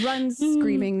course, runs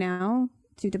screaming now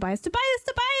to Tobias.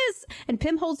 Tobias! And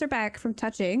Pim holds her back from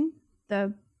touching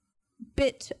the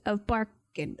bit of bark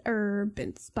and herb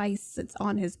and spice that's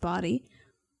on his body.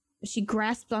 She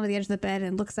grasps onto the edge of the bed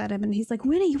and looks at him, and he's like,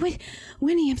 Winnie,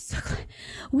 Winnie, I'm so glad.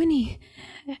 Winnie.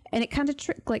 And it kind of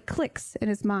clicks in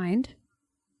his mind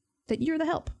that you're the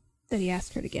help that he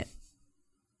asked her to get.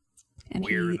 And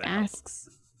We're he the asks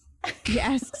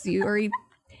you, or he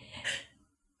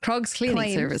Krog's cleaning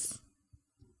claims, service.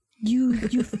 You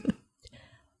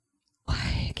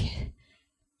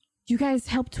you guys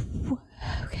helped.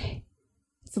 Okay,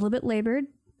 it's a little bit labored,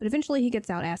 but eventually he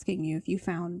gets out asking you if you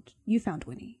found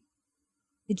Winnie.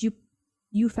 Did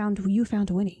you found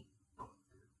Winnie?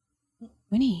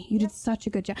 Winnie, you did such a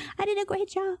good job. I did a great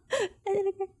job.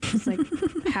 He's like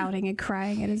pouting and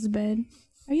crying at his bed.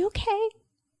 Are you okay?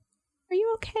 Are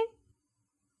you okay?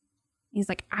 He's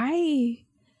like, I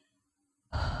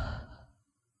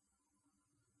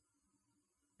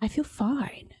feel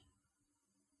fine.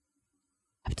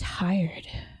 I'm tired.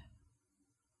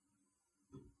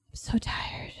 I'm so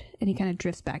tired. And he kind of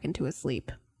drifts back into his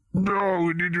sleep. No,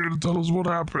 we need you to tell us what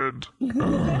happened. Damn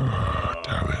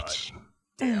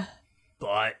it.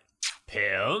 But,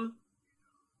 Pim,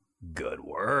 good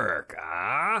work,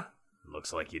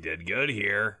 Looks like you did good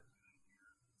here.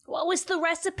 What was the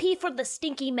recipe for the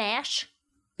stinky mash?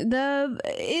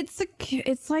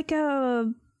 It's like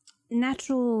a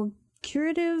natural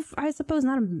curative, I suppose,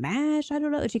 not a mash. I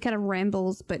don't know. She kind of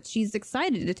rambles, but she's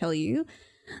excited to tell you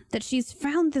that she's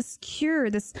found this cure,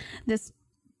 this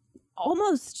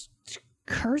almost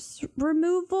curse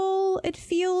removal. It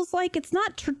feels like it's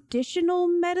not traditional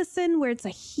medicine where it's a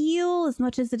heal as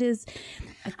much as it is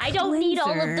a I don't need all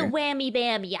of the cleanser. whammy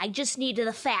bammy. I just need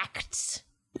the facts.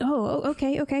 Oh,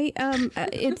 okay.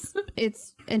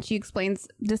 It's and she explains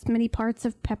this many parts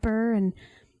of pepper, and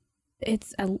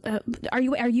it's are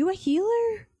you a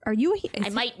healer? Are you I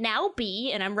might now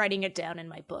be, and I'm writing it down in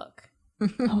my book.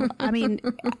 Oh, I mean,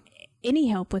 any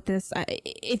help with this?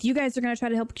 If you guys are gonna try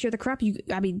to help cure the crop,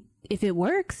 if it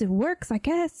works, I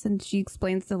guess. And she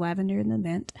explains the lavender and the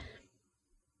mint.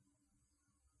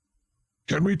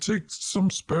 Can we take some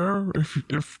spare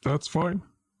if that's fine?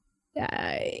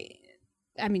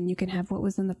 I mean, you can have what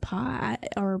was in the pot,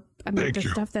 or I mean, Thank the you.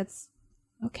 stuff that's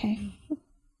okay.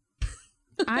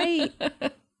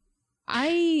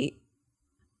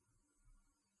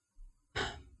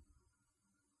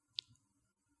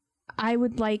 I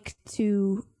would like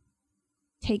to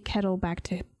take Kettle back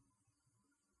to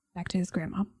his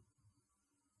grandma.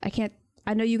 I can't.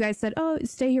 I know you guys said, "Oh,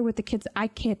 stay here with the kids." I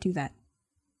can't do that.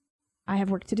 I have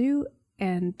work to do,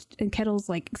 and Kettle's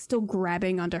like still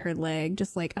grabbing onto her leg,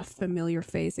 just like a familiar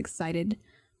face, excited.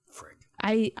 Frick.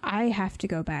 I have to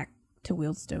go back to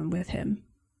Wheelstone with him.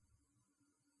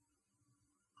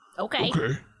 Okay.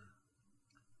 Okay.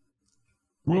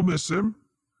 We'll miss him.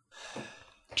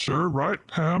 Sure, right,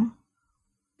 Ham?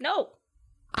 No.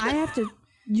 I have to.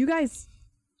 You guys.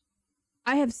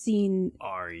 I have seen.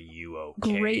 Are you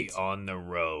okay Great. on the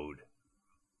road?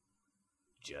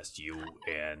 Just you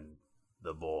and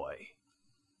the boy.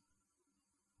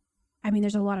 I mean,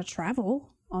 there's a lot of travel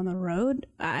on the road.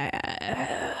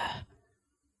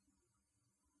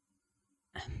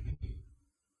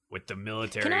 With the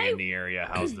military in the area,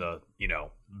 how's the,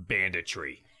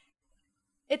 banditry?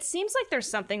 It seems like there's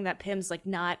something that Pim's like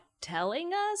not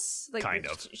telling us. Like Kind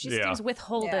of, she yeah. seems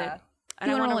withholding. Yeah. And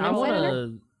You I wanna want to roll roll insight it. on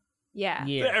her? Yeah.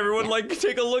 Yeah. Everyone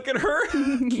take a look at her.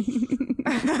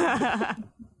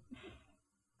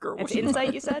 Girl, It's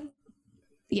insight, you said?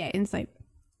 Yeah, insight.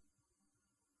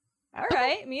 All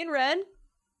right, me and Ren.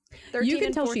 13 You can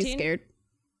and tell 14. she's scared.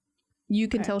 You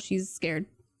can Okay. tell she's scared.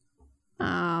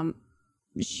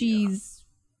 She's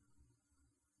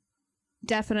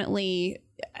definitely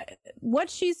what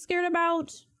she's scared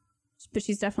about, but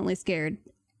she's definitely scared.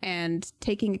 And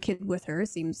taking a kid with her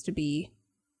seems to be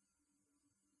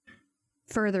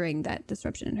furthering that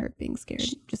disruption in her being scared.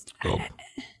 Just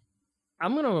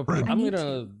I'm gonna Right.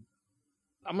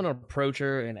 approach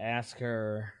her and ask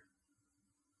her,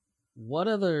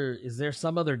 is there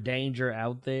some other danger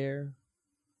out there?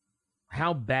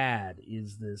 How bad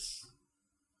is this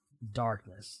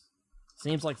darkness?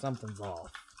 Seems like something's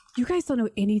off. you guys don't know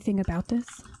anything about this?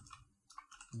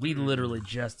 We literally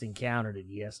just encountered it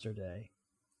yesterday.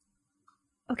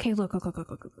 Okay, look.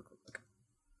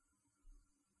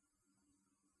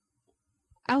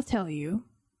 I'll tell you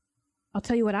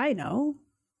what I know,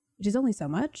 which is only so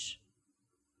much.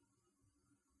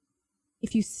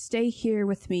 If you stay here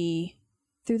with me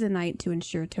through the night to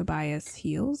ensure Tobias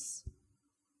heals,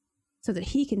 so that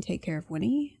he can take care of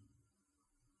Winnie,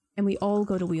 and we all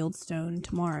go to Wheelstone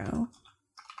tomorrow.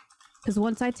 Because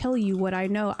once I tell you what I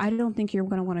know, I don't think you're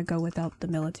going to want to go without the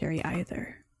military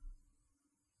either.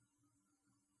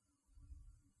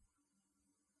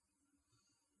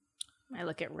 I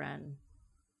look at Ren.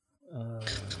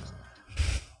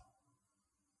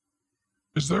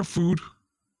 Is there food?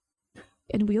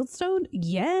 In Wheelstone?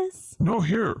 Yes. No,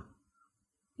 here.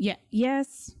 Yeah.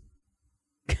 Yes.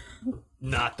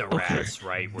 Not the rats,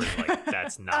 right? We're like,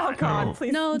 that's not. Oh God, No.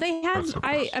 please. No, they have. That's of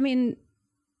I course. mean,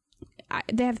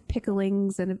 they have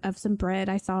picklings and of some bread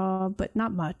I saw, but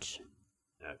not much.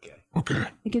 Okay. Okay.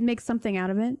 We can make something out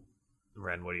of it.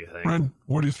 Ren, what do you think? Ren,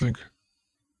 what do you think?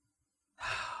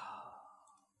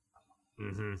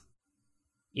 Mm-hmm.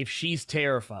 If she's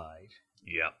terrified,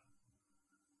 Yep.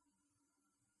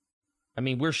 I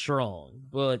mean, we're strong,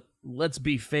 but let's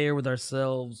be fair with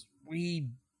ourselves. We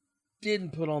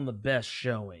didn't put on the best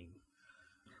showing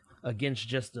against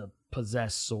just a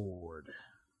possessed sword.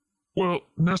 Well,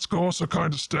 Nesca also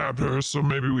kind of stabbed her, so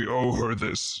maybe we owe her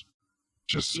this.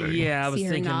 Just saying. Yeah, I was See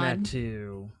her thinking nod. that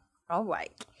too. All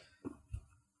right.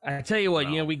 I tell you what,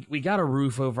 Well. we got a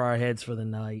roof over our heads for the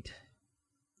night.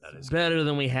 That is Better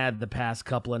than we had the past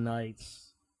couple of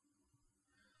nights.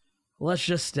 Let's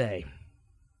just stay.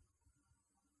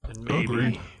 And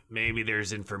Agreed. maybe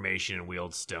there's information in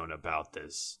Wheelstone about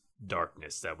this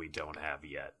darkness that we don't have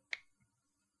yet.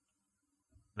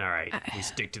 All right, we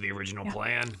stick to the original Yeah.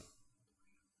 plan.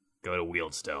 Go to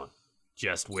Wheelstone,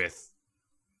 just with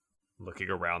looking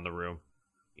around the room.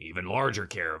 Even larger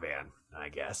caravan, I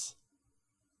guess.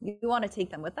 You want to take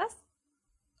them with us?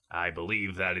 I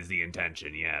believe that is the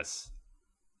intention, yes.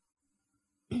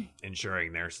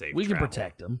 ensuring their safe We can travel.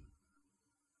 protect them.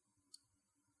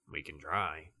 We can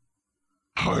try.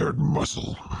 Hired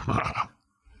muscle.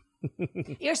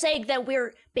 You're saying that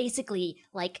we're basically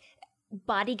like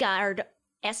bodyguard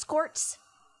escorts?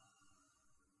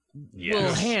 Yes.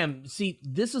 Well, Ham, see,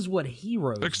 this is what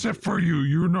heroes Except for you,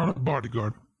 you're not a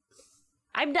bodyguard.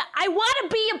 I'm not. I want to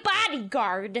be a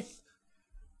bodyguard.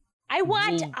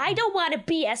 I don't want to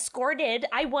be escorted.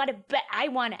 I want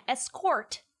to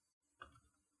escort.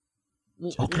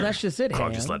 Well, Okay. that's just it,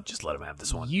 Clark, Ham. just let him have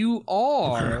this one. You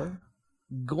are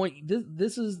going.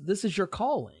 This is your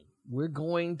calling. We're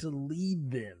going to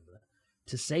lead them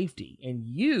to safety, and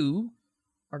you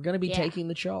are going to be taking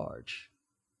the charge.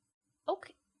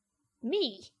 Okay.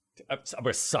 Me. I'm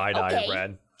a side eye, Okay.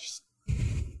 Red.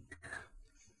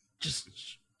 Just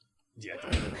Yeah.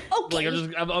 Okay. like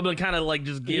I'm gonna kind of like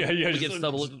just get Yeah, get just-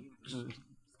 stubble.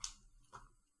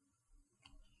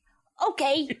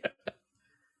 Okay.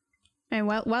 And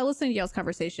while listening to y'all's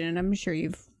conversation, and I'm sure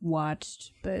you've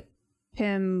watched, but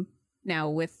Pim, now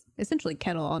with essentially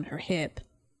Kettle on her hip,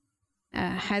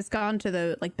 has gone to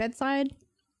the bedside,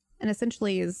 and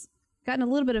essentially has gotten a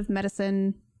little bit of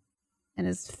medicine, and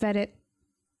has fed it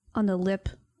on the lip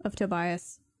of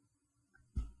Tobias,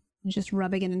 and just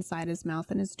rubbing it inside his mouth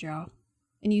and his jaw.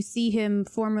 And you see him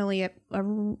formerly at a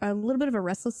little bit of a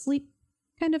restless sleep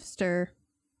kind of stir,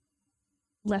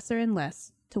 lesser and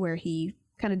less, to where he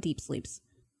kind of deep sleeps.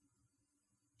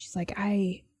 She's like,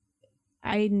 I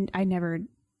never knew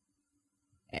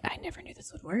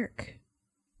this would work.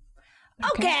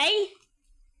 Okay.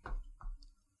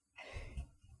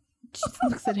 Just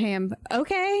looks at him.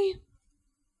 Okay.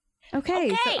 So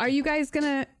are you guys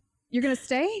you're gonna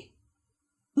stay?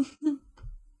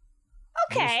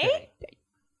 Okay.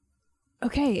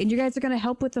 Okay, and you guys are gonna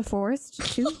help with the forest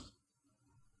too?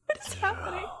 What is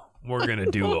happening? We're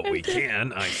gonna do what we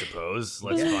can, I suppose.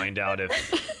 Let's find out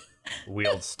if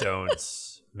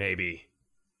Wieldstone's maybe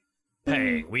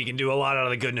paying. We can do a lot out of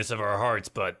the goodness of our hearts,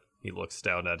 but He looks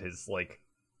down at his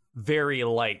very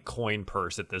light coin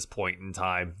purse at this point in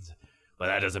time. but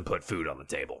that doesn't put food on the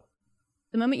table.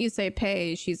 The moment you say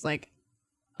pay, she's like,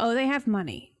 oh, they have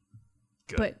money.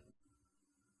 Good. But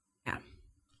yeah.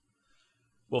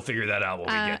 We'll figure that out when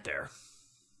we get there.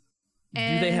 Do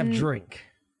they have And drink?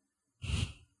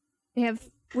 They have,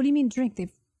 what do you mean drink?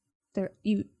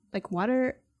 You like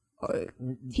water or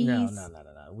teas?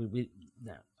 No. We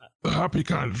no. The happy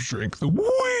kind of drink. The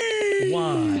wee!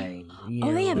 Wine.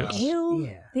 Oh, they have Yes. ale.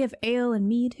 Yeah. They have ale and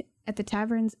mead at the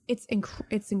taverns. It's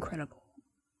incredible.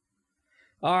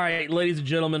 All right, ladies and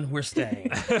gentlemen, we're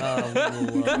staying. We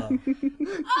will,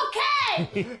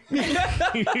 Okay.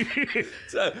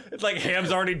 It's like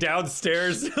Ham's already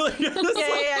downstairs.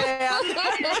 Yeah.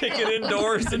 Kicking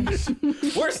indoors and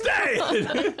we're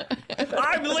staying.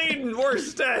 I'm leading. We're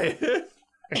staying.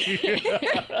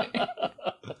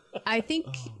 I think,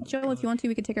 Joel, if you want to,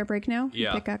 we could take our break now.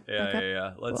 Yeah, Pick back up.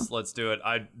 yeah. Cool. Let's do it.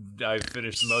 I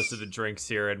finished most of the drinks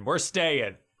here, and we're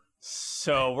staying.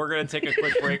 So we're gonna take a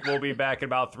quick break. We'll be back in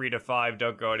about 3 to 5.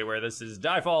 Don't go anywhere. This is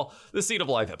Diefall, the Seed of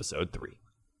Life, episode 3.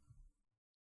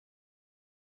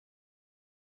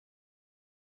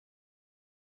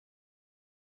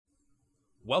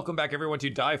 Welcome back, everyone, to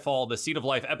Diefall, the Seed of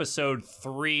Life, episode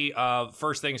 3.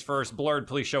 First things first, Blurred,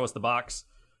 please show us the box.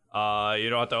 You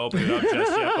don't have to open it up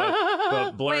just yet,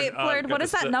 but Blurred. Wait, Blurred, what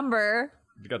is that number?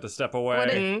 You got to step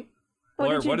away.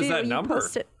 Blurred, what is that number?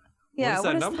 Yeah, what is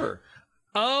that number?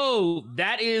 Oh,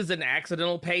 that is an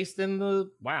accidental paste in the.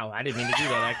 Wow, I didn't mean to do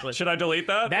that. Actually, Should I delete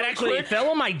that? that real actually quick? it fell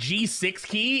on my G6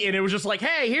 key, and it was just like,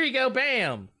 "Hey, here you go,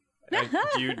 bam."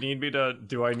 Do you need me to?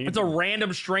 Do I need? It's a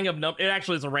random string of numbers. It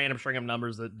actually is a random string of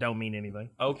numbers that don't mean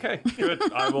anything. Okay, good.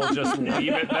 I will just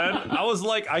leave it then. I was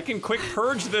like, I can quick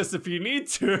purge this if you need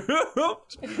to.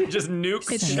 Just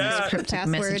nuke It's chat. a password.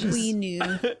 messages. We knew.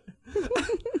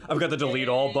 I've got the delete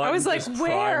all button. I was like, just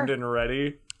where? primed and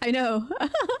ready. I know.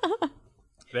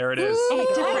 There it is.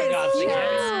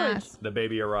 Yes. The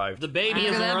baby arrived. The baby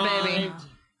Look is at that arrived. baby.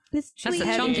 This That's a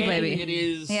tree- chunky baby. It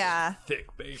is Yeah.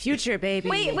 Thick baby. Future baby.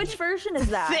 Wait, which version is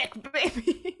that? thick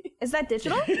baby? Is that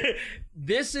digital?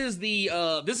 This is the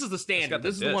standard. got the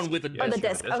This is the disc. one with the Yeah, Or the it's got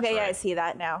disc? a disc Okay, yeah, tray. I see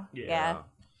that now. Yeah.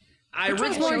 I Which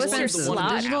one's originally more wanted expensive, the the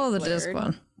one digital or the disc Blurred.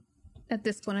 one? At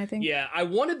this one, I think. Yeah, I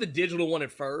wanted the digital one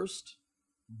at first,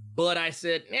 but I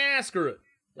said, screw it.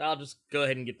 I'll just go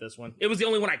ahead and get this one. It was the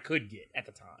only one I could get at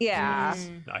the time. Yeah.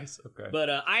 Nice. Okay. But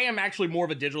I am actually more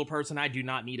of a digital person. I do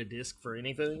not need a disc for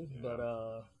anything. But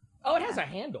oh, it has a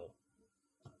handle.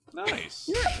 Nice.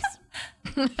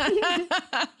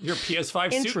 Your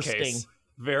PS5 Interesting. suitcase.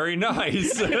 Very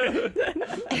nice.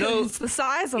 It's the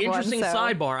size of interesting one. So.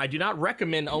 sidebar. I do not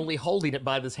recommend only holding it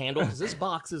by this handle because this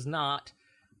box is not.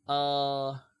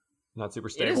 Not super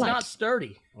It stable. is not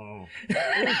sturdy. Oh.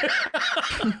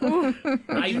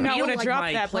 I do not feel wanna like drop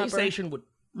my that, Pepper. PlayStation would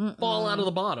fall out of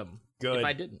the bottom. Good. If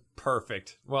I didn't.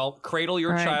 Perfect. Well, cradle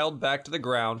your All right. child back to the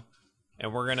ground,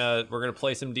 and we're gonna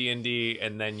play some D&D,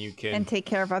 and then you can And take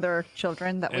care of other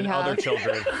children that we and have. other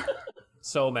children.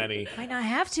 So many. Might not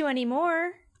have to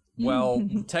anymore. Well,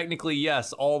 technically,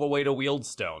 yes, all the way to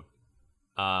Wieldstone.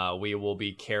 We will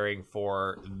be caring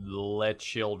for Le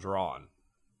Children.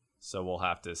 So we'll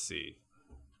have to see.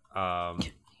 But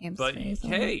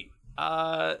hey,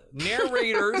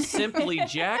 narrator Simply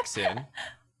Jackson,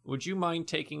 would you mind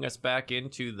taking us back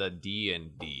into the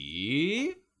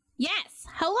D&D? Yes.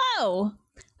 Hello.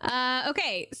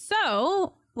 Okay,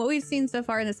 so what we've seen so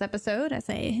far in this episode, as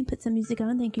I put some music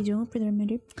on, thank you, Joel, for the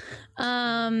reminder.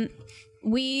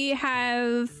 We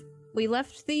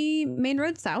left the main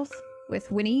road south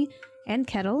with Winnie and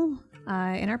Kettle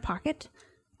in our pocket,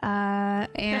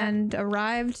 and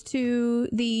arrived to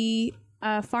the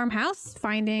farmhouse,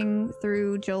 finding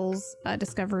through Joel's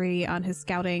discovery on his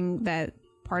scouting that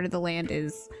part of the land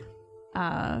is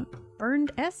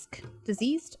burned-esque,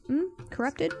 diseased,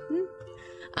 corrupted.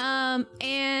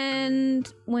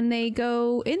 And when they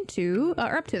go into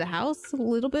or up to the house, a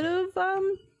little bit of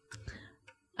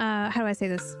how do I say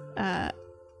this?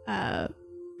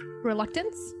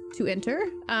 Reluctance to enter.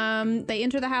 They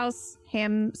enter the house.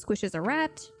 Ham squishes a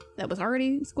rat that was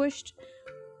already squished,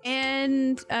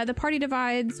 and the party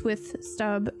divides with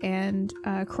Stub and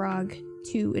Krog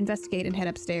to investigate and head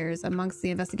upstairs amongst the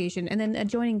investigation. And then a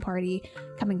joining party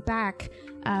coming back,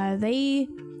 they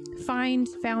found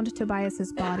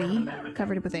Tobias's body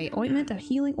covered with a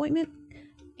healing ointment,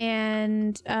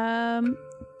 and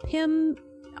him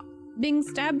being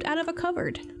stabbed out of a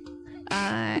cupboard.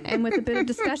 And with a bit of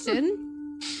discussion,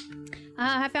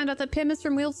 I found out that Pym is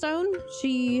from Wieldstone.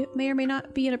 She may or may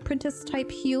not be an apprentice type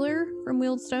healer from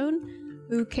Wieldstone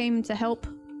who came to help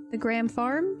the Graham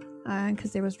farm,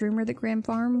 because there was rumor that Graham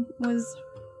farm was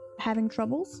having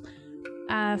troubles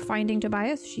finding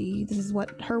Tobias. This is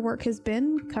what her work has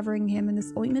been, covering him in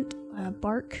this ointment,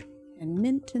 bark and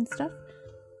mint and stuff.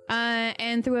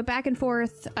 And through a back and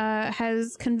forth,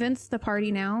 has convinced the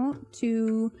party now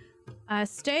to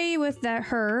stay with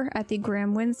her at the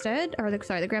Graham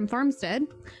the Graham farmstead,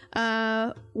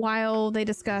 while they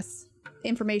discuss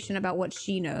information about what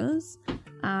she knows.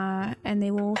 And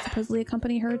they will supposedly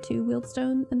accompany her to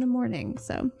Wieldstone in the morning.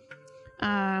 So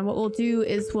what we'll do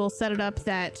is we'll set it up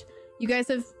that you guys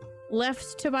have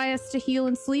left Tobias to heal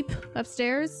and sleep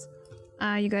upstairs.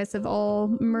 You guys have all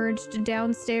merged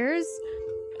downstairs.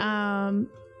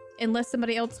 Unless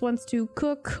somebody else wants to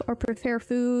cook or prepare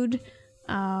food,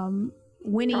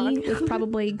 Winnie is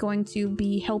probably going to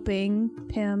be helping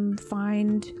Pym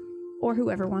find, or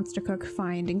whoever wants to cook,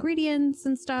 find ingredients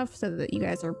and stuff so that you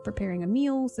guys are preparing a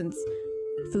meal, since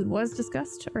food was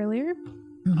discussed earlier.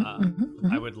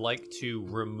 I would like to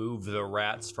remove the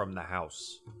rats from the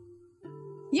house.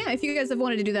 Yeah, if you guys have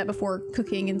wanted to do that before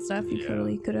cooking and stuff, you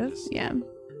totally could have. Yeah.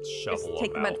 Shovel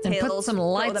Take them them out. at the tails, And put some throw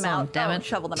lights them on, out. damn Oh, it.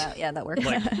 shovel them out. Yeah, that works.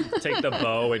 Like, take the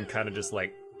bow and kind of just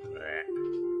like...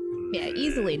 Yeah,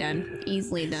 easily done.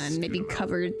 Easily done. Maybe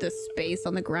covered the space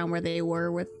on the ground where they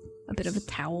were with a bit of a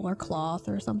towel or cloth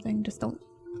or something. Just don't...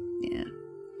 Yeah.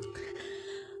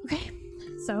 Okay,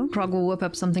 so... Krog will whip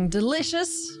up something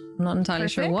delicious. I'm not entirely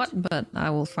sure Perfect. what, but I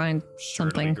will find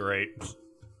something. Great.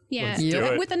 Yeah, Let's do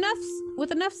it. with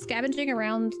enough scavenging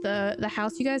around the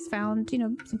house, you guys found,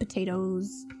 some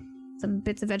potatoes, some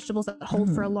bits of vegetables that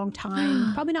hold for a long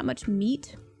time. Probably not much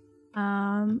meat.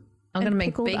 I'm gonna make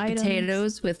pickled baked items.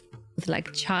 potatoes with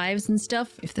like chives and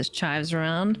stuff, if there's chives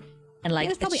around, and like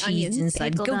there's a probably cheese onions,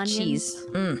 inside, pickled goat onions. cheese.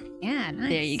 Yeah, nice.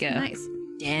 There you go. Nice.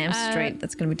 Damn straight,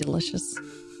 that's gonna be delicious.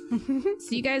 So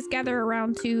you guys gather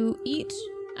around to eat.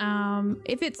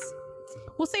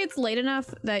 We'll say it's late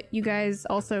enough that you guys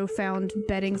also found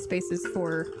bedding spaces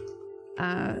for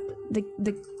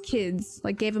the kids.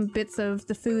 Like, gave them bits of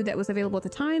the food that was available at the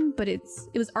time, but it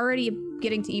was already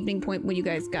getting to evening point when you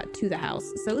guys got to the house,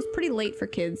 so it was pretty late for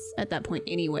kids at that point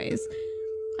anyways.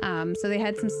 So they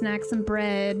had some snacks and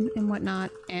bread and whatnot,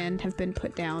 and have been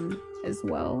put down as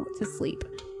well to sleep.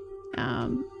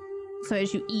 So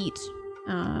as you eat,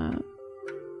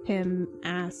 Pym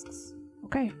asks,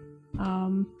 okay,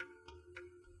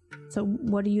 so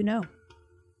what do you know?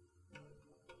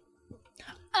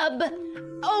 Ham,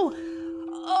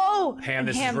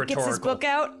 this is Ham rhetorical. gets his book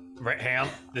out. Right, Ham,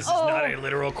 this is not a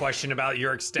literal question about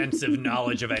your extensive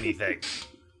knowledge of anything.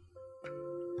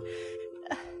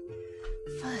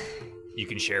 you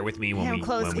can share with me when Yeah, we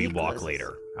close- when we he walk closes.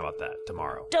 later. How about that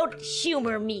tomorrow? Don't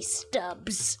humor me,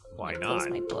 Stubbs. Why I not? Close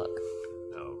my book.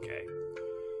 Okay.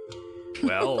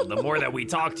 Well, the more that we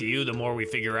talk to you, the more we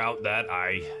figure out that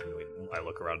I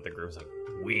look around at the group, like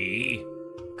we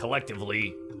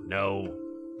collectively know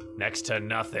next to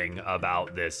nothing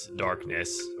about this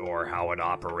darkness or how it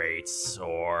operates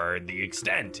or the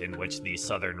extent in which the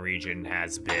southern region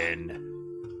has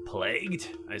been plagued,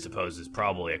 I suppose is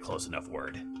probably a close enough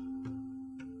word.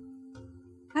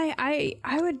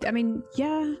 I mean,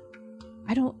 yeah.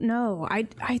 I don't know. I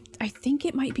think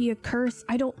it might be a curse.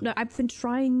 I don't know. I've been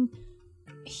trying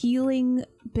healing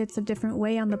bits of different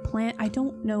way on the plant. I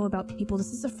don't know about people.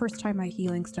 This is the first time my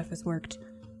healing stuff has worked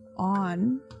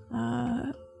on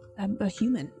a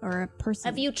human or a person.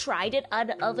 Have you tried it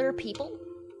on other people?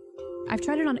 I've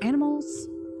tried it on animals.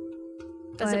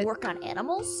 Does it but work on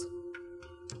animals?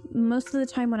 Most of the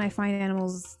time when I find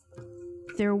animals,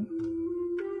 they're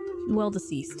well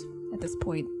deceased at this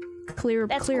point. Clear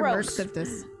That's marks gross. of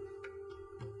this.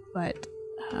 But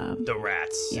The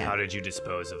rats, yeah. how did you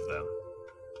dispose of them?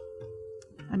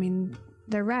 I mean,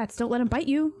 they're rats. Don't let them bite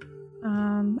you.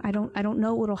 I don't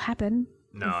know what'll happen.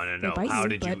 No. they bite How you,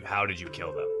 did but- you how did you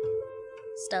kill them?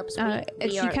 Stubbs, and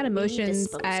she kind of motions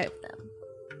at.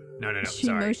 No, She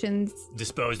sorry. motions.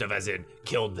 Disposed of as in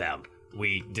killed them.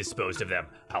 We disposed of them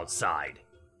outside.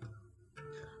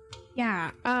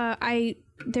 Yeah.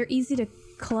 They're easy to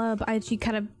club. She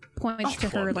kind of points to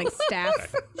her like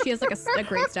staff. She has like a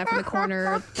great staff in the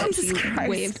corner that she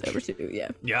waves over to. Yeah.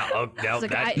 Yeah, now It's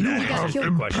like, that, you that gotta is kill a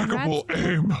good question. Impeccable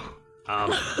aim.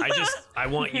 I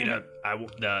want you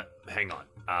to, hang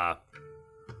on.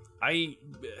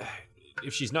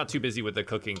 If she's not too busy with the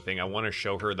cooking thing, I want to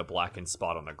show her the blackened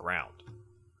spot on the ground.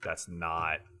 That's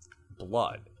not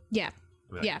blood. Yeah.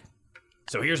 Right. Yeah.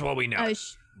 So here's what we know. Uh,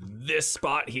 This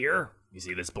spot here, you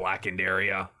see this blackened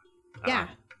area? Yeah.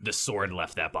 The sword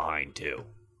left that behind too.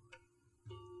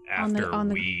 On the- After on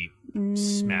the- we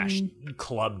smashed,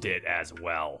 clubbed it as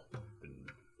well.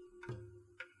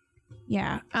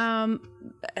 Yeah.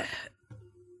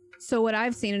 So what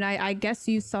I've seen, and I guess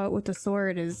you saw it with the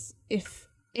sword, is if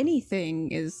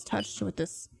anything is touched with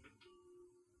this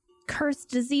cursed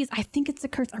disease, I think it's a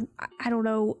curse. I don't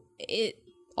know. It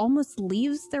almost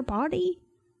leaves their body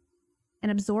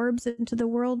and absorbs into the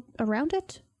world around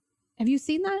it. Have you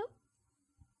seen that?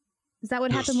 Is that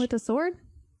what happened with the sword?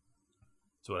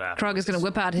 That's what happened. Krog is gonna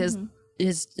whip out his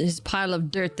pile of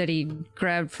dirt that he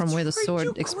grabbed from where the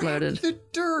sword exploded. The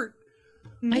dirt.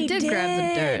 I did grab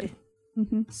the dirt.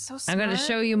 Mm-hmm. So I'm gonna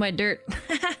show you my dirt.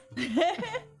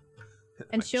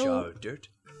 And she'll dirt.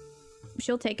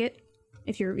 she'll take it.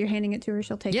 If you're handing it to her,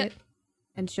 she'll take Yep. it,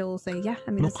 and she'll say, "Yeah,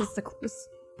 I mean, this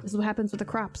is what happens with the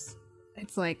crops.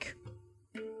 It's like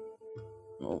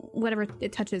whatever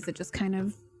it touches, it just kind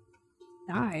of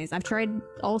dies. I've tried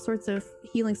all sorts of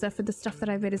healing stuff, but the stuff that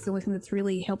I've made is the only thing that's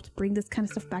really helped bring this kind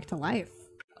of stuff back to life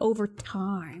over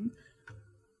time.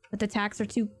 But the attacks are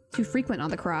too frequent on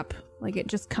the crop. Like, it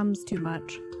just comes too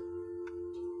much."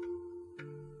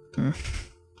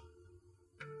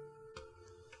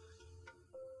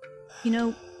 You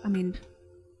know, I mean,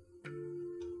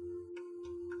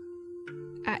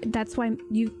 that's why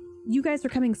you guys are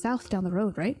coming south down the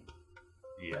road, right?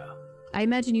 Yeah. I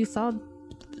imagine you saw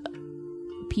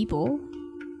people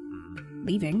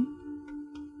leaving.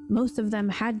 Most of them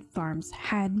had farms.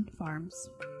 And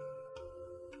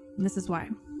this is why.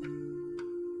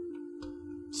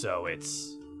 So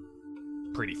it's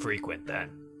pretty frequent then.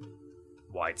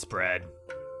 Widespread,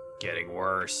 getting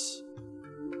worse.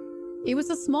 It was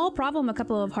a small problem a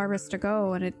couple of harvests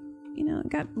ago, and it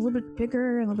got a little bit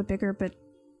bigger, but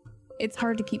it's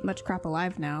hard to keep much crop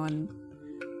alive now, and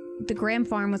the Graham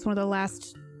farm was one of the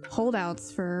last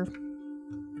holdouts for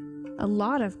a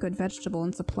lot of good vegetable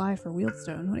and supply for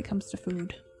Wheelstone when it comes to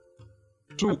food.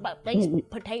 But these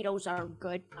potatoes are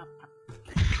good.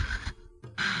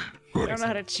 I don't know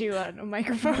how to chew on a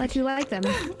microphone. I'm glad you like them.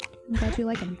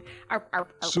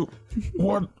 So,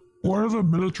 what are the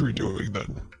military doing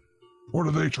then? What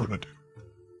are they trying to do?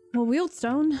 Well,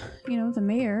 Wheelstone, the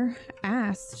mayor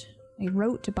asked, they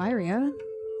wrote to Byria,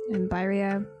 and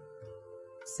Byria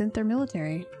sent their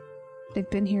military. They've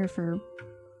been here for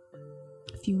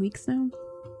a few weeks now.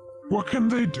 What can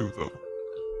they do though?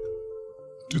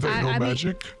 Do they know I mean,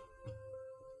 magic?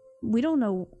 We don't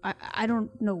know. I don't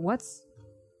know what's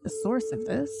the source of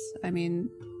this. I mean,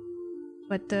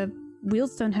 but the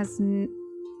Wheelstone has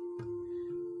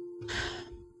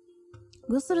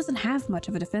Wheelstone doesn't have much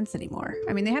of a defense anymore.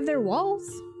 I mean, they have their walls,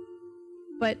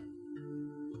 but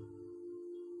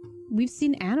we've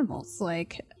seen animals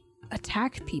like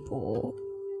attack people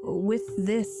with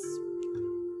this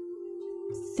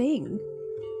thing.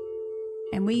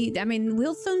 And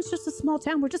Wheelstone's just a small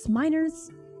town. We're just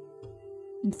miners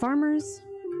and farmers.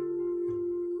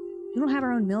 We don't have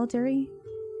our own military.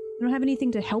 We don't have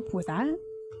anything to help with that.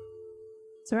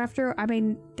 So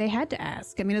they had to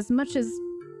ask. As much as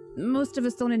most of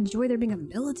us don't enjoy there being a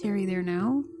military there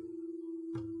now.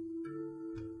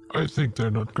 I think they're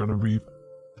not gonna be...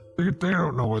 They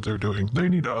don't know what they're doing. They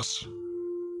need us.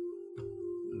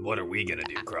 What are we gonna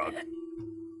do, Krog?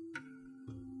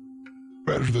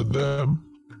 Better than them.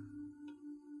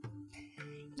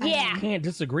 Yeah. I can't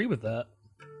disagree with that.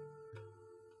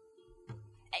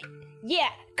 Yeah,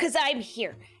 because I'm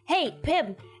here. Hey,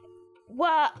 Pim.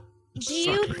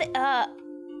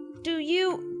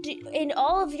 In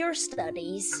all of your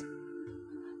studies,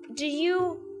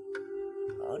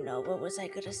 oh no, what was I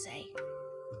gonna say?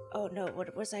 Oh no,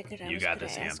 what was I gonna? You got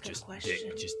this, Ham. Just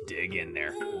dig in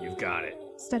there. You've got it.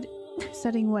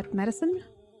 Studying what, medicine?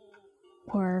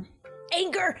 Or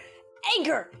anger.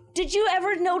 Did you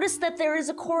ever notice that there is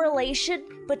a correlation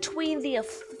between the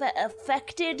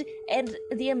affected and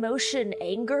the emotion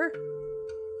anger?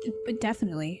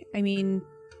 Definitely. I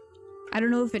don't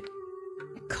know if it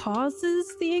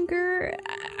causes the anger.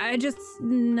 I just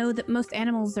know that most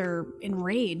animals are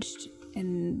enraged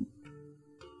and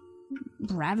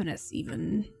ravenous,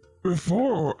 even.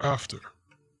 Before or after?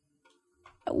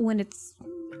 When it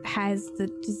has the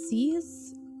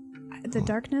disease, the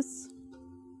darkness.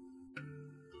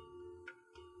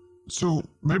 So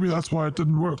maybe that's why it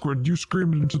didn't work when you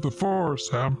screamed into the forest,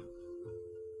 Sam.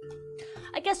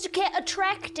 I guess you can't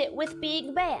attract it with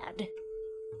being mad.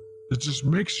 It just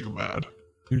makes you mad.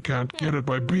 You can't get it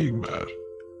by being mad.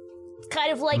 It's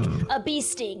kind of like a bee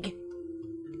sting.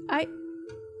 I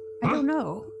don't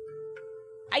know.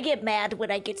 I get mad when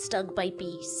I get stung by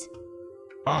bees.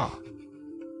 Ah,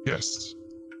 yes.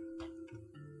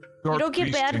 You don't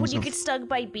get mad when you get stung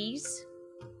by bees?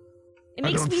 It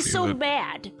makes me so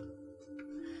mad.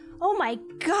 Oh my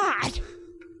god!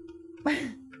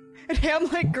 And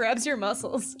Ham grabs your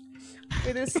muscles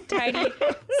with his tiny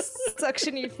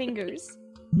suctiony fingers.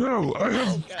 No, I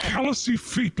have callousy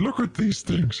feet. Look at these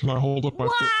things. And I hold up my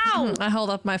foot. I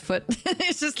hold up my foot.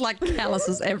 It's just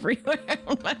calluses everywhere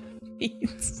on my feet.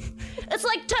 It's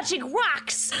like touching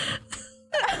rocks.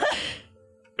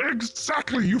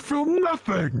 Exactly. You feel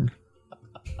nothing.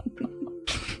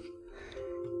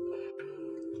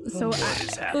 So what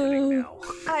is happening now?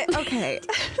 Okay.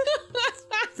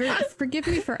 Forgive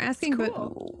me for asking, but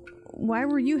why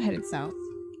were you headed south?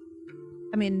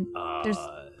 There's...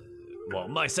 Well,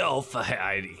 myself,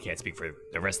 I can't speak for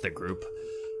the rest of the group.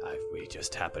 We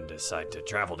just happened to decide to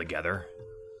travel together.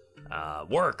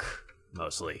 Work,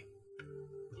 mostly.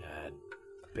 A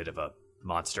bit of a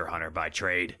monster hunter by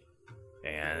trade.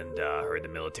 And heard the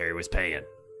military was paying.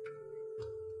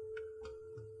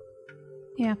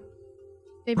 Yeah.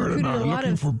 They've Bert and recruited I a lot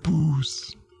looking of... for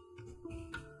booze.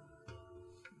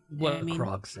 What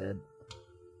Krog said.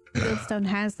 Fieldstone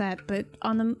has that, but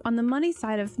on the money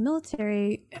side of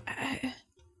military,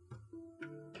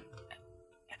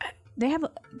 they're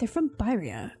from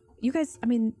Byria. You guys,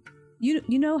 you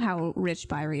know how rich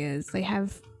Byria is. They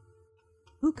have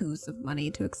bukus of money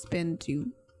to expend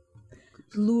to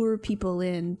lure people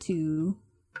in to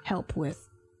help with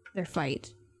their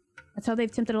fight. That's how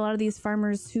they've tempted a lot of these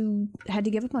farmers who had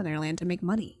to give up on their land to make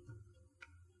money.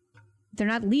 They're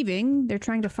not leaving, they're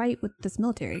trying to fight with this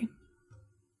military.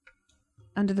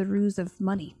 Under the ruse of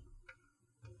money.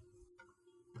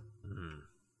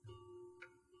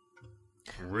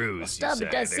 Ruse, Stub, you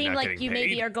it say? does They're seem not like getting you paid?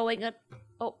 maybe are going up.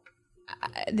 Oh.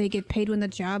 They get paid when the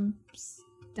job's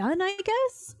done, I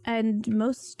guess? And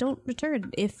most don't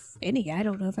return, if any. I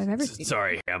don't know if I've ever seen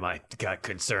Sorry, Ham, I got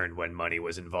concerned when money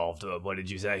was involved. What did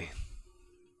you say?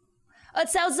 It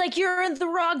sounds like you're in the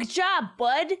wrong job,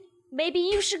 bud. Maybe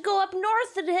you should go up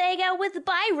north and hang out with the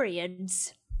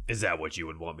Byrians. Is that what you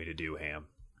would want me to do, Ham?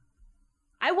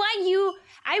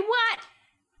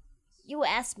 You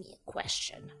asked me a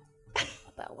question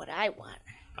about what I want.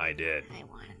 I did.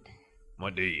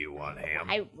 What do you want, Ham?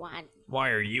 I want... Why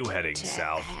are you heading to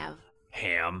south, have-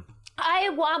 Ham? I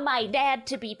want my dad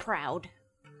to be proud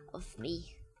of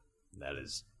me. That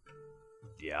is...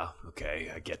 Yeah,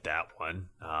 okay, I get that one.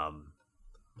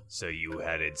 So you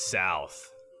headed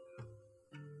south.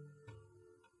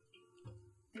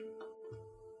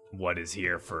 What is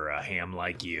here for a ham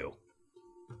like you?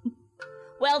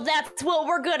 Well, that's what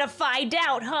we're gonna find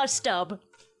out, huh, Stub?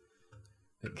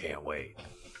 I can't wait.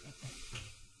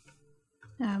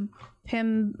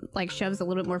 Pim shoves a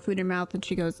little bit more food in her mouth and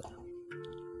she goes,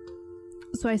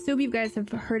 so I assume you guys have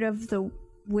heard of the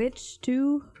witch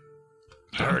too?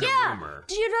 Heard a rumor.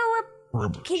 Do you know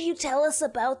rumors. Can you tell us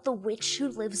about the witch who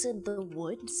lives in the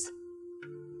woods?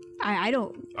 I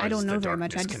don't know very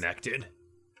much. Disconnected.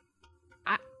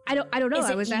 I don't know. Is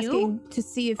I it was you? asking to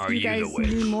see if Are you you the guys witch?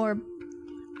 knew more.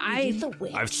 Are you the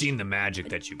witch? I've seen the magic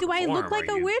that you Do I perform. look like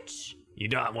Are a you- witch? You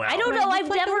don't. Well, I don't Do I know. look I've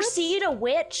like a never witch? seen a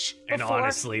witch before. And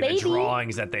honestly, Maybe. the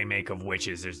drawings that they make of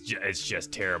witches it's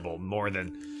just terrible. More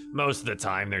than most of the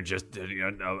time, they're just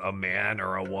a man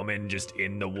or a woman just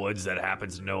in the woods that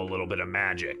happens to know a little bit of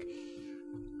magic.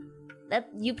 That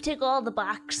you tick all the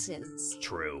boxes.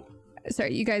 True.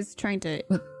 Sorry, you guys trying to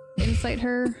insight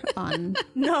her on?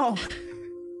 No.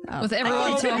 Oh. With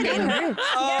everyone talking,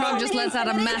 Frog just lets out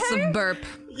a massive burp.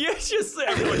 Yeah, just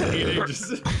everyone's eating.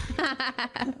 Just.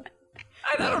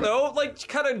 I don't know, like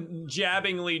kind of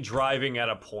jabbingly driving at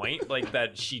a point, like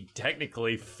that she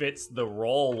technically fits the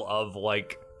role of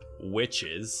like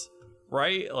witches,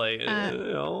 right? Like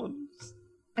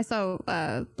I saw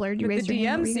Blair. You But raised the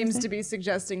your hand. DM seems to be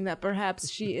suggesting that perhaps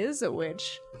she is a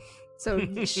witch.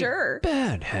 So sure.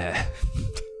 Bad hair.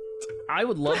 I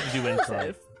would love to do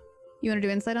insight. You want to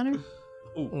do insight on her?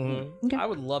 Okay. I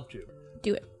would love to.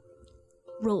 Do it.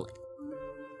 Roll it.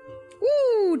 Woo,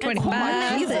 Oh,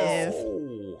 25. Jesus.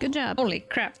 Good job. Holy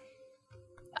crap.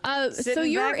 Sitting So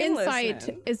your back and insight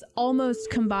listening. is almost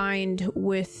combined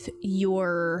with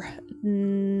your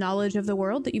knowledge of the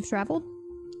world that you've traveled.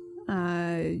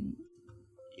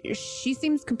 She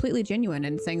seems completely genuine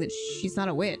in saying that she's not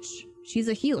a witch. She's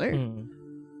a healer.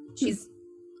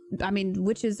 I mean,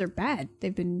 witches are bad.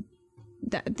 They've been.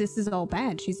 This is all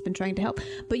bad. She's been trying to help,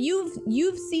 but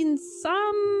you've seen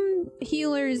some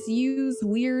healers use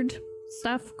weird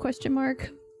stuff? ?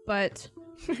 But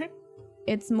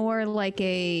it's more like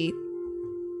a.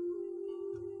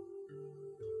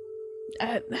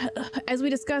 As we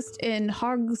discussed in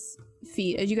Hog's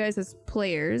Feet, as you guys as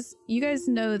players, you guys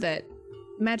know that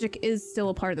magic is still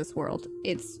a part of this world.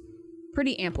 It's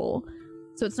pretty ample.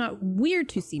 So it's not weird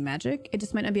to see magic. It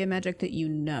just might not be a magic that you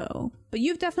know. But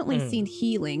you've definitely seen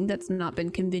healing that's not been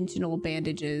conventional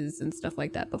bandages and stuff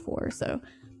like that before. So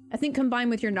I think combined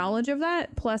with your knowledge of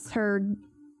that, plus her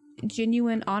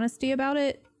genuine honesty about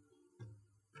it,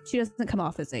 she doesn't come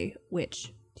off as a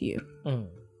witch to you.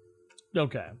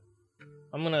 Okay.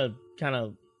 I'm gonna kind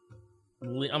of.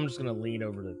 I'm just gonna lean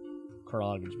over to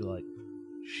Krog and just be like,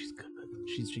 "She's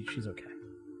good. She's okay."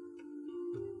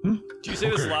 do you say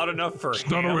this loud enough for She's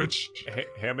not a witch.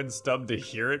 Ham and Stub to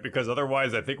hear it? Because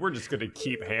otherwise, I think we're just going to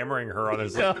keep hammering her on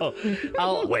this. No,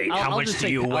 Wait, how much do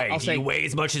you weigh? I'll Do say, you weigh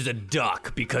as much as a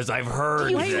duck? Because I've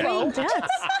heard that.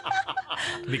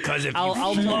 Because if I'll you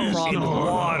tell float Frog in to-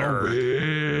 water,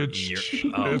 Bitch.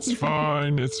 You're- oh. It's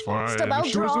fine. It's fine. Stop, I'll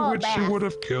If she was a draw witch, she back. would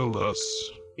have killed us.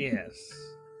 yes,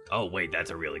 oh wait, that's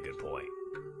a really good point.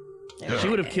 she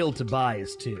would have killed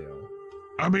Tobias too.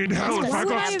 I mean, hell, if I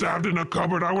got I've- stabbed in a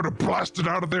cupboard, I would have blasted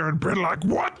out of there and been like,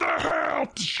 "What the hell?"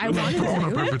 I And wanted to blown do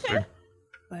up it. everything.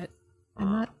 But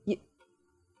I'm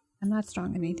not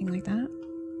strong in anything like that.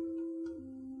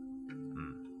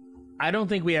 I don't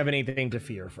think we have anything to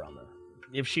fear from her.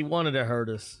 If she wanted to hurt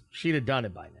us, she'd have done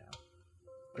it by now.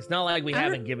 It's not like we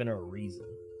haven't given her a reason.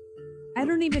 I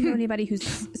don't even know anybody who's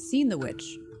seen the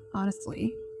witch,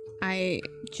 honestly. I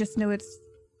just know it's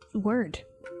word.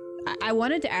 I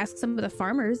wanted to ask some of the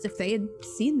farmers if they had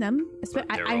seen them. But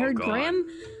they're I all heard gone. Graham.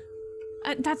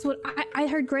 That's what I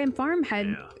heard. Graham Farm had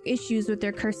Yeah. issues with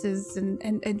their curses and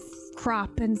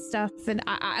crop and stuff, and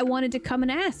I wanted to come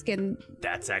and ask. And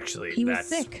That's actually He was that's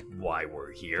sick. why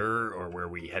we're here, or where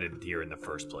we headed here in the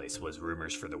first place, was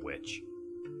rumors for the witch.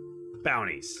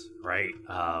 Bounties, right?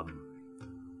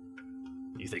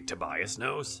 You think Tobias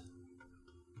knows?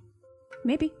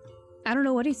 maybe I don't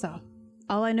know what he saw.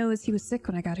 All I know is he was sick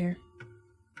when I got here.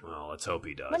 Well, let's hope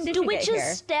he does. When did you get witches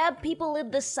here? stab people in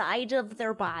the side of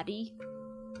their body?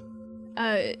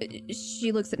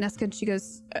 She looks at Nesca and she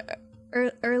goes,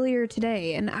 earlier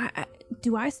today, and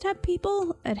do I stab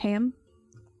people at Ham?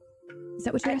 Is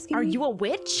that what you're asking Are me? you a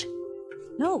witch?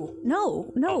 No.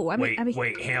 Oh, I mean,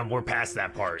 wait, Ham, we're past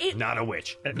that part. Not a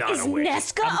witch. Not Is a witch.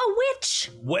 Nesca a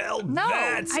witch? Well, No,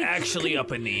 that's I- actually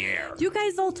up in the air. you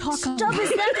guys all talk. Stub, is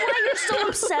that why you're so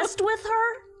obsessed with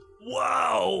her?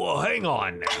 Whoa, hang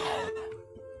on now.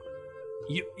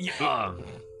 You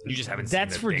just haven't seen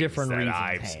That's the for things different that reasons,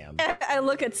 I've Ham. I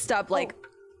look at Stub like,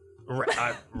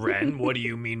 Ren, what do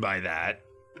you mean by that?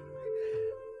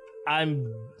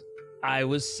 I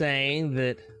was saying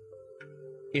that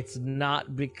it's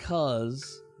not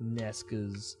because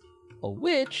Nesca's a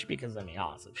witch, because I mean,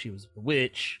 honestly, if she was a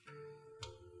witch,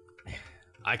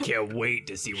 I can't wait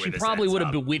to see where she this probably ends would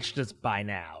have up. bewitched us by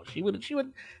now. She would.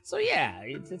 So yeah,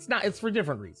 it's not. It's for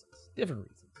different reasons. Different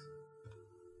reasons.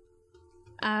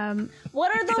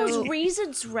 What are those So-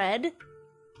 reasons, Red?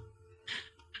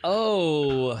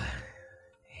 Oh,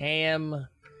 Ham.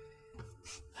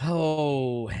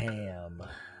 Oh, Ham.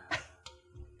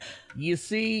 You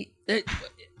see,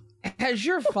 has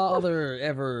your father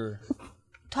ever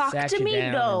Talk sat to you me?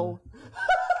 down No.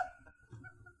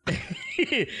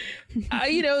 I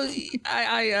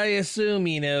assume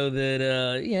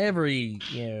that every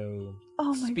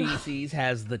Oh my god. species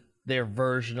has their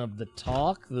version of the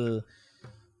talk. What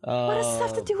does this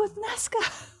have to do with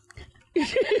Nesca?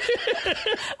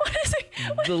 What is it?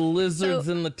 the lizards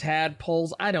and the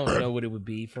tadpoles? I don't know what it would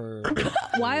be for.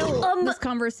 While this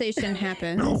conversation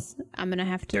happens, I'm gonna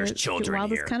have to. There's children while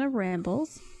here. this kind of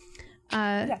rambles,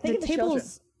 the think of the children.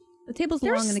 table's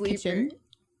They're long in the kitchen. sleeping.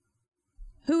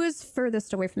 Who is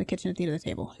furthest away from the kitchen at the end of the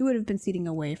table? Who would have been seating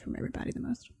away from everybody the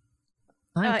most?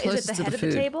 I'm Is closest it the to head the of the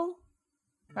food. table?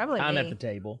 Probably I'm me. at the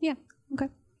table. Yeah. Okay.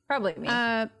 Probably me.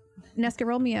 Nesca,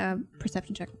 roll me a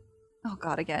perception check. Oh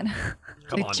god, again.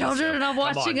 Come The on, children Nesca. are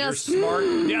watching Come on, us. You're smart.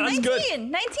 Yeah, that's good.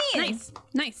 19!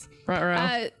 Nice. Right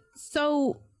around.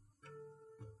 So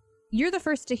you're the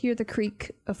first to hear the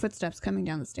creak of footsteps coming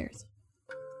down the stairs.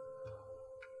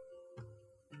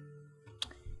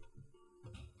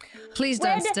 Please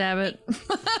don't Red- stab it.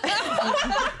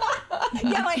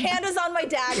 Yeah, my hand is on my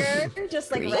dagger,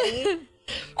 just like ready.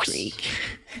 Creak.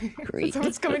 Creak.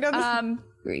 Someone's coming down the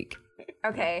Creak.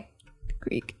 Okay.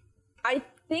 Creak. I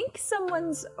think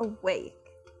someone's awake.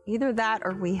 Either that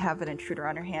or we have an intruder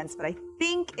on our hands, but I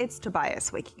think it's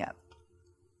Tobias waking up.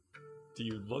 Do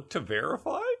you look to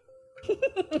verify?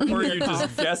 Or are you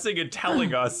just guessing and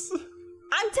telling us?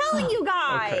 I'm telling you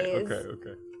guys!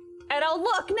 Okay. And I'll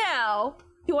look now.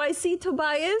 Do I see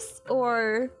Tobias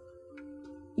or...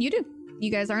 You do.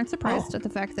 You guys aren't surprised at the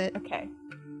fact that Okay.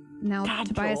 now God,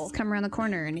 Tobias Joel. has come around the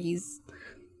corner and he's.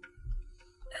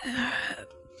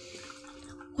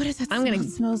 What is that? I'm gonna- It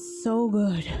smells so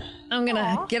good. I'm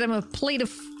gonna get him a plate of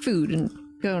food and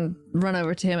go and run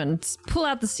over to him and pull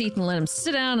out the seat and let him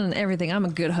sit down and everything. I'm a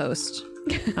good host.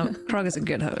 Krog is a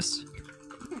good host.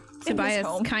 Tobias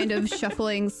home. kind of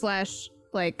shuffling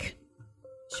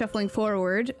shuffling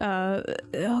forward.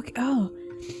 Okay, oh,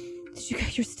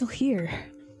 you're still here.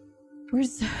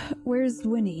 Where's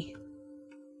Winnie?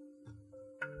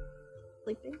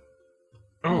 Sleeping?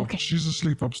 Oh, Okay. she's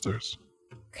asleep upstairs.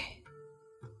 Okay.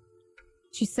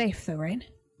 She's safe though, right?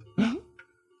 Yeah.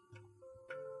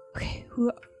 Okay.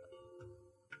 Who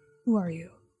are you?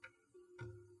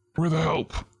 We're the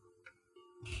help.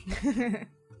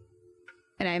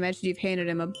 And I imagine you've handed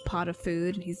him a pot of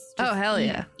food, and he's just Oh hell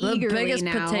yeah! The eagerly biggest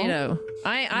now. potato.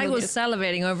 I was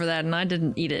salivating over that and I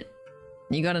didn't eat it.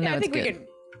 You gotta know I it's think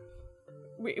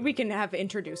good. we can have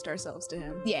introduced ourselves to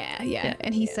him. Yeah.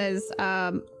 And he says,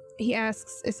 he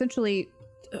asks essentially,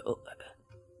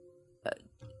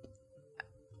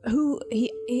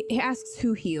 he asks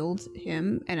who healed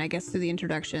him, and I guess through the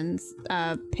introductions,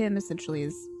 Pim essentially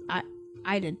is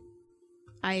I did.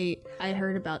 I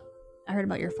heard about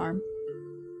your farm.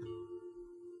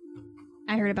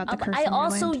 I heard about the curse. I in your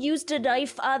also land. used a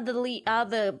knife on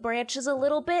the branches a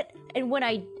little bit, and when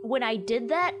I did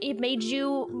that, it made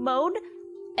you moan,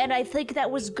 and I think that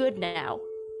was good now.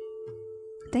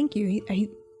 Thank you.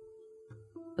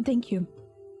 Thank you.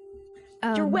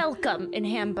 You're welcome. And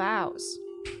Ham bows.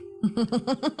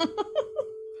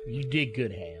 You did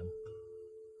good, Ham.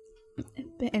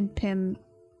 And Pim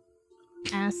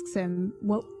asks him,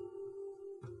 "What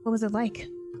was it like?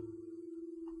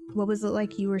 What was it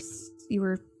like? You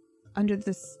were under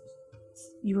this.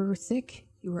 You were sick.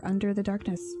 You were under the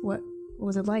darkness. What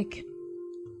was it like?"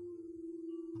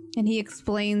 And he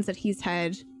explains that he's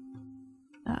had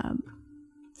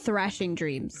thrashing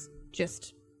dreams,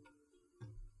 just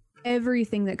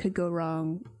everything that could go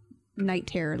wrong, night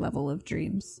terror level of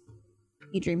dreams.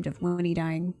 He dreamed of Winnie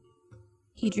dying.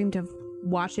 He dreamed of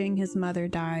watching his mother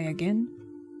die again.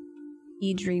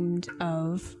 He dreamed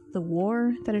of the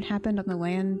war that had happened on the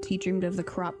land. He dreamed of the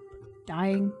crop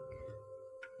dying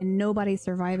and nobody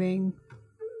surviving.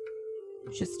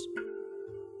 Just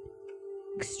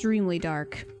extremely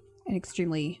dark and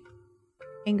extremely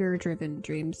anger-driven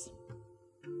dreams.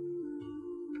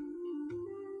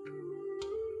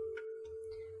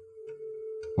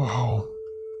 Wow.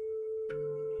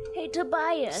 Hey,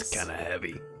 Tobias. It's kind of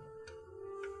heavy.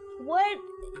 What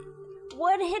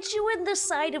hit you in the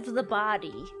side of the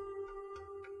body?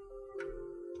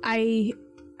 I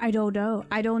don't know.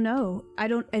 I don't know.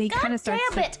 And he kind of starts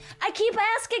Damn it! I keep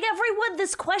asking everyone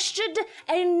this question,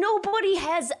 and nobody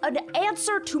has an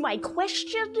answer to my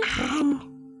question.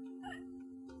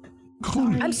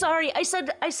 I'm sorry. I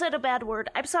said a bad word.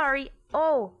 I'm sorry.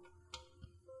 Oh.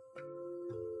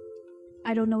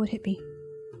 I don't know what hit me.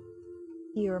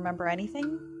 Do you remember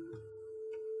anything?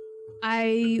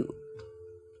 I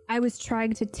was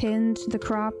trying to tend the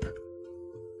crop.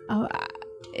 I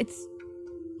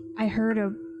heard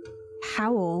a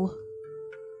howl.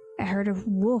 I heard a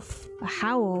wolf, a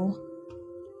howl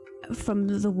from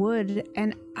the wood,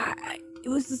 and it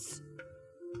was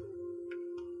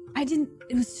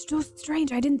so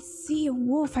strange. I didn't see a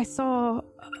wolf. I saw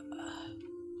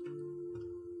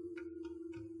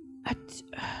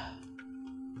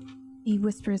he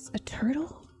whispers, a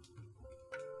turtle?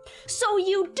 So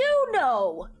you do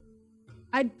know!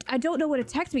 I don't know what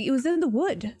attacked me. It was in the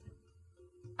wood.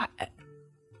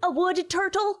 A wood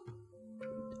turtle?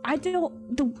 I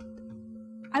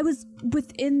was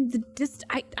within the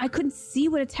I couldn't see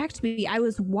what attacked me. I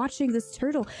was watching this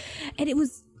turtle, and it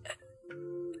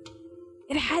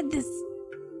had this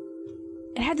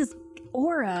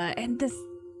aura and this,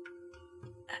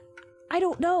 I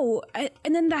don't know.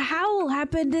 And then the howl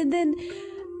happened, and then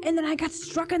I got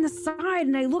struck on the side,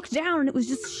 and I looked down, and it was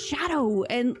just shadow,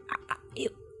 and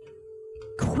it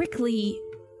quickly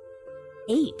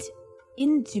ate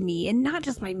into me, and not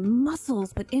just my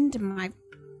muscles, but into my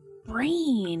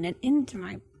brain and into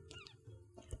my...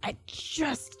 I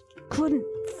just couldn't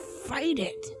fight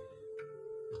it.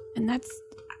 And that's...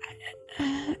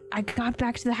 I got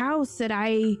back to the house, and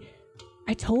I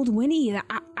told Winnie that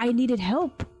I needed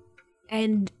help.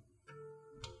 And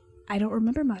I don't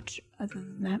remember much other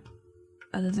than that.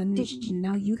 Other than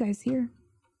now you guys here.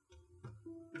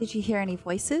 Did you hear any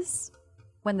voices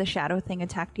when the shadow thing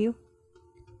attacked you?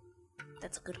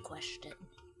 That's a good question.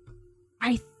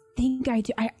 I think I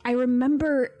do. I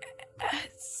remember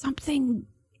something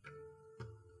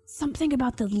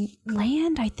about the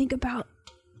land. I think about...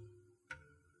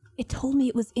 It told me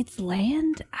it was its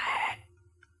land.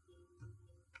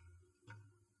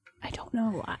 I don't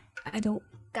know. I don't...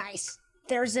 Guys,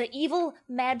 there's an evil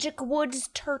magic woods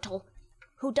turtle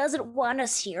who doesn't want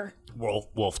us here.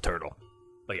 Wolf turtle.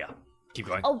 But yeah, keep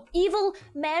going. Oh, evil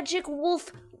magic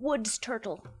wolf woods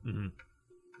turtle. Mm-hmm.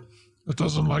 It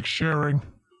doesn't like sharing.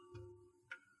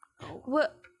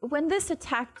 When this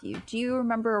attacked you, do you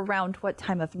remember around what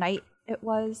time of night it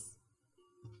was?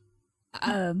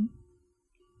 I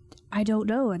don't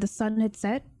know. The sun had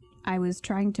set. I was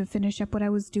trying to finish up what I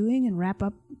was doing and wrap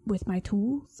up with my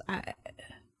tools. It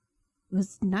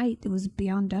was night. It was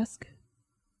beyond dusk.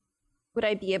 Would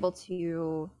I be able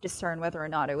to discern whether or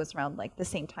not it was around like the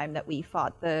same time that we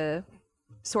fought the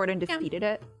sword and defeated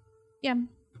it? Yeah.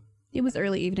 It was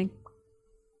early evening.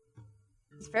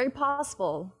 It's very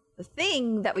possible. The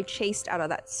thing that we chased out of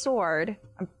that sword,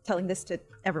 I'm telling this to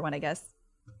everyone, I guess,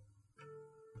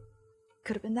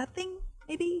 could have been that thing,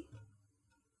 maybe?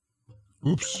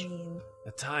 Oops. I mean,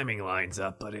 the timing lines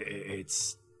up, but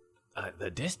it's the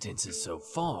distance is so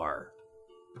far.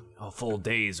 A full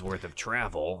day's worth of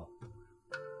travel.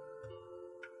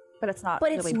 But it's not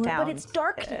But really it's bound. but it's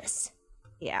darkness.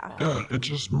 Yeah. Yeah, it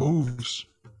just moves.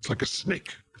 It's like a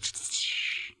snake.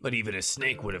 But even a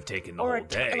snake would have taken the Or whole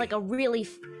day. like a really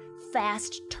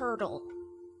fast turtle.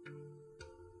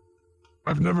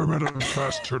 I've never met a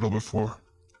fast turtle before.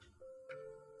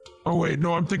 Oh wait,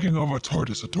 no, I'm thinking of a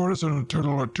tortoise. A tortoise and a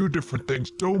turtle are two different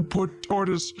things. Don't put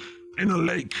tortoise in a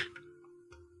lake.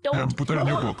 Don't put that in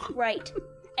your book. Right.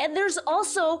 And there's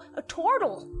also a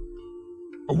turtle.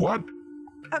 A what?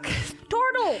 Okay.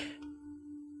 Turtle.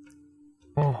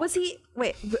 Oh. Was he?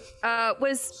 Wait.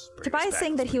 Was Tobias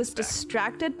saying that he was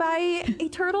distracted by a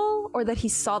turtle, or that he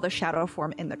saw the shadow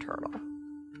form in the turtle?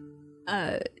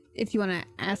 If you want to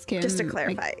ask him, Just to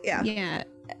clarify, yeah. Yeah.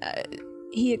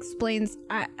 He explains.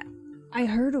 I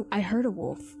heard a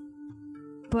wolf,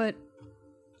 but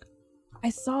I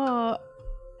saw,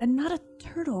 and not a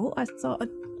turtle. I saw a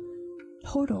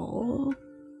turtle.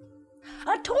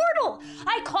 A turtle!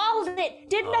 I called it!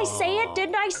 Didn't I say it?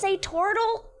 Didn't I say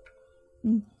turtle?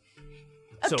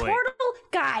 A So turtle?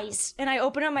 Guys! And I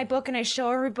open up my book and I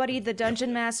show everybody the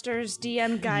Dungeon Master's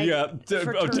DM guide. Yeah,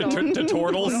 for to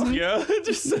turtles. Yeah,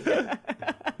 just.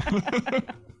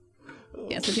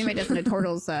 Yeah, so if anybody doesn't know,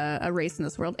 turtles a race in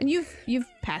this world, and you've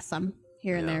passed some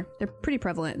here and there. They're pretty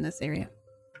prevalent in this area.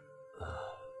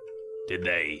 Did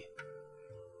they?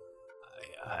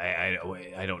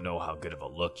 I don't know how good of a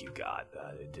look you got.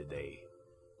 Did they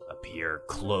appear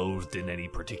clothed in any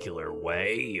particular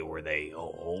way? Or were they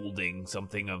holding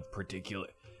something of particular?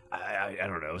 I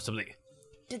don't know, something.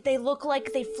 Did they look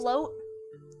like they float?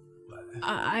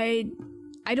 I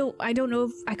don't know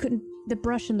if I couldn't. The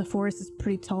brush in the forest is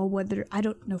pretty tall. Whether I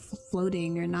don't know if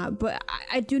floating or not, but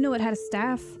I do know it had a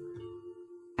staff.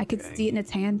 I could see it in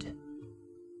its hand.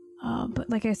 But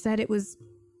like I said, it was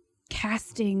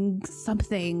casting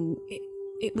something.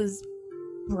 it was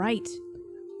bright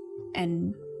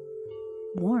and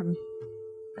warm.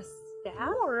 A staff?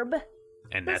 Orb.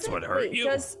 And that's what hurt you.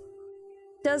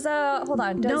 Does hold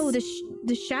on. No,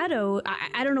 the shadow.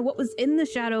 I don't know what was in the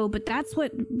shadow, but that's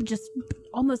what just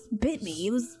almost bit me.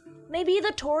 It was. Maybe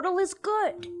the turtle is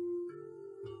good.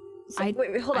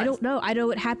 Wait, hold on. I don't know. I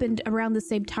know it happened around the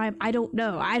same time. I don't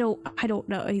know. I don't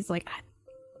know. He's like.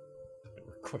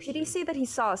 Did he say that he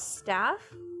saw a staff?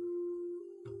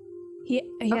 He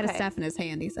had a staff in his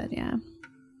hand. He said, "Yeah."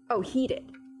 Oh, he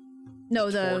did. No,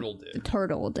 the turtle did.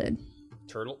 Turtle did.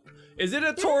 Turtle? Is it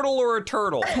a turtle or a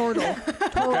turtle? Turtle.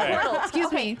 Turtle.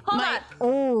 Excuse me. Hold on.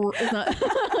 Is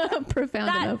not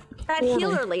profound enough. That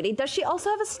healer lady, does she also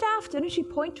have a staff? Didn't she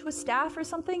point to a staff or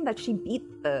something that she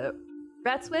beat the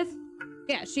rats with?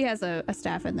 Yeah, she has a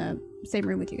staff in the same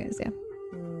room with you guys. Yeah.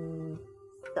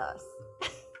 Sus.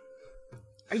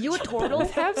 Are you a turtle?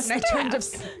 Have And I turned to-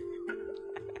 staffs.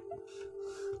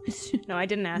 No, I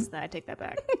didn't ask that. I take that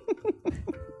back.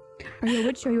 Are you a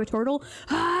witch? Are you a turtle?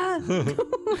 Ah! all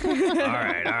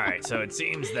right. So it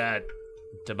seems that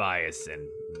Tobias, and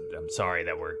I'm sorry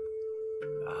that we're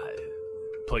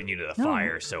putting you to the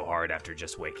fire so hard after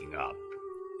just waking up.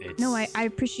 No, I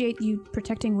appreciate you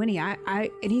protecting Winnie. I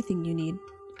anything you need.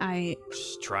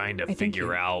 Just trying to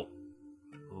figure out.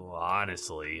 Well,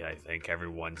 honestly, I think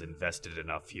everyone's invested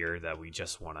enough here that we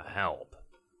just want to help.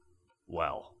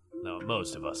 Well, no,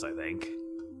 most of us, I think.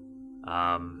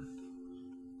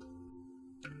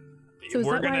 So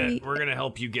we're gonna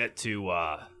help you get to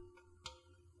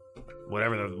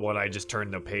what I just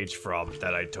turned the page from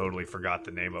that I totally forgot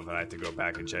the name of, and I have to go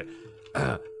back and check.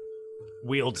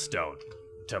 Wieldstone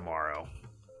tomorrow.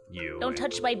 You Don't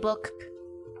touch my book.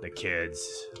 the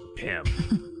kids, Pim.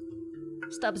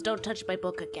 Stubbs, don't touch my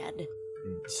book again.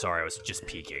 Sorry, I was just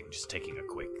peeking, just taking a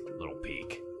quick little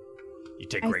peek. You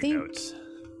take I great think- notes.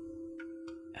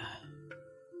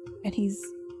 And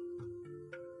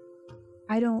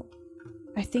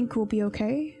I think we'll be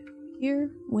okay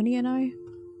here, Winnie and I.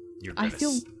 You're gonna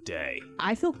stay.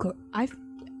 I feel good. I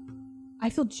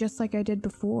feel just like I did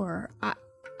before.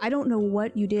 I don't know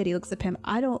what you did. He looks at him.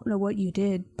 I don't know what you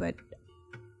did, but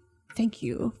thank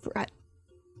you for.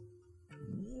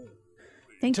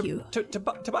 Thank you.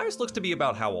 Tobias looks to be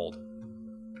about how old?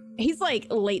 He's like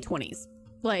late 20s.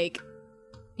 Like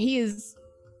he is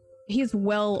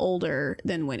well older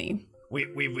than Winnie.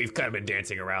 We've kind of been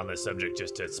dancing around this subject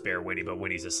just to spare Winnie, but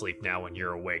Winnie's asleep now and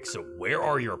you're awake. So where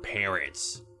are your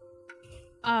parents?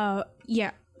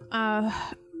 Yeah.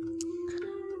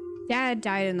 Dad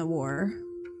died in the war.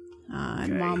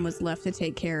 And Mom was left to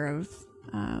take care of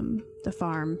the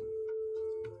farm.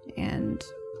 And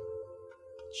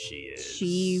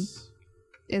she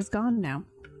is gone now.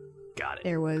 Got it.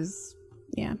 There was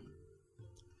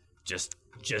Just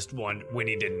one.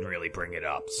 Winnie didn't really bring it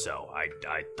up, so I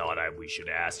thought we should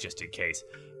ask just in case.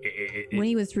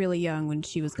 Winnie was really young when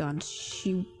she was gone.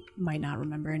 She might not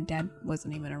remember, and Dad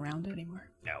wasn't even around anymore.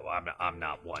 No, I'm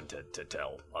not one to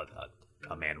tell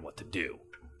a man what to do.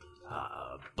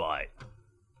 But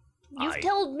You've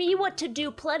told me what to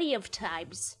do plenty of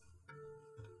times.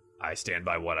 I stand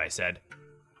by what I said.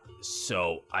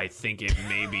 So I think it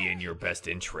may be in your best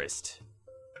interest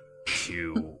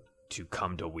to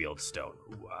come to Wieldstone.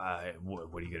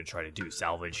 What are you gonna try to do?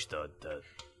 Salvage the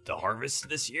harvest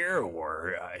this year,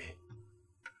 or?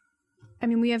 I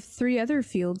mean, we have 3 other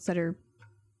fields that are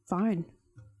fine.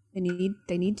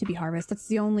 They need to be harvested. That's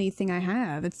the only thing I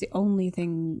have. It's the only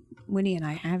thing Winnie and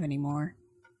I have anymore.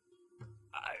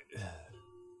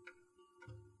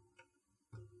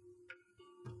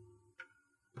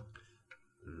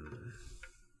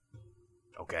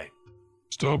 Okay.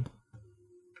 Stub.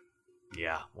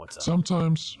 Yeah, what's up?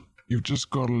 Sometimes you've just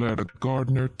gotta let a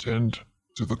gardener tend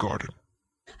to the garden.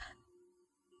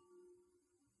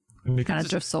 And you Kind of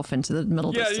drifts off into the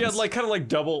middle distance. Yeah, like kind of like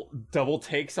double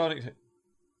takes on it.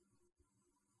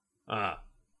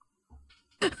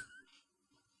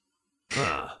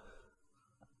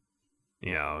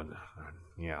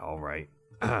 Yeah, all right.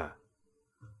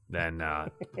 Then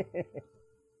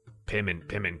Pim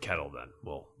and Kettle then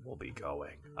we'll be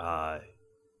going. I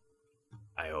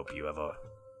hope you have a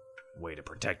way to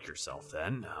protect yourself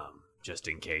then, just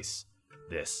in case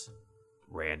this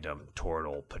random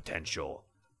turtle potential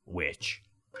witch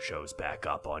shows back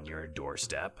up on your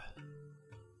doorstep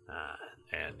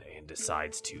and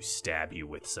decides to stab you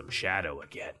with some shadow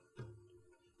again.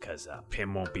 Because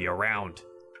Pim won't be around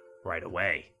right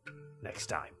away next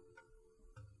time.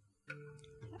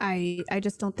 I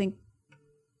just don't think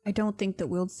that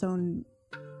Wieldstone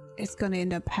is going to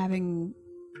end up having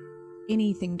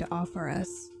anything to offer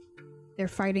us. they're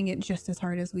fighting it just as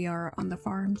hard as we are on the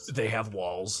farms. They have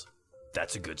walls.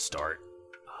 That's a good start.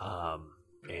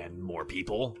 And more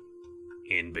people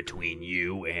in between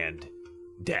you and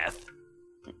death.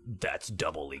 That's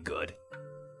doubly good.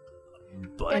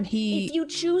 But if you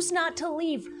choose not to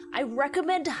leave, I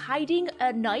recommend hiding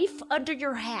a knife under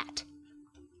your hat.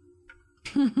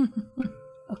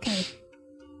 Okay.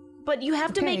 But you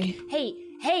have to make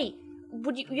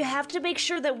you have to make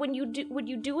sure that when you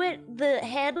do it, the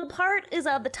head part is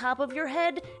on the top of your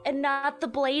head and not the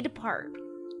blade part.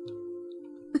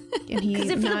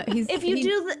 And if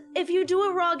you do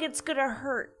it wrong, it's gonna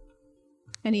hurt.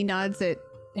 And he nods at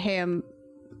Ham,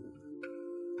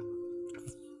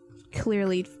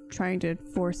 clearly trying to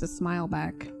force a smile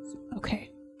back.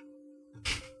 Okay.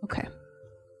 Okay.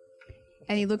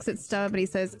 And he looks at Stub and he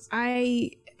says,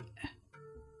 I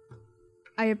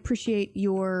appreciate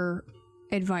your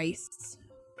advice,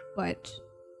 but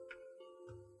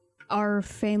our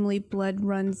family blood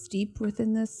runs deep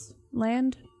within this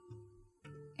land,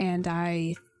 and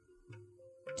I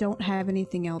don't have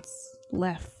anything else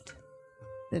left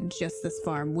than just this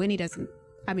farm. Winnie doesn't.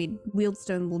 I mean,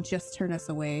 Wieldstone will just turn us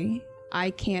away.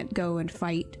 I can't go and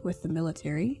fight with the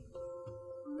military.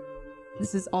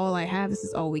 This is all I have. This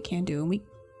is all we can do, and we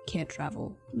can't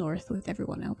travel north with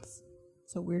everyone else.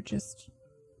 So we're just...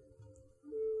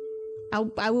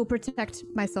 I will protect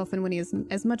myself and Winnie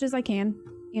as much as I can,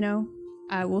 you know?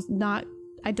 I will not...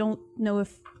 I don't know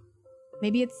if...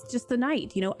 Maybe it's just the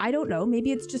night, you know? I don't know.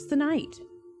 Maybe it's just the night.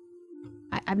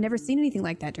 I've never seen anything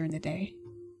like that during the day.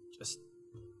 Just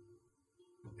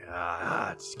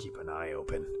keep an eye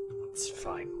open. It's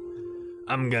fine.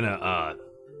 I'm gonna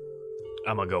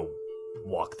go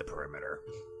walk the perimeter.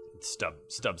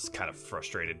 Stubb's kind of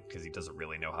frustrated because he doesn't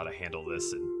really know how to handle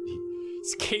this, and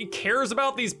he cares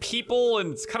about these people,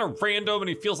 and it's kind of random, and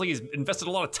he feels like he's invested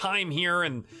a lot of time here,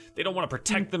 and they don't want to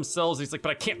protect themselves. He's like,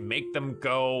 but I can't make them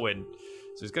go, and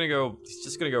so he's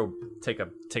just gonna go take a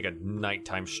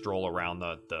nighttime stroll around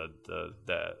the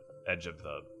edge of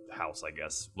the house, I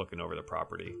guess, looking over the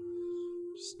property.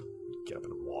 Just get up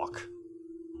and walk.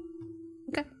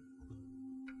 Okay.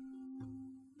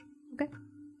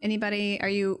 Anybody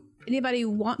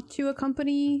want to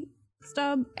accompany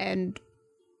Stub, and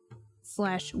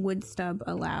 / would Stub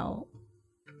allow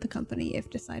the company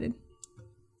if decided?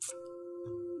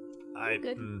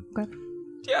 Good. Okay.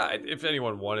 Yeah, if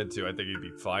anyone wanted to, I think he'd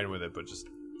be fine with it, but just,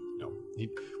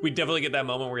 we'd definitely get that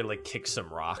moment where he like kicks some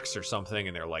rocks or something,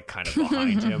 and they're like kind of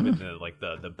behind him, and then like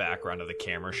the background of the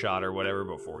camera shot or whatever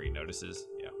before he notices.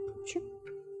 Yeah.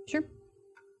 Sure.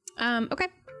 Okay.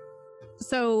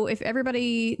 So does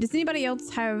anybody else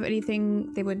have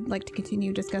anything they would like to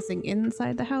continue discussing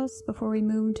inside the house before we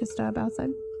move to Stub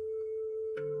outside?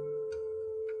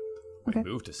 Okay.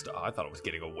 Move to Stub? I thought it was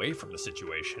getting away from the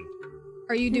situation.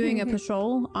 Are you doing a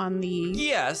patrol on the...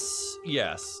 Yes.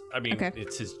 I mean, okay.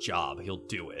 It's his job. He'll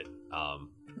do it.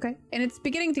 Okay. And it's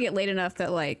beginning to get late enough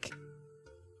that, like,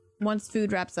 once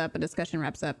food wraps up and discussion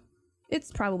wraps up,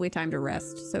 it's probably time to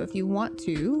rest. So if you want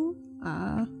to...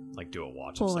 like do a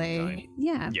watch of some kind.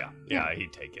 Yeah,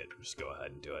 he'd take it. Just go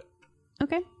ahead and do it.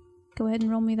 Okay. Go ahead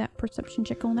and roll me that perception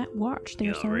check on that watch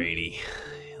there, sir. Alrighty.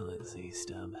 Let's see,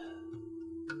 Stub.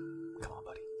 Come on,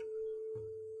 buddy.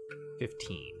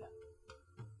 15.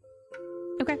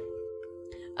 Okay.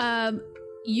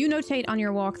 You notate on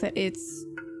your walk that it's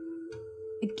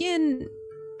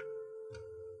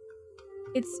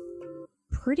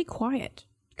pretty quiet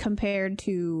compared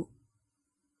to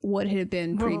what it had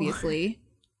been previously.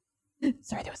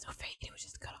 Sorry, there was no fade. It was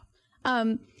just cut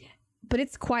off. But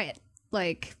it's quiet,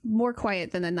 like more quiet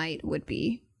than the night would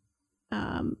be.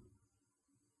 And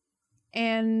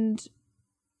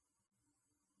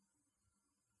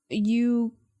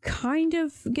you kind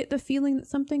of get the feeling that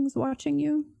something's watching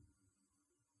you.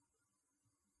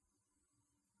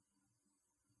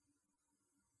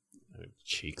 I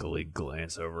cheekily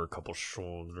glance over a couple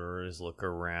shoulders, look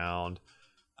around.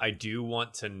 I do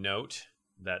want to note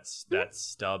that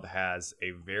Stub has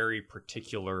a very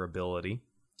particular ability.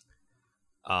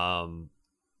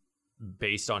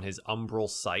 Based on his umbral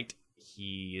sight,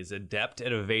 he is adept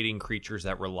at evading creatures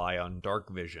that rely on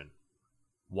dark vision.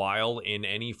 While in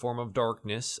any form of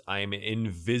darkness, I am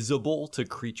invisible to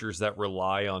creatures that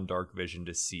rely on dark vision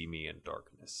to see me in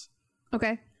darkness.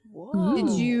 Okay. Whoa. Did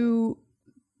you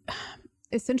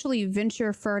essentially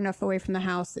venture far enough away from the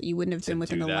house that you wouldn't have been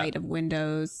within the light of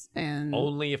windows and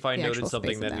only if I the noted actual something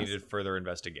space of that the house? needed further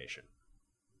investigation.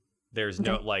 There's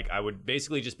no, I would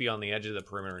basically just be on the edge of the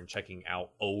perimeter and checking out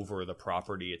over the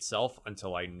property itself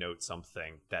until I note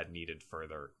something that needed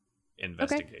further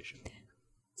investigation. Okay.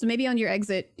 So maybe on your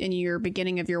exit in your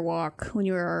beginning of your walk, when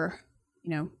you are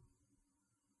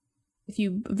if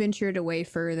you ventured away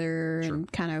further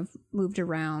and kind of moved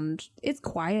around, it's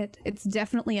quiet. It's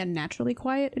definitely unnaturally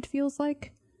quiet, it feels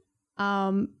like.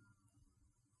 There's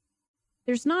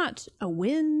not a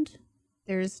wind.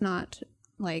 There's not,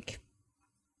 like,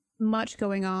 much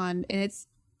going on, and it's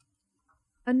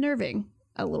unnerving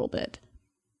a little bit.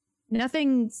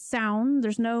 Nothing sound.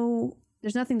 There's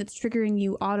nothing that's triggering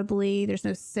you audibly. There's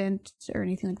no scent or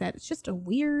anything like that. It's just a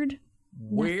weird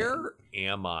Where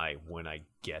am I when I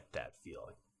get that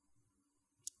feeling?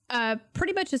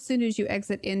 Pretty much as soon as you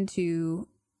exit into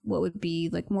what would be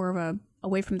like more of a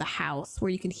away from the house,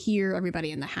 where you can hear everybody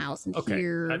in the house and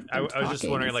hear. I was just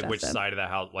wondering, like, which stuff. side of the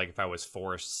house, like if I was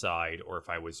forest side, or if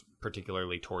I was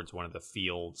particularly towards one of the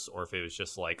fields, or if it was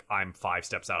just like I'm 5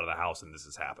 steps out of the house and this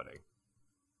is happening.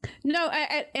 No,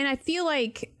 I feel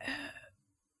like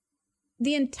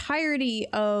the entirety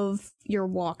of your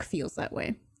walk feels that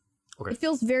way. Okay. It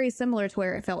feels very similar to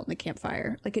where it felt in the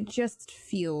campfire. Like, it just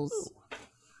feels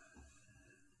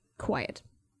quiet.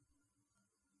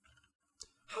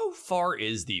 How far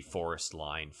is the forest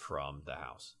line from the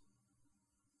house?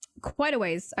 Quite a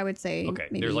ways, I would say. Okay,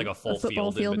 maybe there's like a full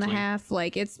football field and a between. half.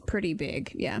 Like, it's pretty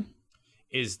big. Yeah.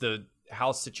 Is the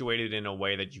house situated in a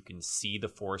way that you can see the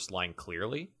forest line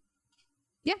clearly?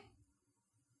 Yeah.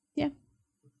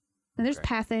 And there's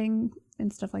pathing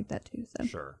and stuff like that too. So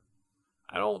Sure.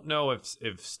 I don't know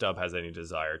if Stub has any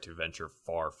desire to venture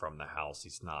far from the house.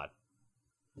 He's not.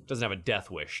 Doesn't have a death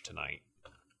wish tonight.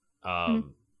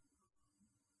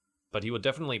 But he would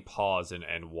definitely pause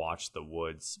and watch the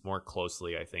woods more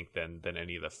closely, I think, than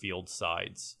any of the field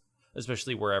sides,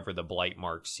 especially wherever the blight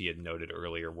marks he had noted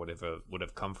earlier would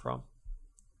have come from.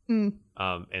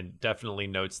 And definitely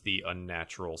notes the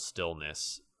unnatural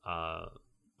stillness,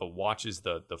 but watches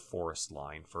the forest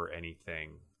line for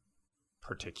anything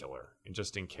particular, and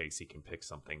just in case he can pick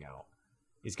something out.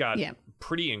 He's got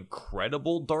pretty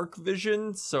incredible dark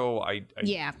vision, so I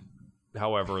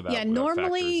however that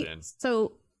normally factors in.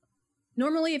 So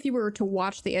normally if you were to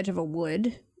watch the edge of a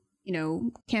wood,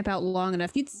 camp out long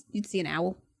enough, you'd see an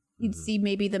owl. You'd see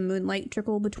maybe the moonlight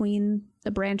trickle between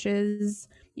the branches.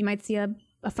 You might see a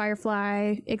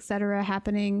firefly, etc.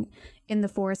 happening in the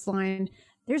forest line.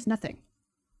 There's nothing.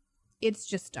 It's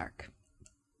just dark.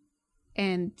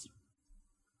 And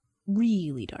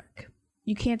really dark.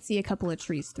 You can't see a couple of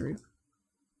trees through.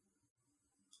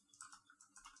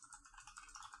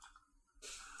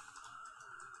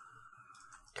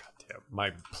 Goddamn,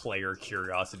 my player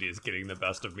curiosity is getting the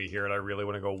best of me here, and I really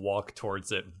want to go walk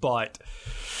towards it, but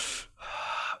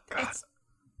God.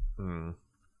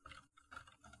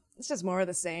 It's just more of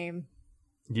the same.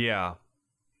 Yeah.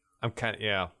 I'm kind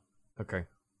of, okay.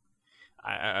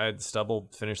 Stub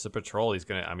will finish the patrol.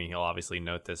 He'll obviously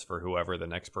note this for whoever the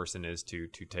next person is to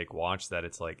take watch, that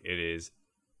it's like, it is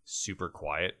super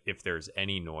quiet. If there's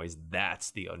any noise, that's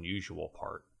the unusual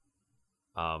part.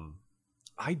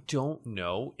 I don't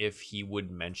know if he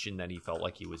would mention that he felt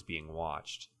like he was being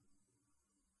watched.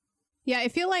 Yeah, I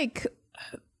feel like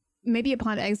maybe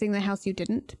upon exiting the house you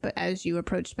didn't, but as you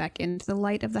approached back into the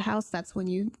light of the house, that's when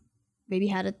you maybe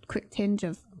had a quick tinge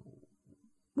of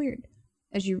weird.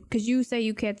 Because you say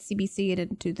you can't see it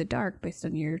into the dark based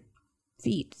on your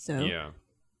feet, so. Yeah.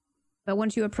 But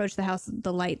once you approach the house,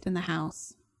 the light in the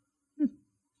house.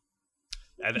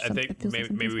 I think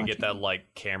maybe we get that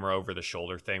like camera over the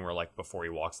shoulder thing where like before he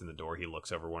walks in the door, he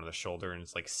looks over one of the shoulder and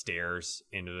it's like stares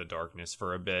into the darkness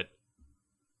for a bit,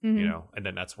 and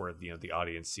then that's where the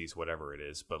audience sees whatever it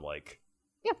is. But like,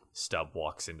 Stub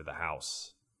walks into the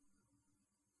house,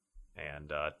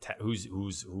 and who's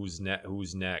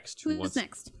next? Who's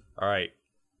next? All right,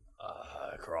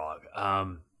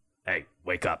 Krog. Hey,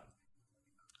 wake up,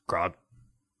 Krog.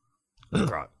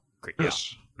 Krog.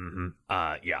 Yes.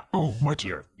 Yeah. Oh, my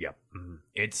turn. Yep.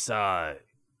 It's kind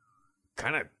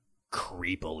of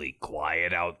creepily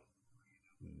quiet out.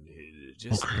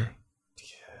 Just Okay.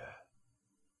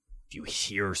 if you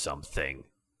hear something,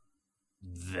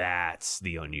 that's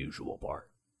the unusual part.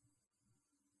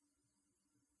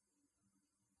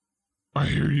 I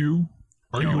hear you.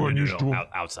 Are you unusual? No.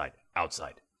 Outside.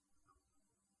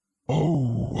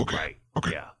 Oh, okay. Right.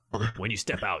 Okay. Yeah. Okay. When you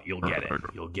step out, you'll get it.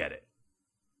 You'll get it.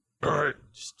 All right.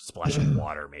 Just splash of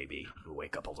water, maybe. You'll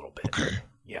wake up a little bit. Okay.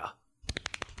 Yeah.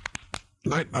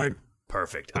 Night.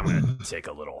 Perfect. I'm gonna take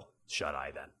a little shut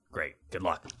eye then. Great. Good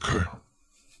luck.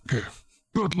 Okay.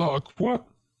 Good luck. What?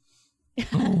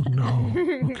 Oh no.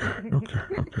 Okay.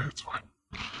 It's fine.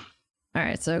 All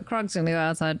right, so Krog's gonna go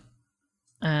outside,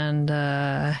 and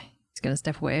he's gonna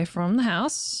step away from the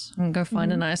house and go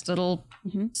find a nice little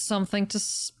something to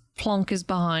Plonk is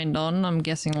behind on? I'm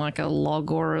guessing like a log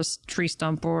or a tree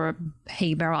stump or a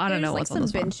hay barrel. I don't know There's, what's like on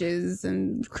this some one. benches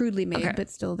and crudely made, but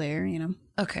still there. You know.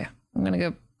 Okay, I'm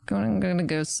gonna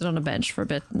go sit on a bench for a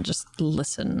bit and just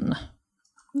listen.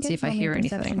 Okay, See if I roll me a hear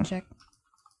perception anything. check.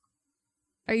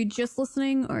 Are you just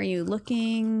listening, or are you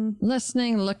looking?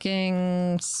 Listening,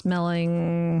 looking,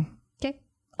 smelling. Okay,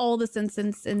 all the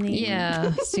senses in the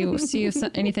Yeah. see if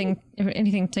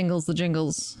anything tingles the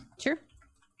jingles. Sure.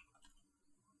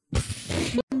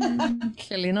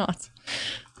 Clearly not.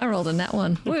 I rolled a nat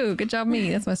one. Woo, good job me.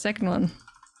 That's my second one.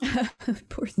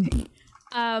 Poor thing.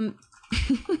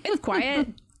 It's quiet.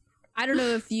 I don't know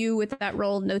if you, with that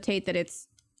roll, notate that it's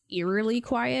eerily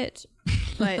quiet,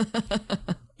 but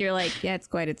you're like, yeah, it's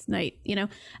quiet. It's night, you know?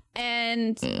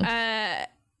 And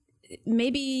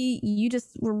maybe you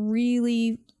just were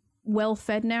really well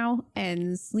fed now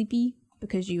and sleepy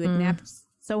because you had napped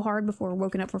so hard before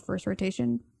woken up for first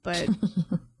rotation, but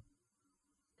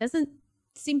doesn't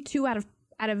seem too out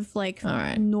of like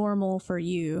normal for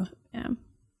you. Yeah.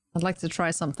 I'd like to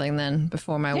try something then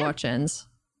before my watch ends.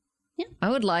 Yeah. I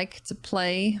would like to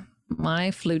play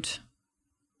my flute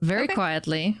very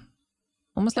quietly,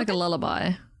 almost like a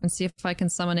lullaby, and see if I can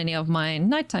summon any of my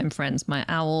nighttime friends, my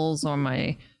owls or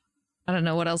my, I don't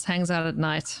know what else hangs out at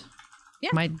night. Yeah.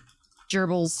 My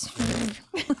gerbils.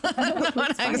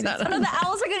 What hangs out at One of the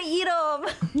owls are gonna eat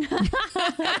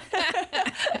them.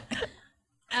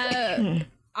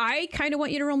 I kind of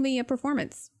want you to roll me a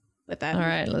performance with that. All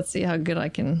right, let's see how good I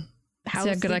can. How see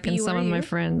how good I can sleepy were summon my you?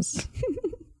 friends.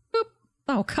 Boop.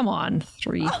 Oh, come on,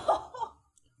 3.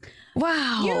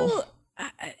 Wow. You,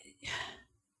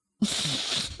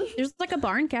 there's like a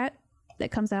barn cat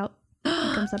that comes out.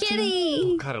 Comes up to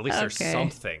you. Oh, God, at least there's Okay.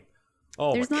 something.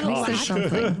 Oh, There's my not a God. lot. There's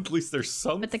something. At least there's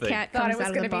something. But the cat Thought comes it was out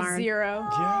of gonna the be barn. 0.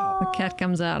 Yeah. The cat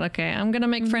comes out. Okay, I'm gonna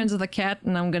make friends with the cat,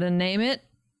 and I'm gonna name it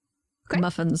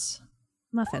Muffins.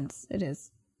 Muffins, it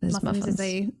is. It's Muffins Muffins. is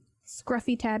a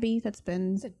scruffy tabby that's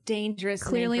been It's a dangerous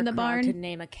Clearly name in for the Krog barn. to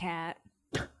name a cat.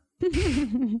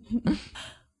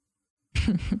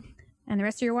 and the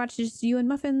rest of your watch is you and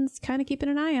Muffins kind of keeping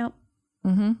an eye out.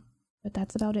 Mm-hmm. But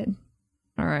that's about it.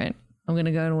 All right, I'm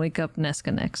gonna go and wake up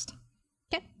Nesca next.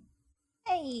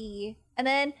 Hey, and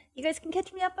then you guys can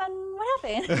catch me up on what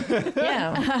happened.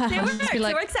 Yeah. it works. be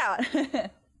like- It works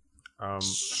out.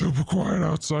 Super quiet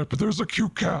outside, but there's a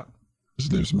cute cat.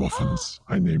 His name's Muffins.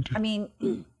 I named I him. mean,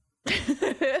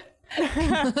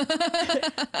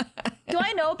 do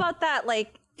I know about that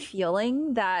like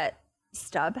feeling that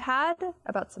Stub had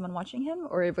about someone watching him,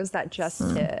 or was that just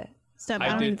to? Stub, I I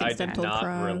don't even did. think I Stub did told not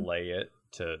Krog. relay it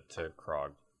to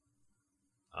Krog.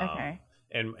 Okay.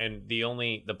 And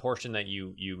the portion that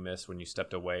you missed when you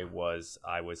stepped away was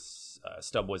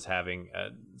Stub was having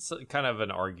kind of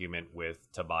an argument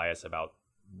with Tobias about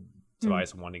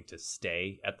Tobias wanting to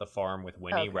stay at the farm with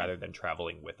Winnie Okay. rather than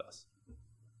traveling with us.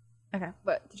 Okay,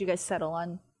 but did you guys settle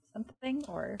on something,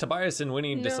 or? Tobias and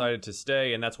Winnie No. decided to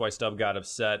stay, and that's why Stub got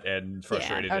upset and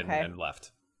frustrated okay. and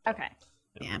left. Okay.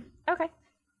 Yeah. Okay.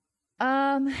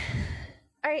 All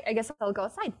right. I guess I'll go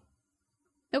outside.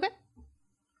 Okay.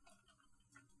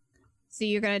 So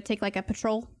you're gonna take like a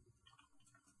patrol?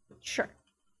 Sure.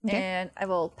 Okay. And I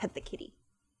will pet the kitty.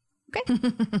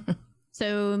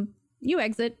 So you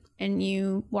exit and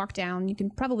you walk down. You can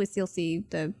probably still see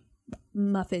the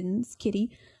Muffins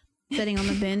kitty sitting on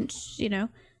the bench, you know,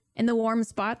 in the warm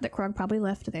spot that Krog probably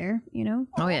left there, you know.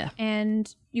 Oh yeah.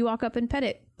 And you walk up and pet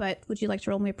it. But would you like to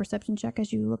roll me a perception check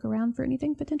as you look around for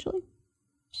anything potentially?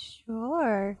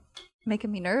 Sure.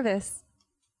 Making me nervous.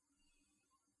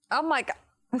 Oh my god.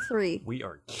 A 3. We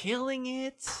are killing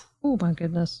it. Oh my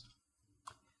goodness.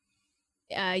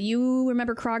 You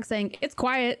remember Krog saying, "It's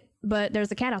quiet, but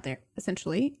there's a cat out there,"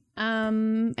 essentially.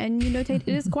 And you notate it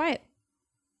is quiet.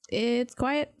 It's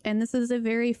quiet, and this is a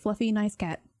very fluffy, nice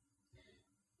cat.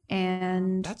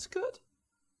 And That's good.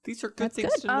 These are good That's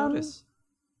things good. to notice.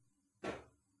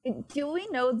 Do we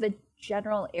know the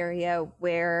general area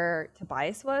where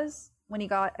Tobias was when he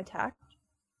got attacked?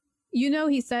 you know,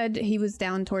 he said he was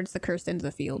down towards the cursed end of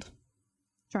the field,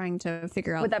 trying to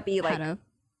figure out. Would that be how like? to-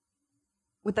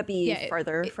 Would that be Yeah,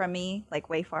 farther from me, like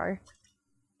way far?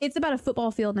 It's about a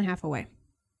football field and a half away.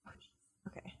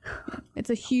 Okay. It's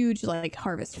a huge like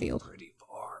harvest field. Pretty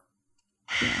far.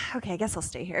 Okay, I guess I'll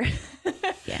stay here.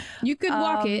 Yeah, you could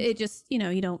walk it. It just, you know,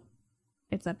 you don't.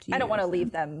 It's up to you. I don't want to so.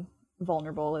 leave them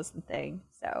vulnerable, is the thing.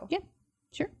 So Yeah,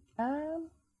 sure.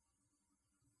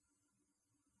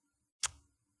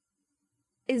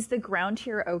 Is the ground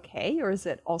here okay, or is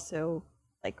it also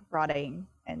like rotting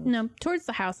and? No, towards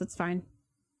the house, it's fine.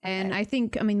 And I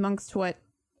think, I mean, amongst what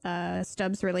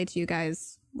Stubbs relayed to you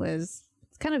guys was,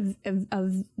 it's kind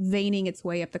of veining its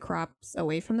way up the crops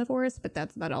away from the forest, but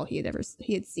that's about all he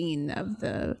had seen of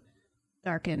the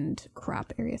darkened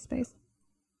crop area space.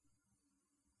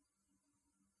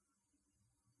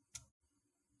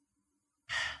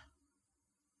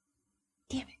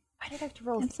 Damn it. Why did I have to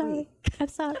roll I'm three? sorry. I'm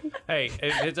sorry. Hey,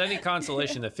 if it's any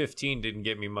consolation, the 15 didn't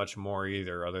get me much more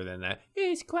either, other than that.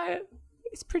 It's quiet.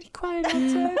 It's pretty quiet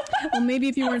outside. Well, maybe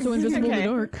if you weren't so invisible in the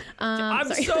dark. I'm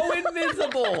sorry. so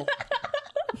invisible.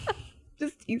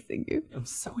 Just teasing you. I'm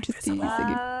so Just invisible.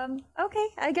 teasing you. Okay,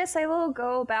 I guess I will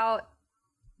go about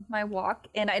my walk,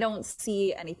 and I don't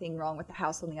see anything wrong with the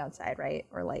house on the outside, right?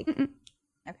 Or like,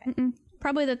 okay.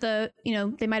 Probably that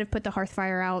they might have put the hearth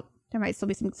fire out. There might still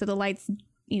be some, so the lights,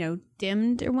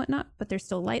 dimmed or whatnot, but there's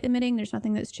still light emitting. There's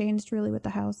nothing that's changed really with the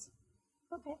house.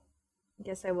 Okay. I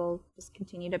guess I will just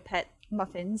continue to pet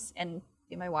muffins and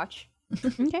do my watch.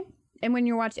 Okay. And when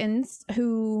your watch ends,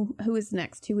 who is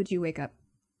next? Who would you wake up?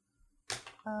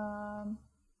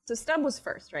 So Stub was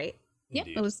first, right? Yep,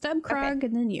 it was Stub, Krog,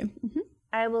 and then you.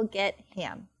 I will get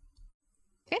Ham.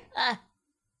 Okay.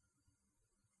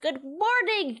 Good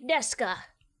morning, Nesca.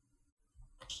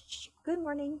 Good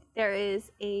morning. There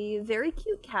is a very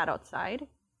cute cat outside.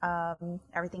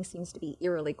 Everything seems to be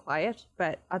eerily quiet,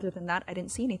 but other than that, I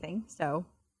didn't see anything, so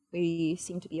we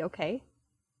seem to be okay.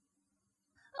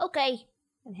 Okay.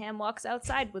 And Ham walks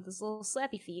outside with his little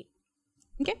slappy feet.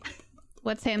 Okay.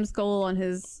 What's Ham's goal on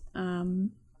his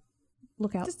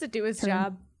lookout? Just to do his turn?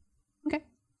 job. Okay.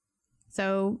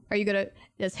 So, are you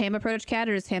does Ham approach Cat,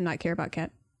 or does Ham not care about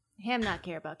Cat? Ham not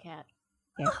care about Cat.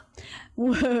 Yeah.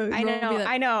 Whoa, I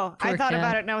know. I Poor thought cat.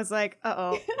 about it and I was like,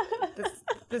 uh-oh.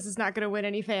 this is not going to win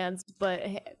any fans, but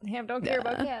Ham don't care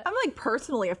about Cat. I'm like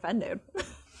personally offended.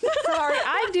 Sorry,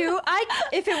 I do.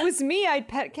 If it was me, I'd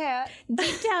pet Cat.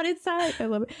 Deep down inside. I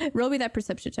love it. Roll me that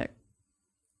perception check.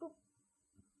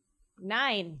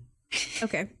 9.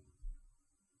 Okay.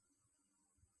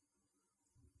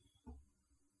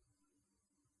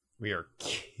 We are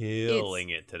killing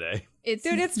it today. It's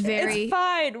Dude, it's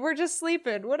fine. We're just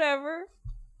sleeping. Whatever.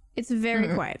 It's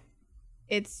very quiet.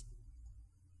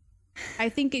 I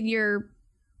think in your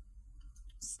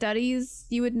studies,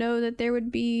 you would know that there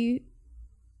would be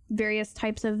various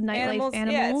types of nightlife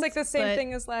animals. Yeah, it's like the same but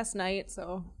thing as last night,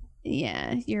 so.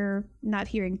 Yeah, you're not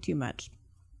hearing too much.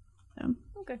 So.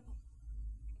 Okay.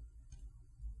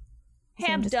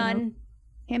 Ham done.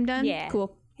 Ham done? Yeah.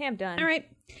 Cool. Ham done. All right.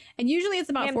 And usually it's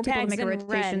about Ham 4 people to tags make a in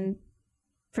rotation Ren.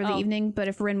 for the Oh. evening, but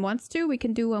if Ren wants to, we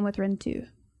can do one with Ren too.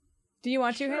 Do you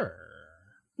want to? Ham?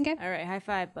 Okay. All right, high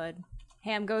five, bud.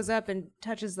 Ham goes up and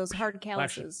touches those hard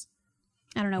calluses.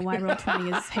 I don't know why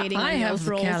Roll20 is hating on I have those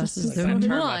rolls. calluses. I They're turn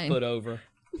my mine. foot over.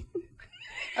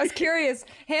 I was curious.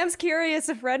 Ham's curious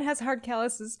if Ren has hard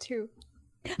calluses too.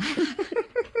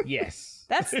 Yes.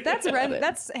 That's Ren.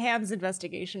 That's Ham's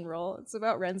investigation role. It's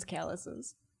about Ren's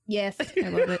calluses. Yes, I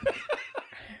love it.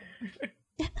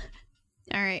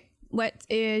 All right. What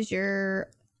is your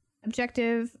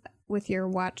objective with your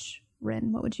watch,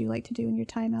 Ren? What would you like to do in your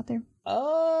time out there?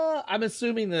 I'm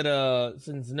assuming that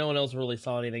since no one else really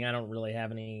saw anything, I don't really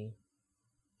have any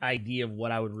idea of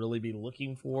what I would really be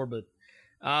looking for, but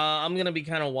I'm gonna be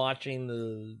kind of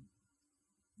watching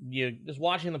just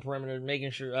watching the perimeter, making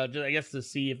sure, I guess to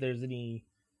see if there's any.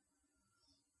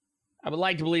 I would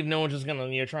like to believe no one's just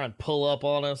gonna try and pull up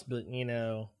on us, but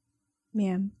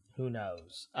Yeah. who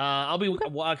knows? I'll be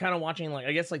kind of watching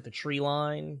I guess the tree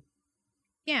line.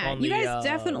 Yeah, On you the, guys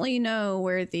definitely know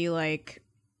where the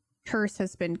curse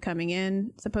has been coming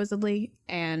in, supposedly,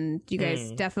 and you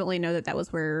guys definitely know that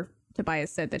was where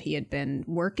Tobias said that he had been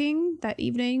working that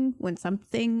evening when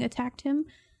something attacked him.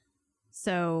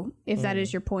 So, if that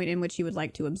is your point in which you would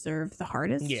like to observe the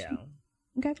hardest, Yeah.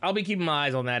 Okay. I'll be keeping my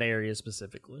eyes on that area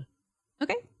specifically.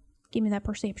 Okay, give me that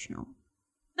perception roll.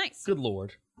 Nice. Good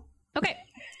lord. Okay.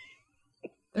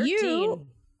 13. You.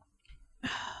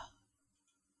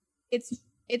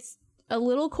 It's a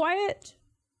little quiet,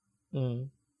 Mm.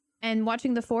 and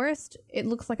watching the forest, it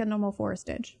looks like a normal forest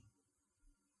edge.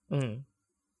 Mm.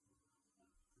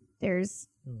 There's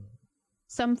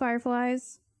some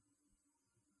fireflies,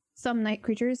 some night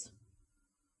creatures.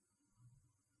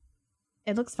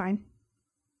 It looks fine.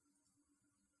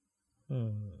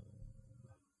 Do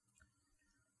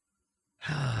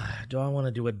I want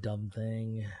to do a dumb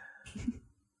thing?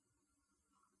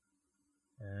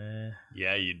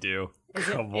 Yeah, you do. Is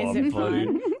it- Come is on, it buddy.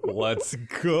 fun? Let's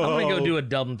go. I'm gonna go do a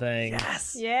dumb thing.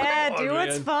 Yes. Yeah, Come on, do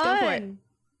what's man. fun.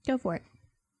 Go for it.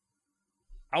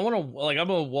 I want to I'm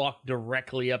gonna walk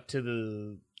directly up to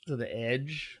the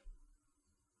edge.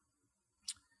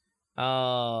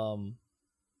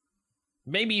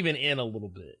 Maybe even in a little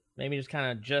bit. Maybe just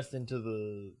kind of just into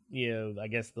the, I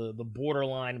guess the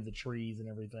borderline of the trees and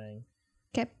everything.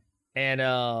 Okay. And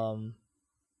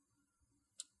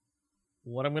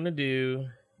what I'm gonna do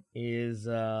is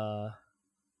Ren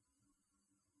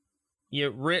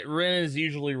is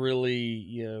usually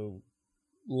really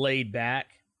laid back.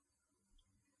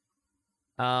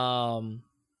 But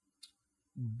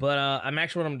I'm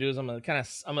actually, what I'm gonna do is I'm gonna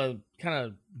kind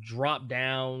of drop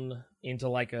down into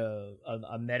like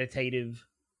a meditative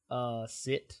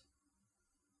sit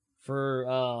for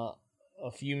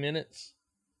a few minutes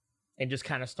and just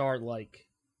kind of start like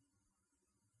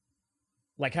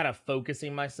kind of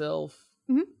focusing myself.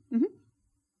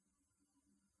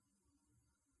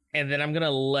 And then I'm gonna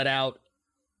let out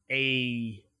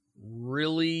a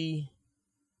really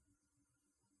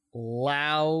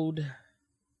loud,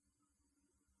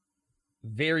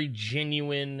 very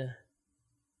genuine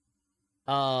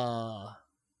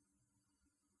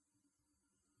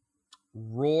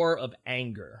roar of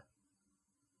anger.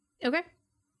 Okay.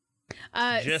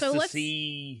 Just so to let's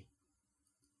see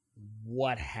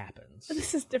what happens.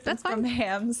 This is different That's from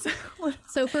Hams.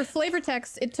 So for flavor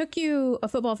text, it took you a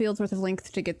football field's worth of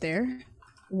length to get there.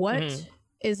 What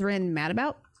is Ren mad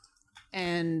about?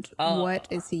 And what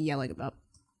is he yelling about?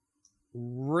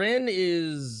 Ren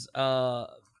is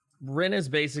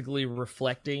basically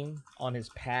reflecting on his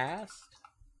past.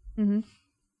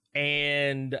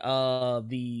 And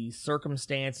the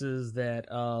circumstances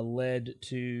that led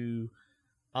to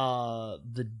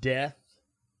the death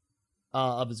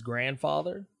of his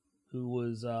grandfather, who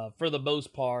was for the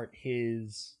most part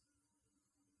his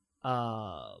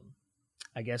I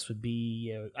guess would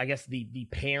be the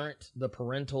parent, the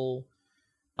parental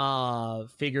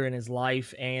figure in his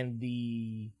life, and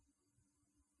the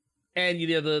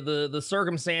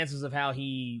circumstances of how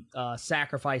he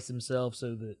sacrificed himself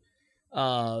so that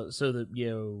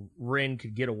Ren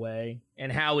could get away,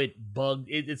 and how it bugged.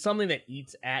 It's something that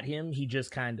eats at him. He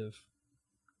just kind of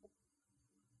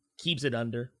keeps it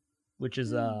under, which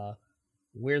is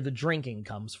where the drinking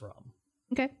comes from.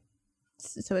 Okay.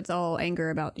 So it's all anger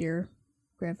about your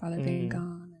grandfather being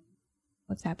gone and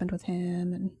what's happened with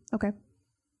him, and okay.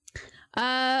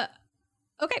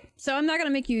 Okay, so I'm not gonna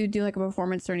make you do like a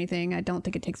performance or anything. I don't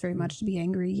think it takes very much to be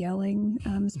angry yelling,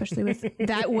 especially with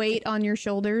that weight on your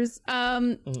shoulders. I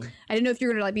didn't know if you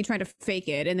were gonna like be trying to fake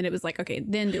it, and then it was like, okay,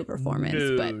 then do a performance.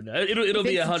 But it'll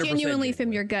be 100% genuinely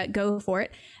from your gut. Go for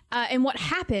it. And what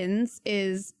happens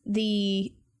is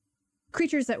the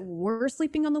creatures that were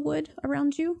sleeping on the wood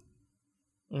around you,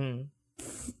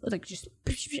 like just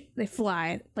they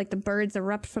fly, like the birds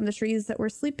erupt from the trees that were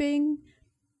sleeping.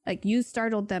 Like, you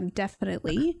startled them,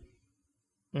 definitely.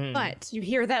 But you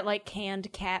hear that like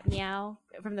canned cat meow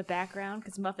from the background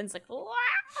because Muffin's like, wow.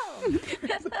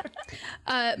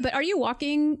 But are you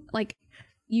walking, like,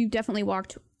 you definitely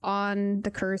walked on the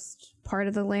cursed part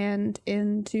of the land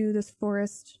into this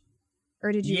forest?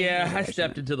 Or did you? Yeah, I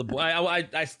stepped into the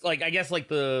I guess like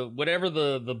the whatever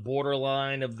the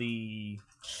borderline of the,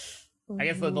 I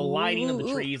guess the lighting of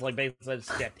the trees, like basically I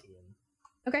just stepped in.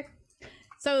 Okay.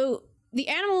 So the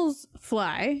animals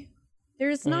fly.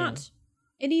 There's not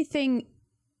anything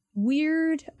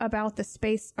weird about the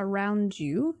space around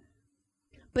you.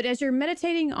 But as you're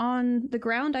meditating on the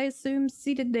ground, I assume,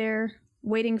 seated there,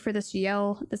 waiting for this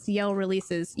yell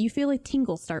releases, you feel a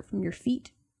tingle start from your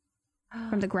feet,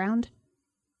 from the ground.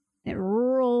 It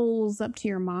rolls up to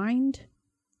your mind.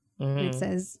 And it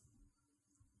says,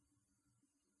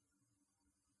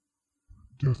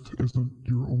 "Death isn't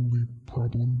your only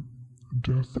problem.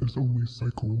 Death is only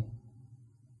cycle.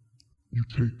 You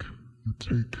take, you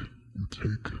take, you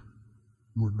take.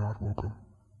 You are not welcome."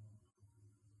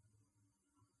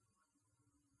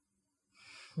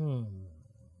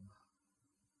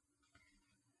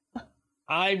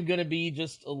 I'm gonna be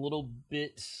just a little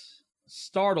bit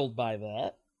startled by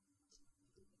that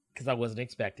because I wasn't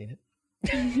expecting it.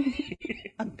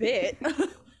 A bit.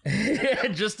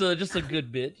 just a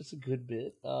good bit.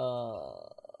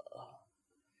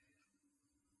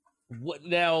 What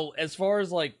now? As far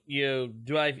as like,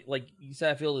 do I, like you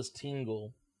said, I feel this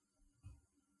tingle.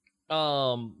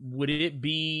 Would it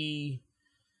be?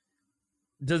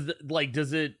 Does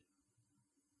it?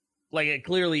 Like, it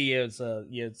clearly is.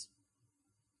 It's,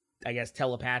 I guess,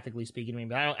 telepathically speaking to me,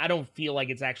 but I don't feel like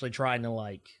it's actually trying to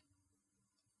like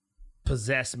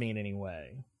possess me in any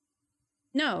way.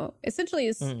 no. Essentially,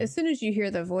 as soon as you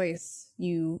hear the voice,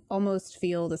 you almost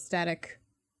feel the static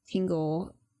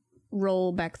tingle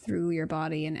roll back through your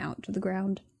body and out to the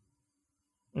ground.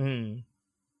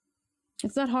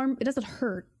 It's not harm. It doesn't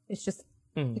hurt. It's just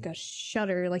like a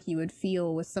shudder, like you would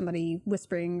feel with somebody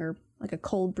whispering, or like a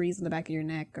cold breeze in the back of your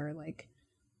neck, or like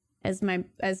as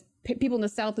people in the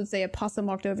South would say, a possum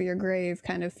walked over your grave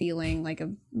kind of feeling, like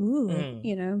a ooh,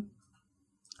 you know.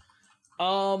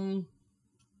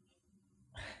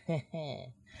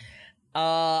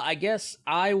 I guess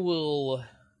I will.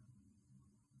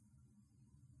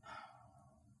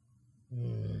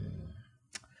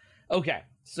 Okay,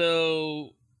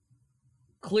 so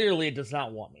clearly it does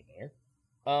not want me there,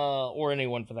 or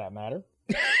anyone for that matter.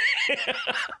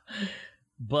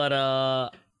 But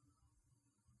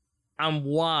I'm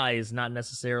wise, not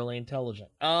necessarily intelligent.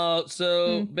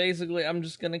 So basically, I'm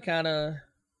just gonna kind of.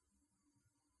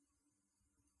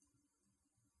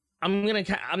 I'm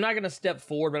not gonna step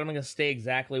forward, but I'm gonna stay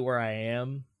exactly where I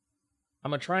am.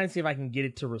 I'm gonna try and see if I can get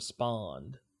it to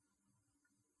respond.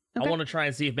 Okay. I want to try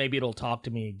and see if maybe it'll talk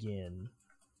to me again.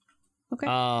 Okay.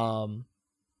 And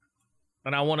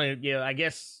I want to, I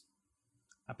guess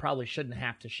I probably shouldn't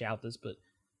have to shout this, but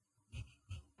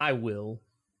I will.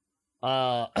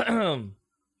 But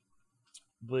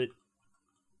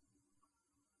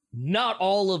not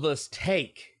all of us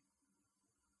take.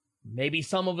 Maybe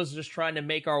some of us are just trying to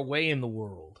make our way in the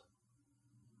world.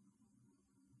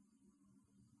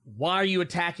 Why are you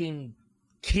attacking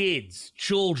kids,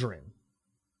 children?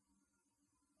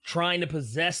 Trying to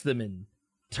possess them and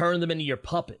turn them into your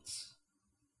puppets?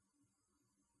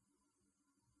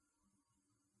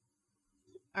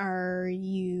 Are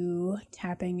you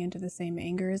tapping into the same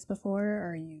anger as before, or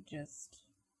are you just...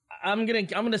 I'm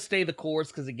gonna stay the course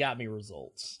because it got me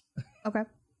results. Okay.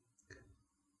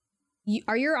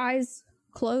 Are your eyes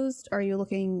closed, or are you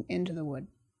looking into the wood?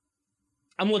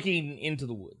 I'm looking into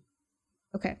the wood.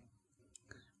 Okay.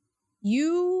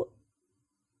 You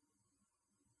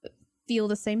feel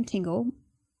the same tingle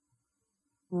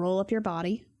roll up your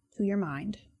body to your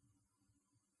mind,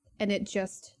 and it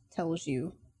just tells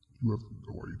you... You have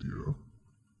no idea.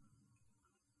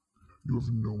 You have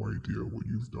no idea what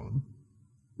you've done,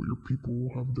 what your people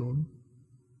have done,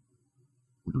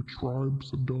 what your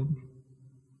tribes have done.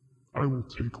 I will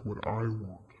take what I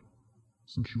want,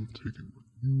 since you have taken what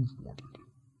you've wanted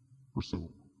for so long.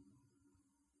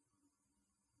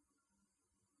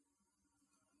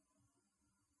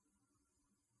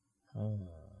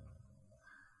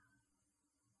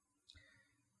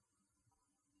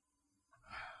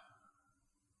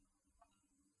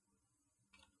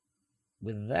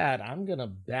 With that, I'm gonna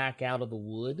back out of the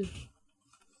wood.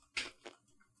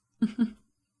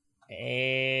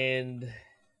 And...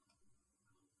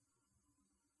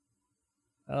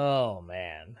 oh,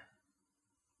 man.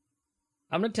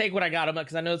 I'm gonna take what I got,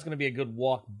 because I know it's gonna be a good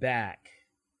walk back.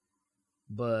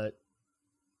 But...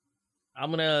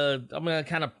 I'm gonna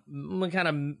kind of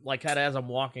like as I'm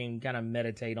walking, kind of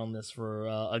meditate on this for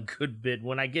a good bit.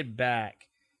 When I get back,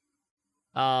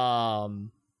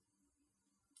 Ren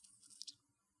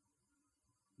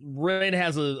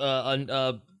has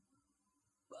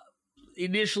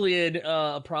initially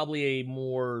probably a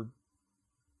more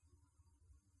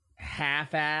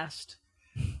half-assed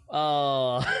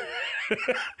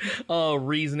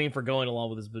reasoning for going along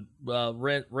with this, but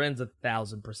Ren's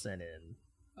 1,000% in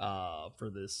for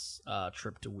this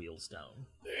trip to Wheelstone.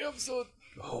 Damn, son.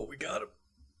 Oh, we got him.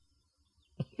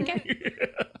 Okay.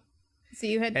 So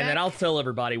you head back? And then I'll tell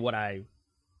everybody what I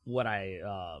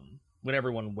when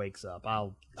everyone wakes up,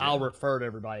 I'll refer to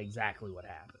everybody exactly what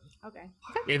happened. Okay.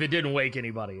 If it didn't wake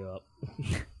anybody up.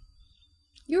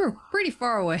 You were pretty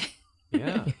far away.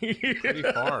 Yeah, pretty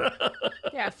far.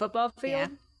 Yeah, football field.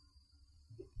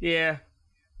 Yeah.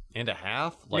 And a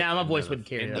half? Yeah, my voice wouldn't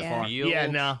carry that far. Yeah,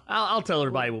 no. I'll tell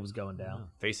everybody what was going down.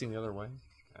 Facing the other way?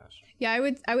 Gosh. Yeah,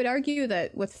 I would argue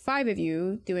that with 5 of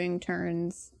you doing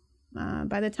turns,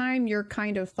 by the time your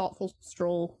kind of thoughtful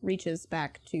stroll reaches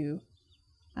back to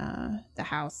the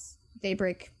house,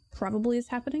 daybreak probably is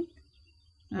happening.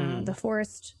 The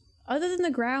forest, other than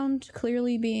the ground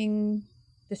clearly being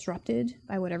disrupted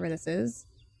by whatever this is,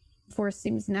 the forest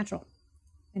seems natural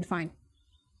and fine.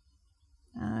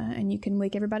 And you can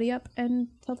wake everybody up and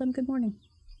tell them good morning.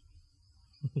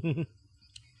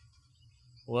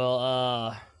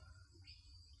 Well,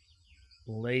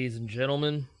 ladies and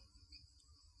gentlemen,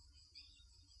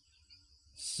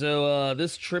 so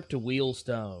this trip to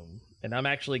Wheelstone, and I'm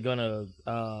actually gonna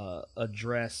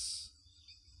address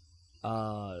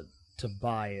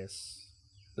Tobias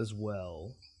as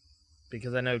well,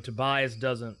 because I know Tobias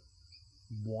doesn't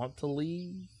want to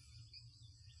leave,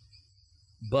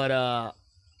 but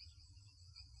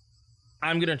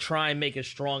I'm gonna try and make as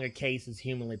strong a case as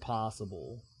humanly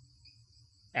possible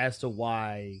as to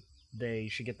why they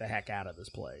should get the heck out of this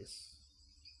place.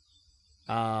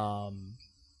 I'll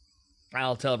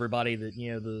tell everybody that,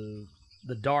 you know,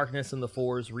 the darkness and the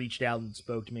forest reached out and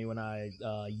spoke to me when I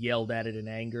yelled at it in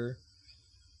anger.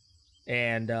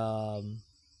 And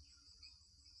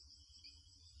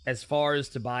as far as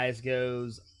Tobias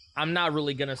goes, I'm not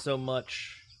really gonna so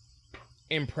much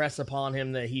impress upon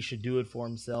him that he should do it for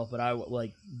himself,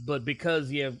 but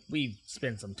because we've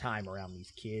spent some time around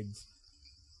these kids.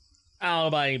 I don't know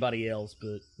about anybody else,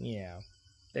 but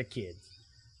they're kids.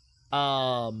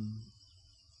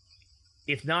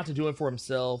 If not to do it for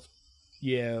himself,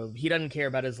 he doesn't care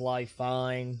about his life,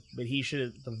 fine, but he should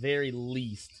at the very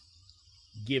least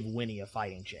give Winnie a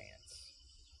fighting chance.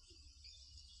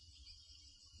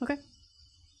 Okay.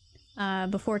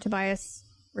 Before Tobias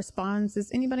responds,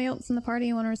 does anybody else in the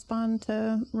party want to respond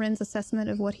to Ren's assessment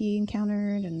of what he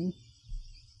encountered and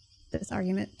this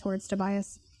argument towards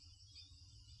Tobias?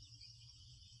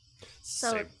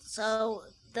 So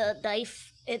the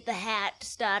knife in the hat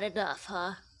started off,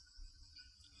 huh?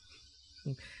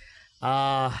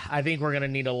 I think we're gonna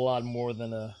need a lot more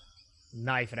than a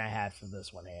knife and a hat for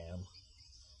this one, Ham.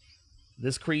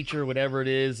 This creature, whatever it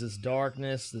is, this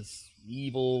darkness, this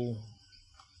evil,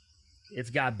 it's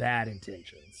got bad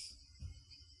intentions.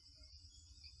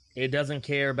 It doesn't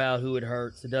care about who it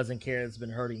hurts. It doesn't care it's been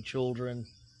hurting children.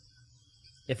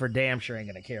 It for damn sure ain't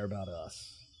gonna care about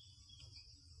us.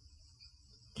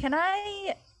 Can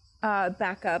I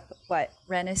back up what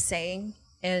Ren is saying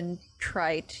and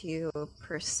try to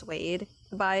persuade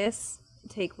Tobias to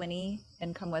take Winnie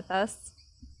and come with us?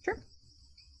 Sure.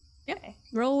 Yeah. Okay.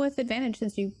 Roll with advantage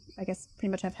since you, I guess, pretty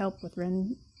much have help with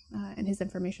Ren and his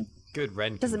information. Good,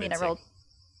 Ren. Doesn't mean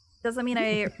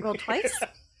I rolled twice.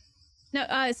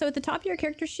 No, so at the top of your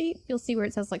character sheet, you'll see where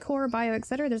it says like horror, bio,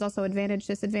 etc. There's also advantage,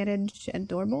 disadvantage, and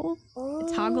normal. Oh.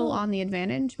 Toggle on the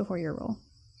advantage before your roll.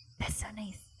 That's so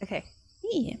nice. Okay.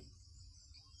 Yeah.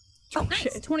 Oh,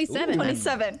 shit. 27. Ooh,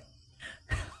 27.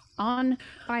 On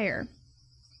fire.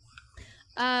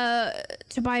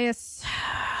 Tobias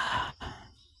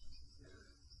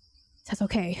says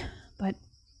okay, but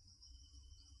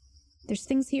there's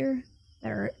things here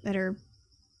that are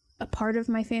a part of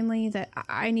my family that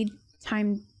I need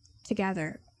time to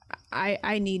gather.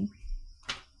 I need...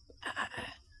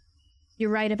 You're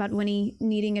right about Winnie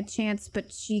needing a chance,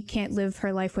 but she can't live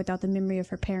her life without the memory of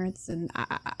her parents, and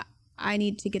I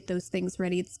need to get those things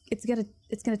ready. It's gonna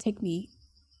take me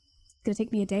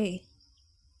a day.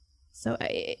 So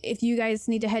if you guys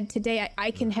need to head today, I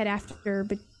can head after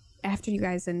you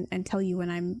guys and tell you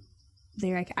when I'm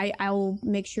there. I'll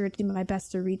make sure to do my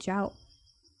best to reach out.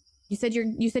 You said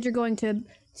you're going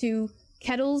to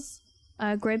Kettle's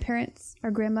grandparents or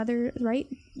grandmother, right?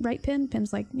 Right, Pim?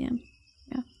 Pim's like, yeah.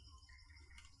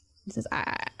 He says,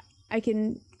 I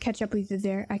can catch up with you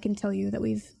there. I can tell you that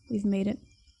we've made it.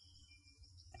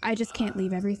 I just can't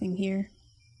leave everything here.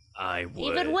 I would.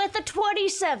 Even with a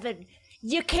 27,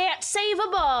 you can't save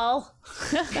them all.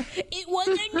 It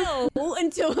wasn't no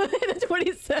until the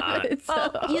 27.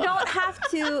 Well, you don't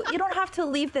have to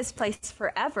leave this place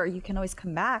forever. You can always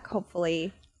come back.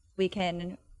 Hopefully, we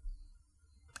can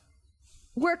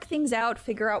work things out,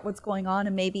 figure out what's going on,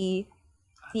 and maybe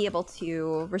be able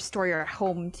to restore your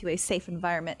home to a safe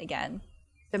environment again.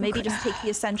 So maybe just take the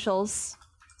essentials.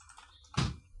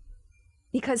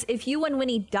 Because if you and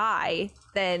Winnie die,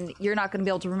 then you're not going to be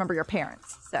able to remember your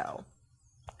parents. So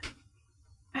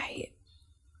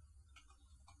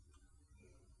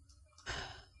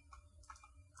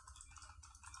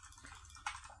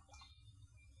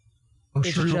I'm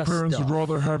sure your parents would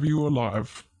rather have you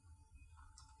alive.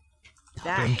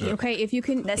 Okay, if you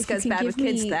can, Neska's bad with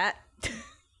kids.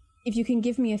 If you can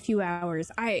give me a few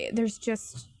hours, there's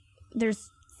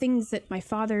things that my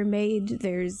father made.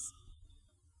 There's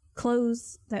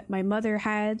clothes that my mother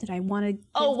had that I wanted.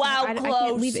 Oh wow, clothes! I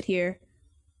can't leave it here.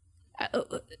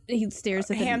 He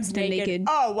stares at Ham's the naked.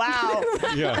 Oh wow.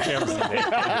 Yeah, Ham's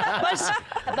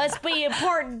naked. must be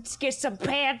important to get some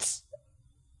pants.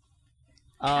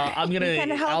 I'll you.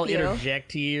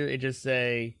 interject here and just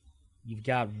say, you've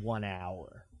got 1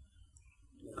 hour.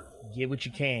 Get what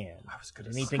you can. I was gonna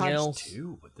Anything else?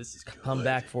 Too, but this is good. Come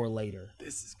back for later.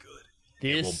 This is good.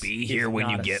 It will be here when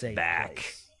you get back.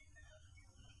 Place.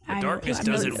 The darkness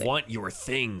doesn't want your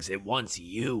things; it wants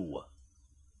you.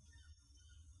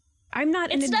 I'm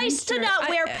not. It's nice to not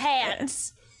wear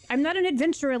pants. I'm not an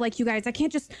adventurer like you guys. I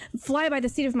can't just fly by the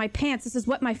seat of my pants. This is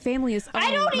what my family is.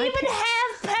 I don't even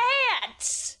have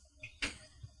pants.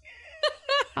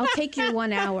 I'll take your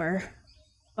 1 hour,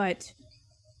 but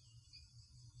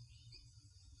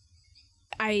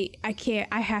I can't.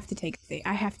 I have to take.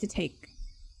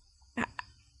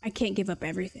 I can't give up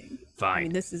everything. Fine. I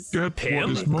mean, this is Get Pim, what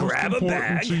is most grab a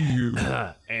important bag to you.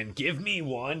 and give me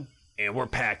one, And we're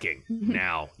packing.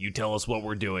 Now, you tell us what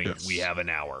we're doing. Yes. We have an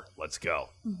hour. Let's go.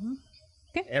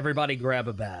 Everybody grab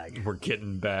a bag. We're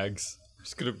getting bags.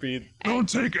 It's gonna be Don't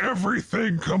take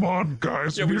everything. Come on,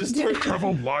 guys. Yeah, we we just just start-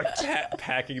 travel light.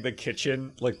 packing the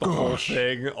kitchen, like the whole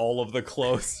thing, all of the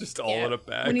clothes, just all in a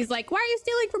bag. When he's like, "Why are you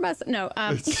stealing from us?" No,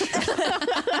 no.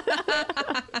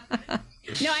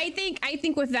 I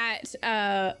think with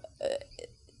that,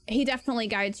 he definitely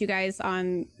guides you guys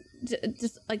on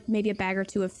just like maybe a bag or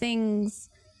two of things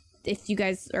if you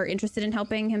guys are interested in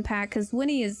helping him pack. Because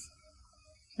Winnie is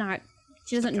not.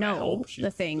 She doesn't know help. the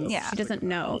things. Yeah. She doesn't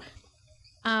know.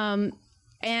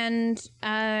 And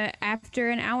after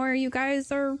an hour, you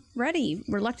guys are ready.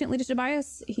 Reluctantly to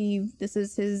Tobias, this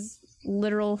is his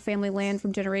literal family land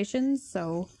from generations,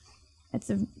 so it's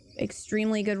an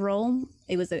extremely good roll.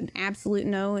 It was an absolute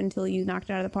no until you knocked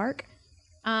it out of the park.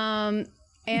 And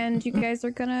you guys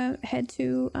are gonna head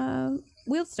to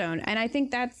Wheelstone, and I think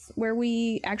that's where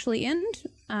we actually end.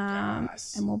 And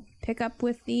we'll pick up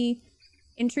with the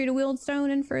entry to Wheelstone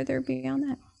and further beyond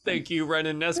that. Thank you, Ren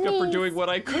and Nesca, for doing what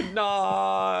I could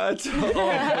not. Oh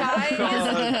my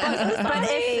God. But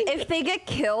if they get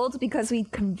killed because we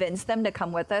convinced them to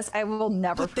come with us, I will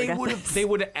never forget this. They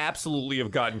would absolutely have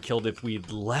gotten killed if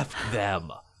we'd left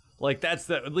them. Like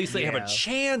at least they have a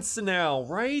chance now,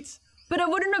 right? But it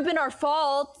wouldn't have been our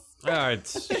fault.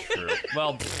 It's true.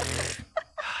 Well,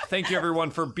 thank you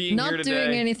everyone for being Not here today.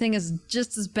 doing anything is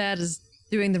just as bad as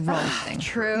doing the wrong thing.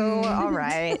 True. All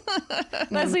right.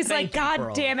 Leslie's like, Thank you,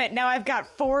 God damn it! Now I've got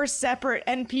 4 separate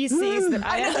NPCs that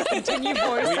I have to continue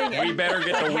voicing. we and better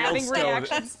get the having Wheelstone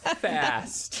reactions.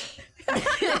 fast. Oh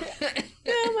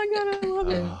my God, I love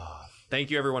it.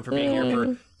 Thank you everyone for being here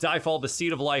for Diefall: The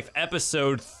Seed of Life,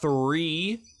 episode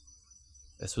 3.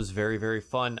 This was very, very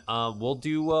fun. We'll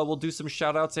do some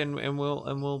shout outs and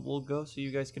we'll go so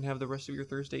you guys can have the rest of your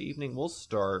Thursday evening. We'll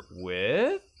start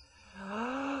with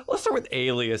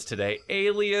Alias today.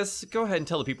 Alias, go ahead and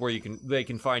tell the people where they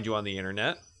can find you on the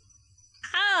internet.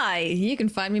 Hi, you can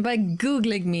find me by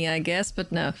Googling me, I guess,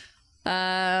 but no.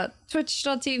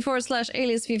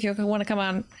 Twitch.tv/aliasv if you want to come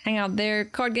on, hang out there.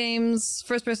 Card games,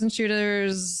 first-person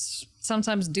shooters,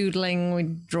 sometimes doodling. We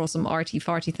draw some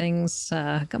arty-farty things.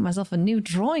 Got myself a new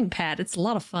drawing pad. It's a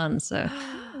lot of fun, so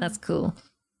that's cool.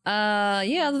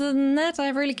 Yeah, other than that, I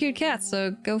have really cute cats,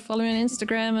 so go follow me on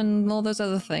Instagram and all those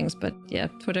other things. But yeah,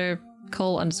 Twitter,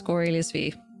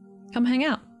 Cole_AliasV. Come hang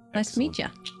out. Nice to meet ya.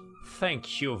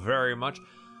 Thank you very much.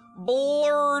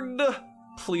 Blurred,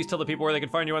 please tell the people where they can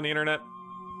find you on the internet.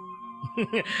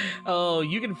 Oh,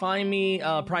 you can find me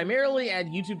primarily at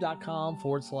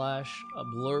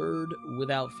youtube.com/blurred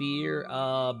without fear.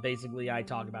 Basically, I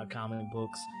talk about comic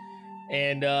books.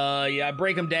 And yeah, I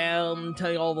break them down,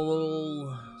 tell you all the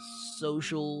little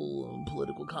social and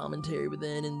political commentary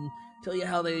within, and tell you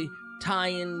how they tie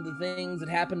into things that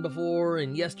happened before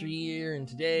and yesteryear and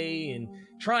today, and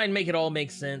try and make it all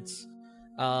make sense.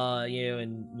 All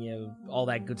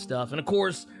that good stuff. And of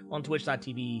course, on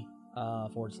twitch.tv/Blur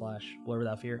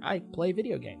Without Fear, I play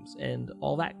video games and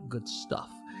all that good stuff.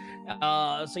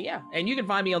 So yeah, and you can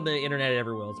find me on the internet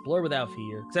everywhere. It's Blur Without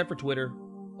Fear, except for Twitter,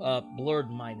 Blurred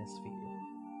minus Fear.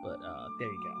 But there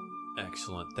you go.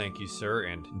 Excellent. Thank you, sir,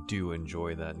 and do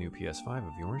enjoy that new PS5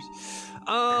 of yours.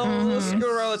 Let's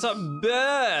go around the top.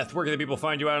 Beth, where can the people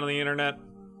find you out on the internet?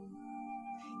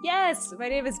 Yes, my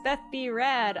name is Beth B.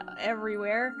 Rad.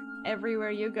 Everywhere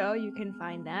you go, you can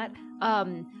find that.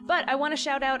 But I want to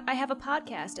shout out, I have a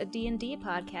podcast, a D&D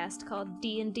podcast called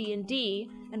D&D&D,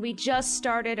 and we just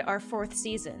started our 4th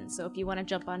season. So if you want to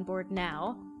jump on board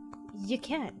now, you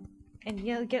can. And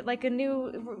you'll get like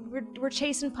we're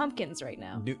chasing pumpkins right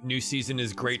now. New season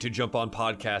is great to jump on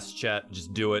podcast chat.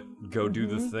 Just do it. Go do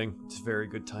the thing. It's very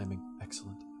good timing.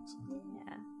 Excellent.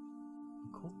 Yeah.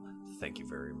 Cool. Thank you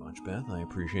very much, Beth. I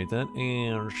appreciate that.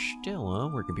 And Stella,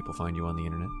 where can people find you on the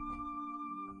internet?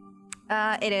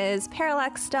 It is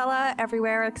Parallax Stella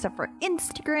everywhere except for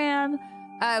Instagram,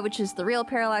 which is the real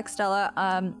Parallax Stella.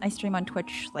 I stream on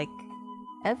Twitch like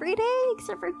every day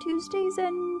except for Tuesdays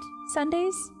and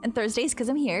Sundays and Thursdays because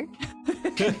I'm here.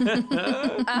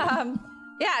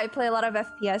 Yeah, I play a lot of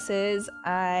FPSs.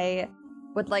 I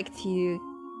would like to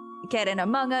get an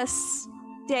Among Us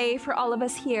day for all of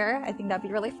us here. I think that'd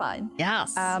be really fun.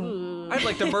 Yes. I'd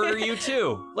like to murder you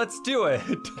too. Let's do it.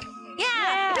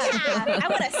 Yeah. I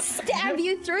want to stab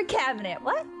you through a cabinet.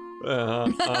 What?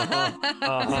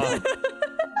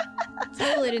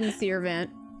 Totally didn't see your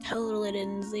vent. Totally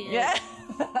didn't see it. Yeah.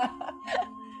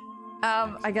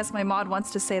 I guess my mod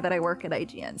wants to say that I work at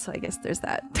IGN, so I guess there's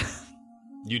that.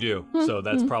 You do, so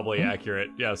that's probably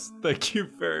accurate. Yes, thank you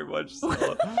very much,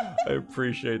 Stella. I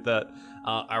appreciate that.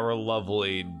 Our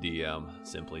lovely DM,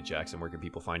 Simply Jackson, where can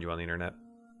people find you on the internet?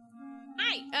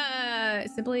 Hi,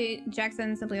 Simply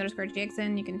Jackson,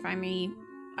 Simply_Jackson. You can find me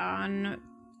on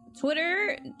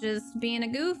Twitter, just being a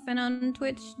goof, and on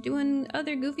Twitch, doing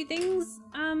other goofy things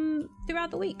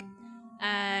throughout the week.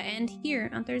 And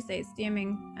here on Thursdays,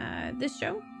 DMing this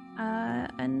show.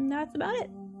 And that's about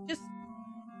it. Just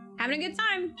having a good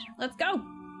time. Let's go.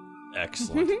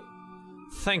 Excellent.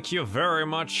 Thank you very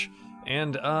much.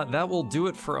 And that will do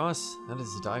it for us. That is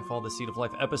Diefall, the Seed of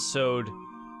Life, episode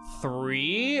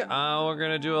 3. We're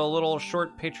going to do a little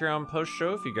short Patreon post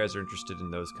show. If you guys are interested in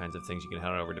those kinds of things, you can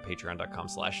head on over to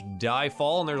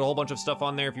patreon.com/Diefall. And there's a whole bunch of stuff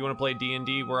on there. If you want to play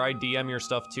D&D, where I DM your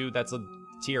stuff too, that's a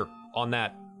tier on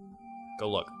that. Go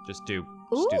look. Just do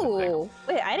the thing.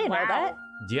 Wait, I didn't know that.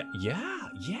 Yeah.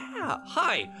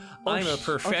 Hi, I'm a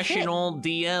professional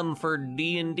DM for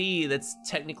D&D. That's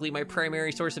technically my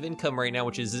primary source of income right now,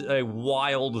 which is a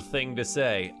wild thing to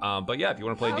say. But yeah, if you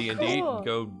want to play D&D,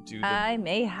 go do the... I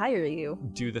may hire you.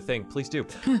 Do the thing, please do.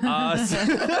 That's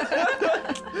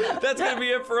gonna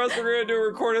be it for us. We're gonna do a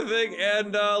recorded thing,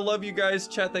 and love you guys.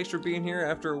 Chat, thanks for being here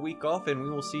after a week off, and we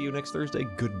will see you next Thursday.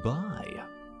 Goodbye.